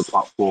on the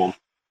platform,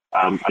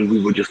 and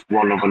we were just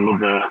one of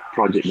another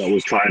project that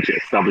was trying to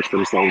establish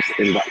themselves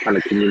in that kind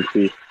of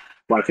community.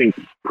 But I think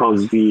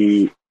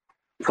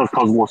because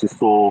Cosmos is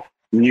so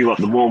new at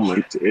the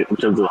moment in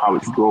terms of how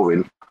it's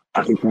growing,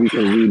 I think we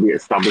can really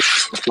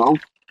establish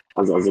ourselves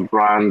as a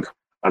brand,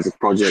 as a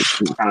project,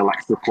 and kind of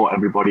like support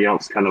everybody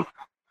else, kind of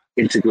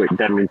integrate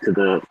them into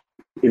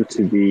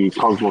the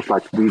Cosmos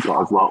like we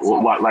got as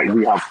well, like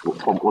we have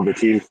from other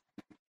teams.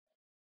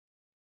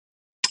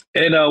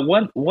 And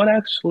what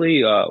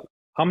actually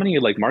how many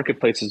like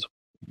marketplaces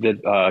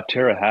did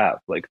Terra have?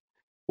 Like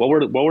what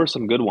were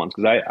some good ones?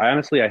 Because I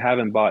honestly I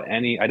didn't buy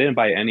any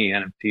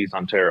NFTs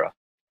on Terra.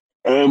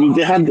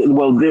 They had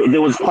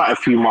there was quite a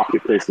few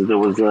marketplaces. There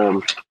was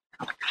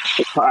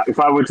if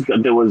I were to,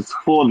 there was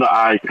 4 that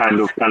I kind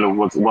of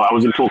was, I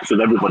was in talks with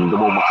everybody the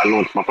moment I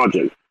launched my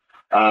project.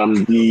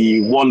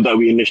 The one that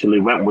we initially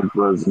went with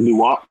was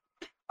Luart,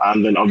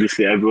 and then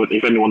obviously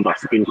if anyone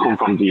that's come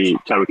from the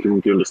Terra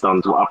community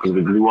understands what happened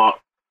with Luart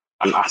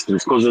and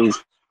Aston's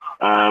cousins.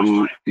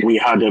 We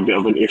had a bit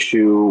of an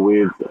issue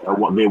with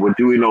what they were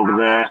doing over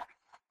there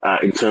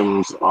in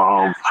terms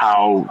of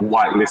how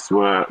whitelists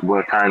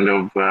were kind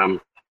of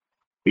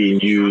being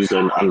used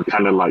and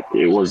kind of like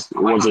it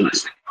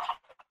wasn't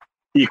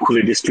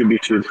equally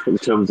distributed in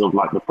terms of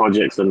like the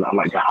projects and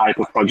like the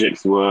hyper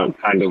projects were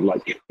kind of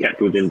like kept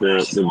within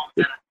the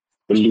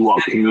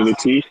Luart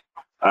community,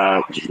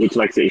 which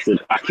like I say,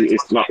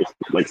 it's not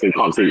like they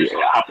can't say it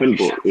happened,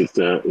 but it's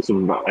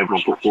something that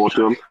everyone put forward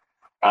to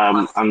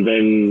them. And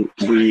then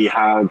we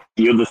had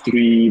the other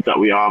 3 that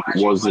we have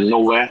was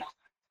Nowhere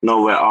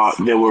Art.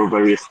 They were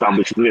very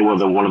established. They were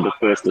one of the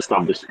first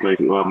established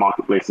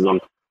marketplaces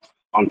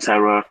on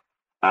Terra.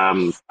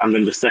 And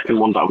then the second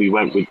one that we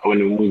went with when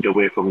we moved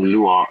away from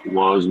Luart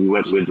was we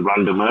went with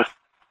Random Earth.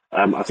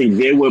 I think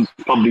they were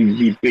probably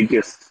the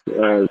biggest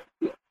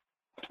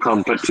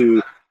compared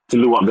to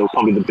Luart. They were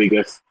probably the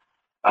biggest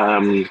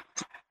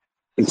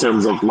in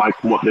terms of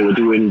like what they were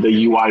doing.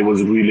 The UI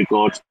was really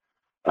good.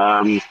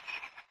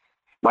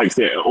 Like I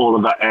say, all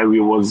of that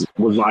area was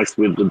nice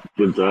with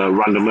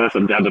Random Earth,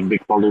 and they had a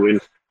big following.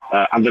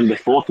 And then the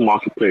 4th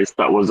marketplace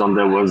that was on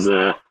there was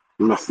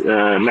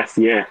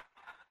Messier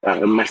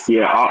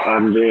Art,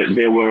 and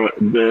they were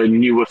the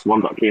newest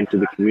one that came to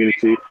the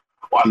community.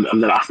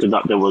 And then after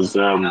that, there was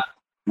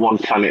One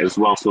Planet as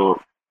well. So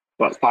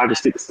about 5 or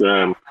 6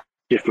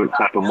 different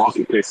type of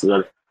marketplaces.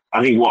 And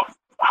I think what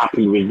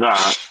happened with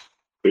that,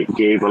 it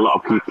gave a lot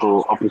of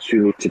people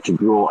opportunity to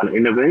grow and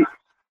innovate.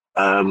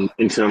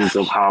 In terms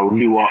of how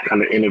Luart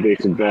kind of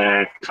innovated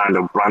their kind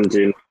of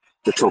branding,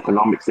 the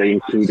tokenomics they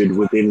included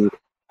within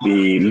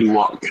the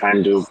Luart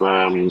kind of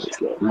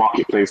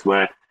marketplace,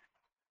 where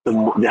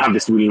they have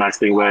this really nice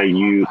thing where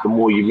the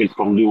more you mint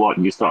from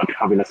Luart, you start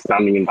having a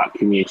standing in that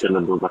community, and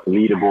then there's like a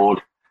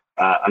leaderboard,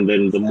 and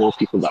then the more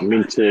people that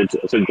minted,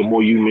 so the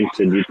more you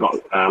minted, you've got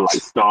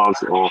like stars,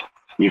 or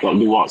you got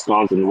Luart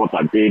stars, and what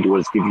that did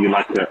was give you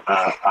like a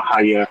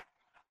higher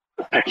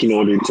pecking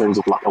order in terms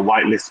of like a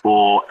whitelist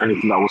for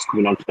anything that was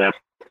coming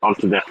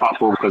onto their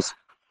platform, because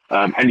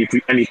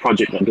any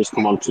project that does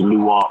come onto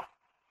Luart,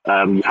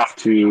 you have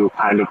to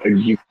kind of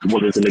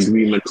there's an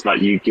agreement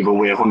that you give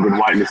away 100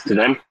 whitelists to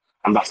them,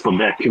 and that's for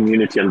their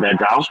community and their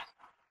DAO.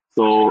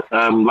 So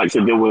like I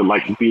said, they were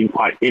like being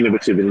quite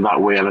innovative in that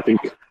way, and I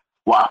think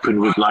what happened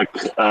with like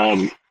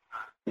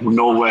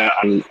Nowhere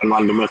and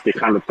Random Earth, they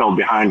kind of fell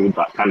behind with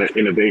that kind of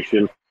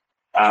innovation.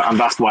 And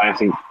that's why I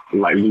think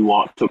like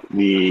Luart took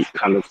the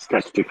kind of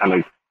steps to kind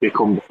of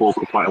become the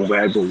focal point of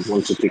where everyone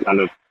wanted to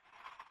kind of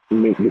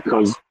mint,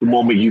 because the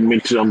moment you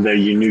minted on there,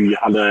 you knew you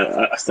had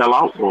a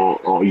sellout,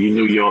 or you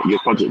knew your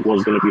project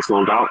was going to be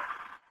sold out.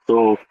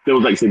 So there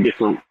was like some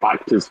different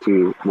factors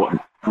to what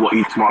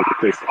each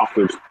marketplace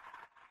offered.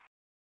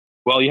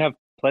 Well, you have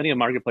plenty of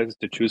marketplaces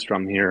to choose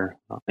from here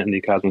in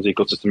the Cosmos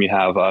ecosystem. You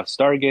have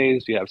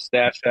Stargaze, you have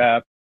Stash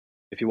App,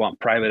 if you want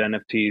private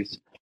NFTs,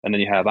 and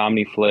then you have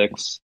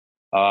OmniFlix.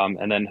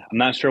 And then I'm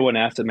not sure when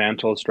Asset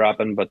Mantle is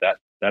dropping, but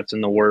that's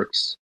in the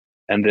works.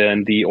 And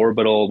then the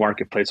Orbital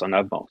marketplace on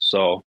Evmo.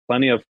 So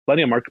plenty of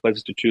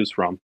marketplaces to choose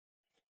from.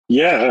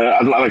 Yeah,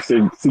 like I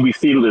said, we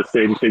feel the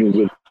same thing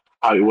with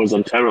how it was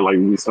on Terra. Like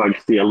we started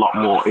to see a lot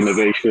more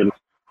innovation.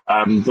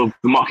 The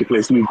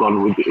marketplace we've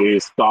gone with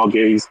is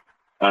Stargaze,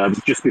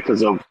 just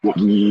because of what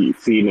we've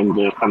seen in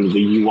the kind of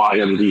the UI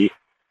and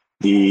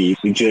the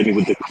journey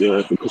with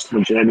the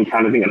customer journey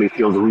kind of thing, and it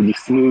feels really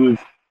smooth.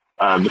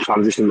 The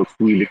transition looks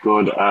really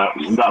good.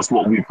 That's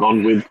what we've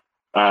gone with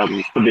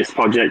for this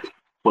project.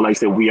 But like I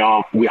said, we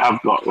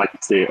have got, like I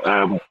say,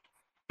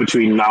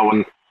 between now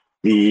and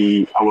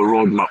our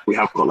roadmap, we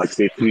have got, like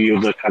say, 3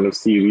 other kind of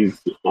series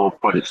or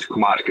projects to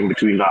come out in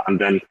between that, and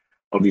then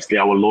obviously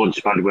our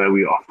launch pad where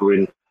we're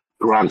offering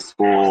grants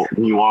for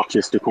new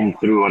artists to come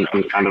through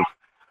and kind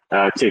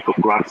of take up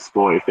grants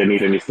for if they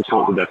need any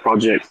support with their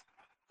projects.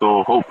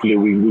 So hopefully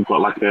we've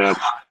got like a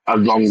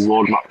long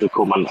roadmap to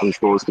come and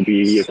for us to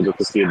be here for the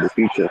foreseeable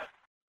future.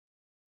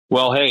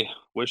 Well, hey,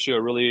 wish you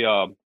a really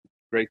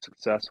great,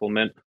 successful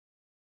Mint,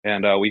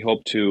 and we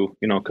hope to,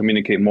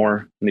 communicate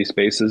more in these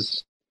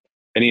spaces.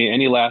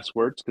 Any last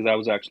words? Because I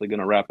was actually going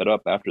to wrap it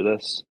up after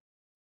this.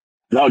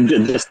 No,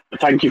 just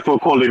thank you for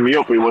calling me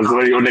up. It was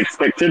very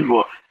unexpected,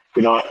 but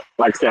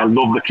like I said, I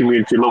love the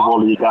community, love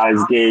all of you guys,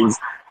 Gaines,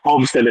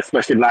 Homestead,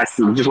 especially nice.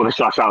 Just want to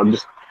shout out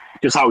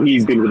just how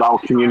he's been with our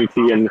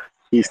community, and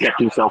he's kept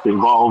himself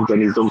involved,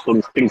 and he's done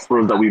some things for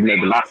us that we've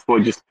never asked for.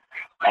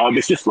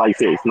 It's just like I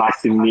say, it's nice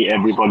to meet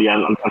everybody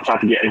and try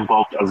to get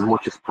involved as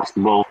much as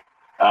possible.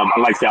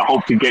 And like I say, I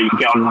hope to get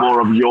on more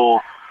of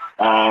your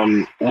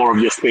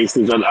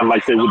spaces, and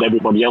like I say, with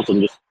everybody else,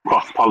 and just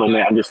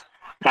cross-pollinate and just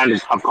kind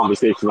of have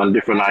conversations on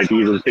different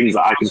ideas and things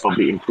that I can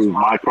probably improve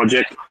my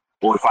project,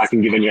 or if I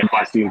can give any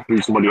advice to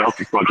improve somebody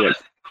else's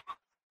project.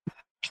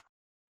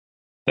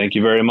 Thank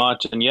you very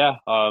much. And yeah,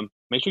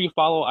 make sure you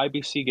follow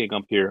IBC Gang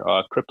up here,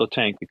 Crypto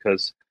Tank,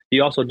 because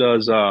he also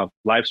does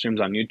live streams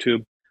on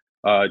YouTube.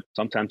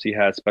 Sometimes he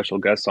has special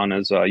guests on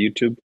his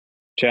YouTube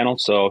channel.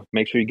 So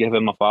make sure you give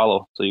him a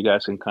follow so you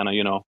guys can kind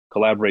of,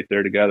 collaborate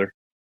there together.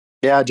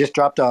 Yeah, I just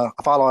dropped a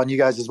follow on you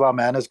guys as well,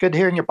 man. It's good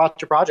hearing about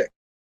your project.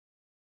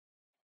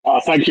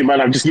 Thank you,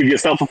 man. I'll just give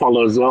yourself a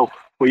follow as well.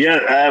 But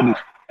yeah,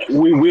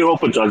 we're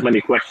open to as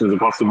many questions as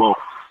possible.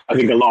 I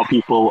think a lot of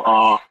people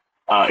are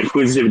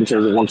inquisitive in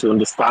terms of want to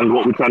understand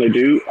what we're trying to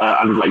do.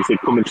 And like you said,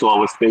 come into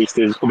our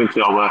spaces, come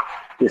into our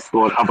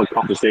Discord, have a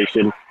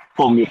conversation,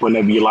 pull me up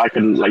whenever you like.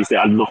 And like I said,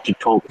 I'd love to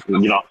talk.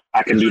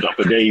 I can do that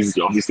for days.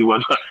 Obviously,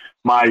 when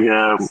my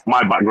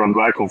background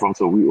where I come from,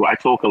 so I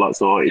talk a lot.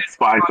 So it's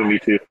fine for me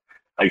to,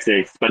 like I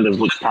say, spend as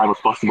much time as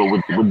possible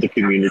with the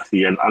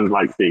community and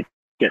like I say,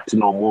 get to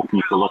know more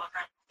people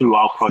through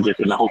our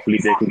project, and hopefully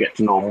they can get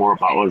to know more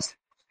about us.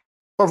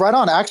 Well, right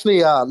on.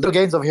 Actually, Little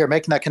Gaines over here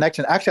making that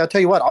connection. Actually, I'll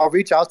tell you what, I'll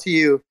reach out to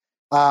you.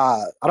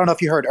 I don't know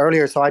if you heard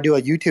earlier, so I do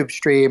a YouTube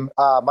stream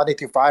Monday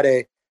through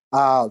Friday.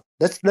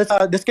 Let's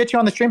get you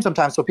on the stream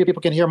sometime so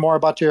people can hear more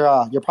about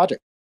your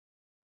project.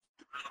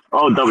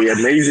 Oh, that'll be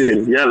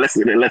amazing. Yeah, let's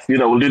do that.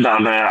 We'll do that.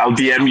 I'll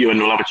DM you and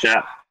we'll have a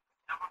chat.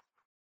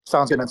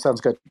 Sounds good, man. Sounds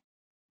good.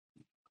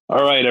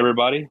 All right,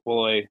 everybody.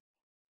 Well,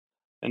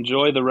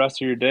 enjoy the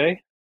rest of your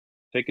day.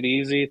 Take it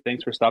easy.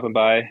 Thanks for stopping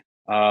by.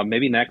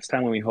 Maybe next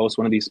time when we host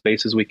one of these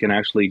spaces, we can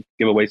actually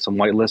give away some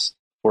whitelists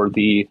for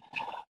the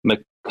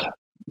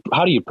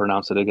how do you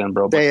pronounce it again,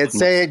 bro?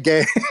 Say it,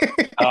 gay.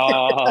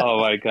 Oh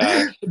my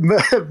god.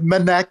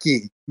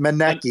 Manaki.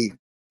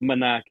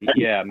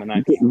 Yeah,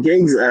 Manaki.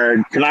 Gaines,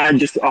 can I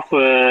just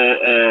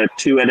offer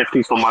 2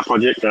 NFTs for my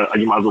project?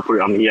 You might as well put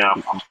it on here.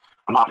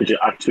 I'm happy to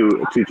add to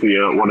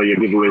one of your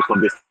giveaways for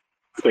this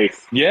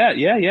space. Yeah.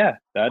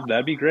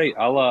 That'd be great.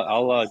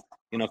 I'll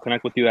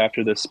connect with you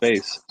after this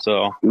space.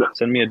 So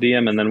send me a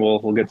DM and then we'll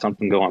get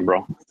something going,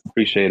 bro.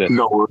 Appreciate it.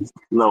 No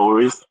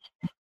worries.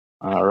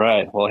 All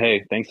right. Well,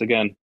 hey, thanks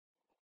again.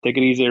 Take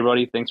it easy,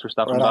 everybody. Thanks for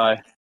stopping by.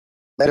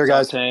 Later,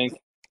 guys. Tank.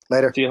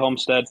 Later. See you,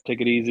 Homestead.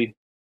 Take it easy.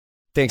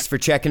 Thanks for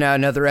checking out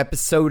another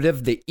episode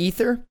of The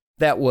Ether.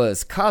 That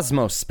was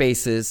Cosmos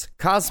Spaces,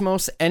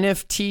 Cosmos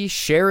NFT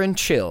Share and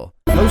Chill,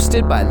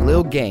 hosted by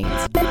Lil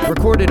Gaines,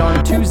 recorded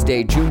on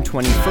Tuesday, June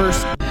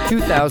 21st,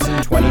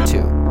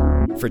 2022.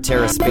 For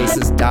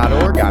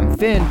TerraSpaces.org, I'm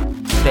Finn.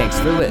 Thanks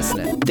for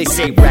listening. They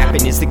say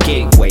rapping is the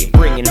gateway,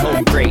 bringing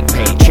home great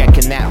pay.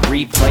 Checking that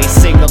replay,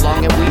 sing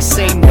along and we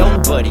say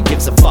nobody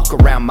gives a fuck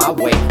around my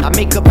way. I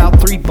make about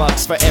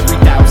 $3 for every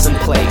 1,000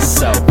 plays,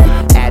 so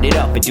add it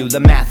up and do the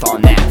math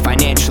on that.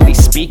 Financially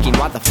speaking,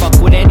 why the fuck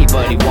would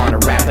anybody wanna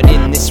rap? But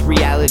in this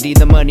reality,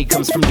 the money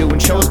comes from doing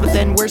shows. But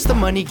then where's the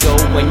money go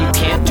when you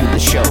can't do the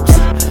shows?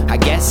 I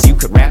guess you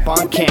could rap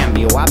on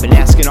Cameo. I've been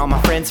asking all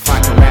my friends if I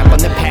can rap on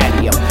the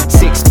patio.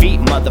 6 feet,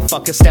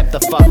 motherfucker, step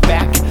the fuck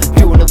back.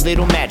 Doing a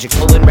little magic,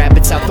 pulling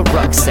rabbits out the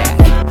rucksack.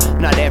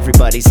 Not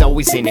everybody's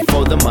always in it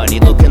for the money.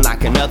 Looking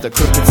like another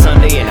crooked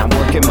Sunday and I'm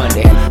working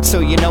Monday. So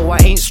you know I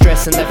ain't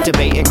stressing, left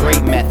debating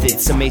great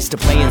methods. Amazed to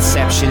play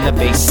Inception, the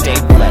base stay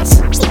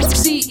blessed.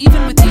 See,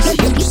 even with these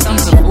huge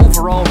sums of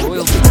overall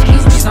royalties,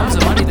 huge sums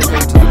of money that go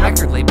to the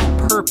record label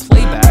per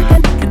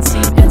playback can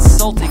seem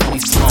insultingly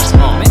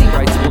small. Many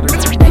rights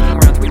holders are making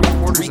around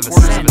 3/4 of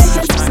a cent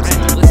each time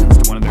someone listens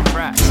to one of their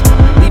tracks,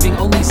 leaving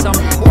only some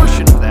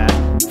portion of that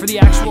for the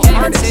actual artist. Can't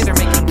even say they're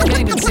making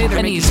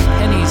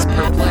pennies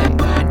per play.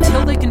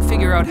 Until they can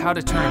figure out how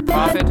to turn a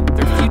profit,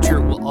 their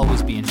future will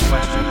always be in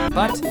question.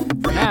 But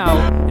for now,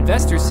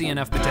 investors see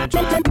enough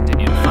potential to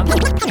continue to fund them.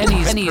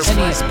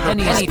 Pennies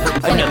per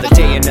play. Another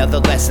day, another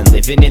lesson.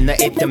 Living in the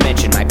 8th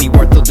dimension might be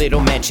worth a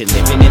little mention.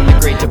 Living in the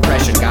Great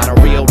Depression, got a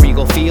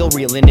regal feel.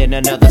 Reeling in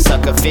another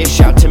sucker fish,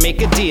 out to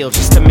make a deal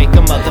just to make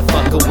a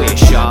motherfucker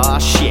wish. Aw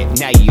shit,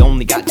 now you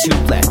only got 2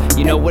 left.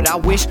 You know what I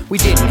wish? We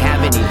didn't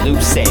have any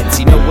loose ends.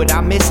 You know what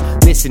I miss?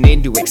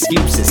 Listening to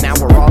excuses. Now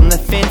we're on the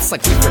fence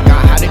like we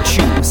forgot how to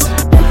choose.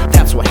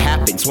 That's That's what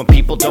happens when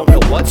people don't know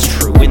what's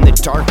true. In the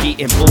dark,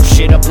 eating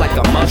bullshit up like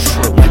a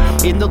mushroom.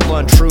 In the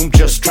lunchroom,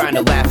 just trying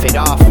to laugh it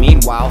off.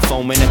 Meanwhile,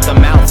 foaming at the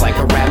mouth like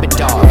a rabid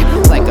dog.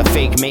 Like a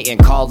fake mating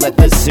call at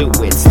the zoo.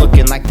 It's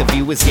looking like the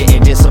view is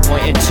getting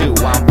disappointing too.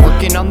 I'm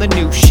working on the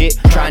new shit,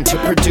 trying to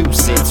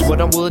produce it. It's what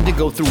I'm willing to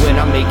go through when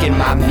I'm making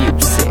my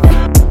music.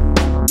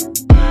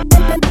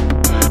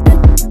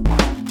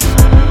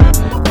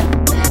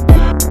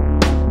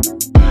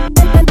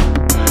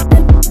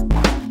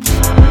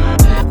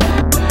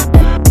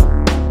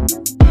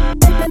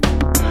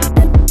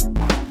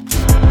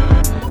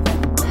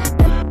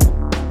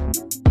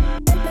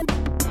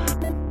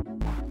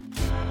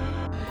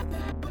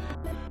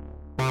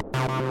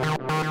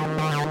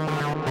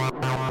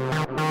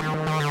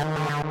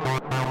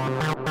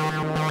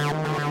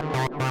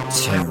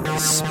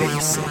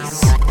 TerraSpaces.